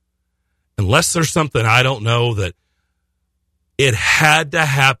there. Unless there's something I don't know that it had to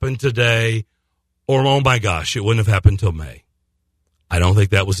happen today, or, oh my gosh, it wouldn't have happened till May. I don't think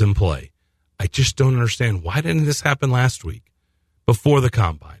that was in play. I just don't understand, why didn't this happen last week before the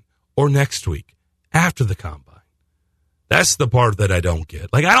Combine or next week after the Combine? That's the part that I don't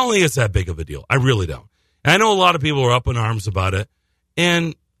get. Like, I don't think it's that big of a deal. I really don't. And I know a lot of people are up in arms about it,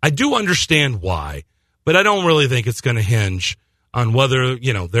 and I do understand why, but I don't really think it's going to hinge on whether,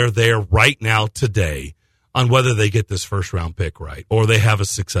 they're there right now today on whether they get this first-round pick right or they have a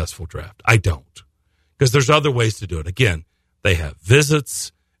successful draft. I don't. Because there's other ways to do it. Again, they have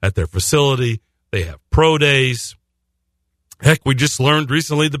visits at their facility. They have pro days. Heck, we just learned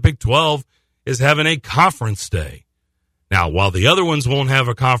recently the Big 12 is having a conference day. Now, while the other ones won't have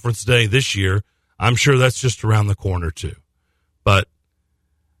a conference day this year, I'm sure that's just around the corner too. But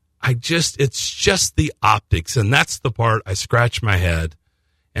it's just the optics. And that's the part I scratch my head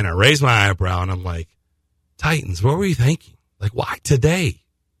and I raise my eyebrow and I'm like, Titans, what were you thinking? Like, why today?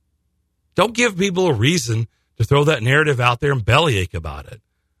 Don't give people a reason to throw that narrative out there and bellyache about it.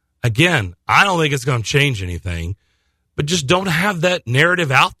 Again, I don't think it's going to change anything, but just don't have that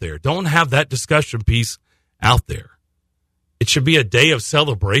narrative out there. Don't have that discussion piece out there. It should be a day of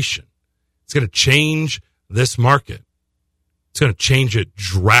celebration. It's going to change this market. It's going to change it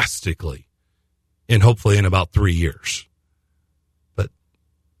drastically and hopefully in about 3 years. But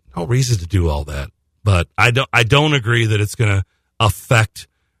no reason to do all that. But I don't agree that it's going to affect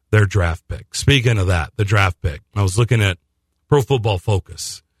their draft pick. Speaking of that, the draft pick, I was looking at Pro Football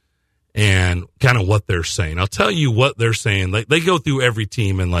Focus and kind of what they're saying. I'll tell you what they're saying. Like, they go through every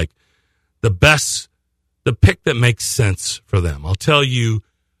team and like the pick that makes sense for them. I'll tell you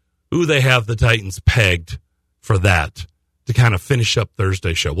who they have the Titans pegged for that to kind of finish up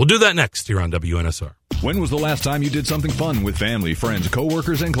Thursday's show. We'll do that next here on WNSR. When was the last time you did something fun with family, friends,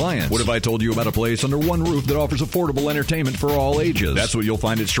 coworkers, and clients? What if I told you about a place under one roof that offers affordable entertainment for all ages? That's what you'll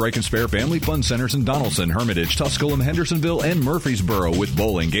find at Strike and Spare Family Fun Centers in Donaldson, Hermitage, Tusculum, Hendersonville, and Murfreesboro, with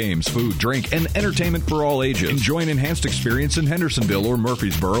bowling, games, food, drink, and entertainment for all ages. Enjoy an enhanced experience in Hendersonville or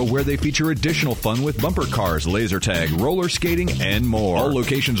Murfreesboro, where they feature additional fun with bumper cars, laser tag, roller skating, and more. All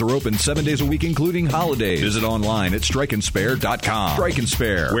locations are open 7 days a week, including holidays. Visit online at strikeandspare.com. Strike and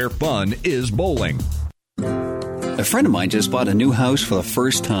Spare, where fun is bowling. A friend of mine just bought a new house for the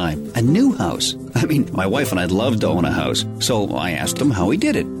first time. A new house. I mean, my wife and I'd love to own a house. So I asked him how he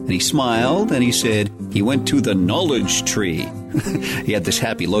did it. And he smiled and he said he went to the knowledge tree. He had this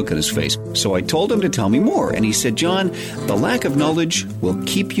happy look on his face. So I told him to tell me more. And he said, John, the lack of knowledge will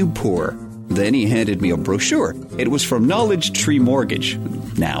keep you poor. Then he handed me a brochure. It was from Knowledge Tree Mortgage.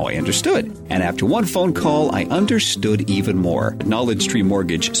 Now I understood. And after one phone call, I understood even more. Knowledge Tree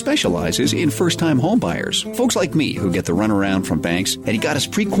Mortgage specializes in first-time homebuyers. Folks like me who get the runaround from banks, and he got us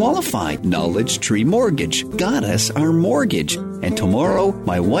pre-qualified. Knowledge Tree Mortgage got us our mortgage. And tomorrow,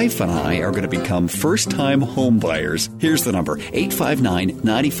 my wife and I are going to become first-time homebuyers. Here's the number,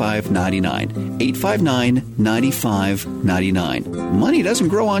 859-9599. 859-9599. Money doesn't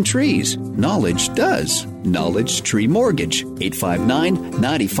grow on trees. Knowledge does. Knowledge Tree Mortgage,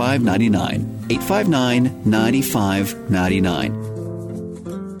 859-9599.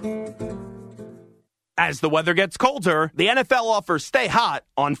 859-9599. As the weather gets colder, the NFL offers Stay Hot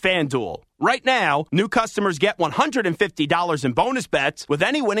on FanDuel. Right now, new customers get $150 in bonus bets with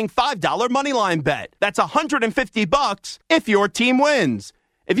any winning $5 moneyline bet. That's $150 if your team wins.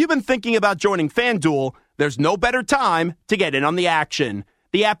 If you've been thinking about joining FanDuel, there's no better time to get in on the action.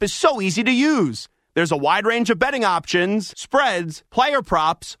 The app is so easy to use. There's a wide range of betting options, spreads, player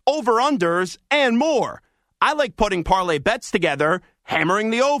props, over-unders, and more. I like putting parlay bets together,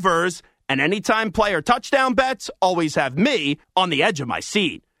 hammering the overs, and anytime player touchdown bets always have me on the edge of my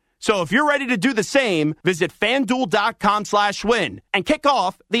seat. So if you're ready to do the same, visit FanDuel.com/win and kick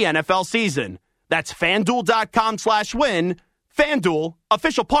off the NFL season. That's FanDuel.com/win. FanDuel,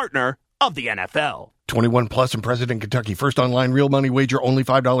 official partner of the NFL. 21 plus and present in Kentucky. First online real money wager, only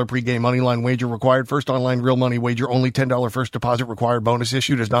 $5 pregame money line wager required. First online real money wager, only $10 first deposit required. Bonus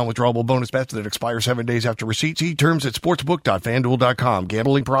issued as non-withdrawable bonus bets that expire 7 days after receipt. See terms at sportsbook.fanduel.com.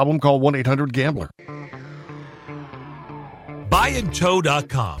 Gambling problem? Call 1-800-GAMBLER.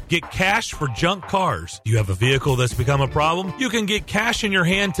 Buyandtow.com. Get cash for junk cars. You have a vehicle that's become a problem? You can get cash in your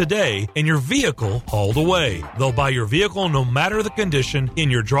hand today and your vehicle hauled away. They'll buy your vehicle no matter the condition, in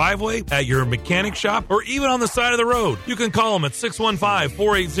your driveway, at your mechanic shop, or even on the side of the road. You can call them at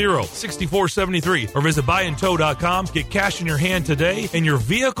 615-480-6473 or visit buyandtow.com. Get cash in your hand today and your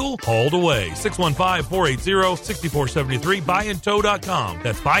vehicle hauled away. 615-480-6473. Buyandtow.com.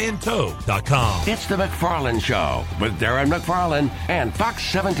 That's buyandtow.com. It's the McFarland Show with Darren McFarland and Fox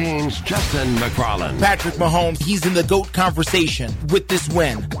 17's Justin McFarland. Patrick Mahomes, he's in the GOAT conversation with this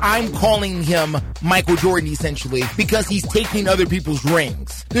win. I'm calling him Michael Jordan, essentially, because he's taking other people's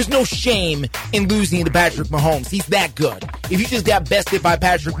rings. There's no shame in losing to Patrick Mahomes. He's that good. If you just got bested by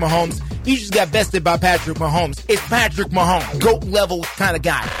Patrick Mahomes, you just got bested by Patrick Mahomes. It's Patrick Mahomes, GOAT level kind of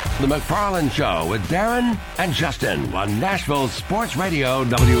guy. The McFarland Show with Darren and Justin on Nashville Sports Radio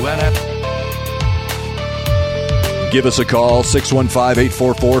WNF. Give us a call,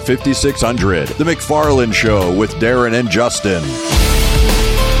 615-844-5600. The McFarland Show with Darren and Justin.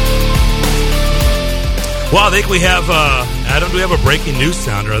 Well, I think we have, Adam, do we have a breaking news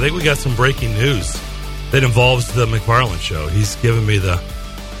sounder? I think we got some breaking news that involves the McFarland Show. He's giving me the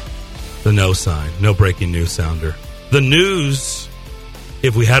no sign, no breaking news sounder. The news,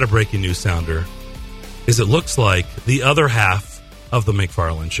 if we had a breaking news sounder, is it looks like the other half of the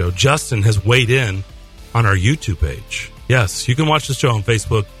McFarland Show, Justin, has weighed in on our YouTube page. Yes, you can watch the show on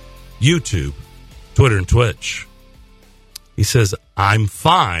Facebook, YouTube, Twitter, and Twitch. He says, I'm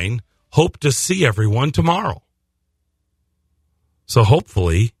fine. Hope to see everyone tomorrow. So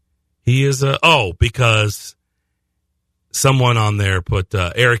hopefully he is, because someone on there put,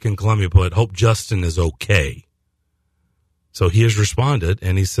 Eric in Columbia put, hope Justin is okay. So he has responded,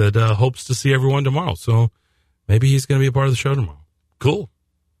 and he said, hopes to see everyone tomorrow. So maybe he's going to be a part of the show tomorrow. Cool.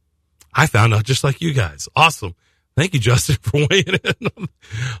 I found out just like you guys. Awesome. Thank you, Justin, for weighing in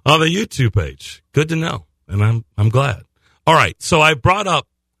on the YouTube page. Good to know, and I'm glad. All right, so I brought up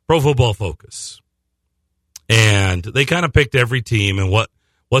Pro Football Focus, and they kind of picked every team and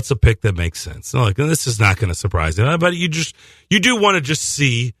what's a pick that makes sense. So, like, this is not going to surprise you, but you do want to just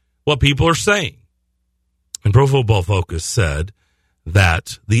see what people are saying. And Pro Football Focus said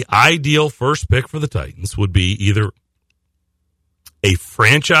that the ideal first pick for the Titans would be either a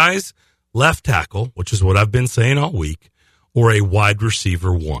franchise left tackle, which is what I've been saying all week, or a wide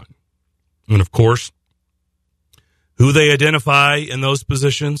receiver 1. And, of course, who they identify in those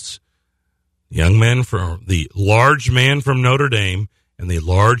positions, the large man from Notre Dame and the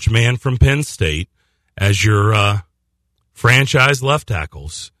large man from Penn State as your franchise left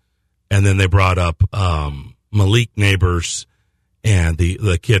tackles. And then they brought up Malik Neighbors and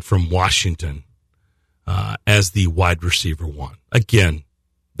the kid from Washington as the wide receiver 1. Again,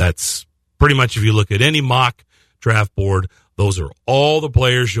 that's pretty much, if you look at any mock draft board, those are all the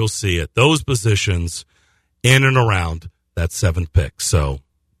players you'll see at those positions in and around that 7th pick. So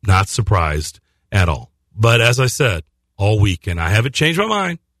not surprised at all. But as I said all week, and I haven't changed my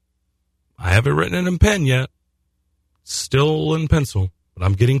mind, I haven't written it in pen yet, still in pencil, but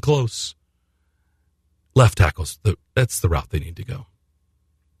I'm getting close. Left tackles, that's the route they need to go.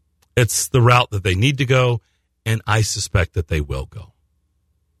 It's the route that they need to go, and I suspect that they will go.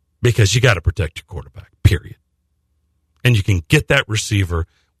 Because you got to protect your quarterback, period. And you can get that receiver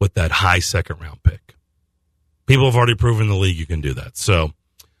with that high 2nd-round pick. People have already proven in the league you can do that. So,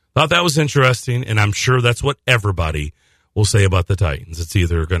 thought that was interesting, and I'm sure that's what everybody will say about the Titans. It's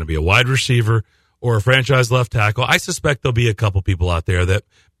either going to be a wide receiver or a franchise left tackle. I suspect there'll be a couple people out there that,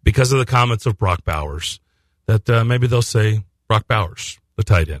 because of the comments of Brock Bowers, that maybe they'll say Brock Bowers, the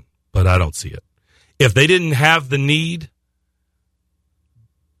tight end, but I don't see it. If they didn't have the need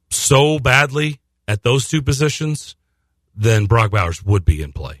so badly at those two positions, then Brock Bowers would be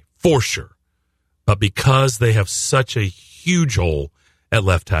in play, for sure. But because they have such a huge hole at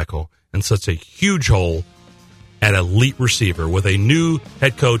left tackle and such a huge hole at elite receiver with a new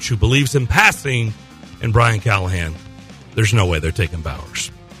head coach who believes in passing in Brian Callahan, there's no way they're taking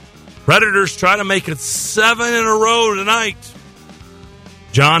Bowers. Predators try to make it 7 in a row tonight.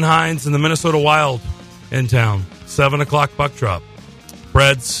 John Hines and the Minnesota Wild in town. 7 o'clock puck drop.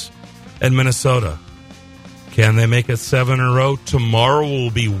 Preds and Minnesota. Can they make it 7 in a row? Tomorrow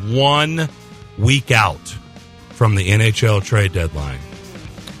will be 1 week out from the NHL trade deadline.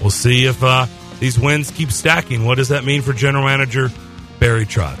 We'll see if these wins keep stacking. What does that mean for general manager Barry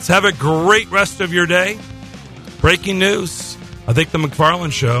Trotz? Have a great rest of your day. Breaking news. I think the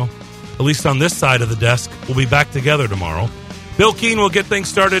McFarland Show, at least on this side of the desk, will be back together tomorrow. Bill Keane will get things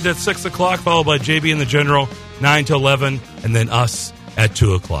started at 6 o'clock, followed by JB and the General, 9 to 11, and then us at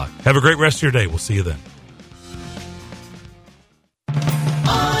 2 o'clock. Have a great rest of your day. We'll see you then.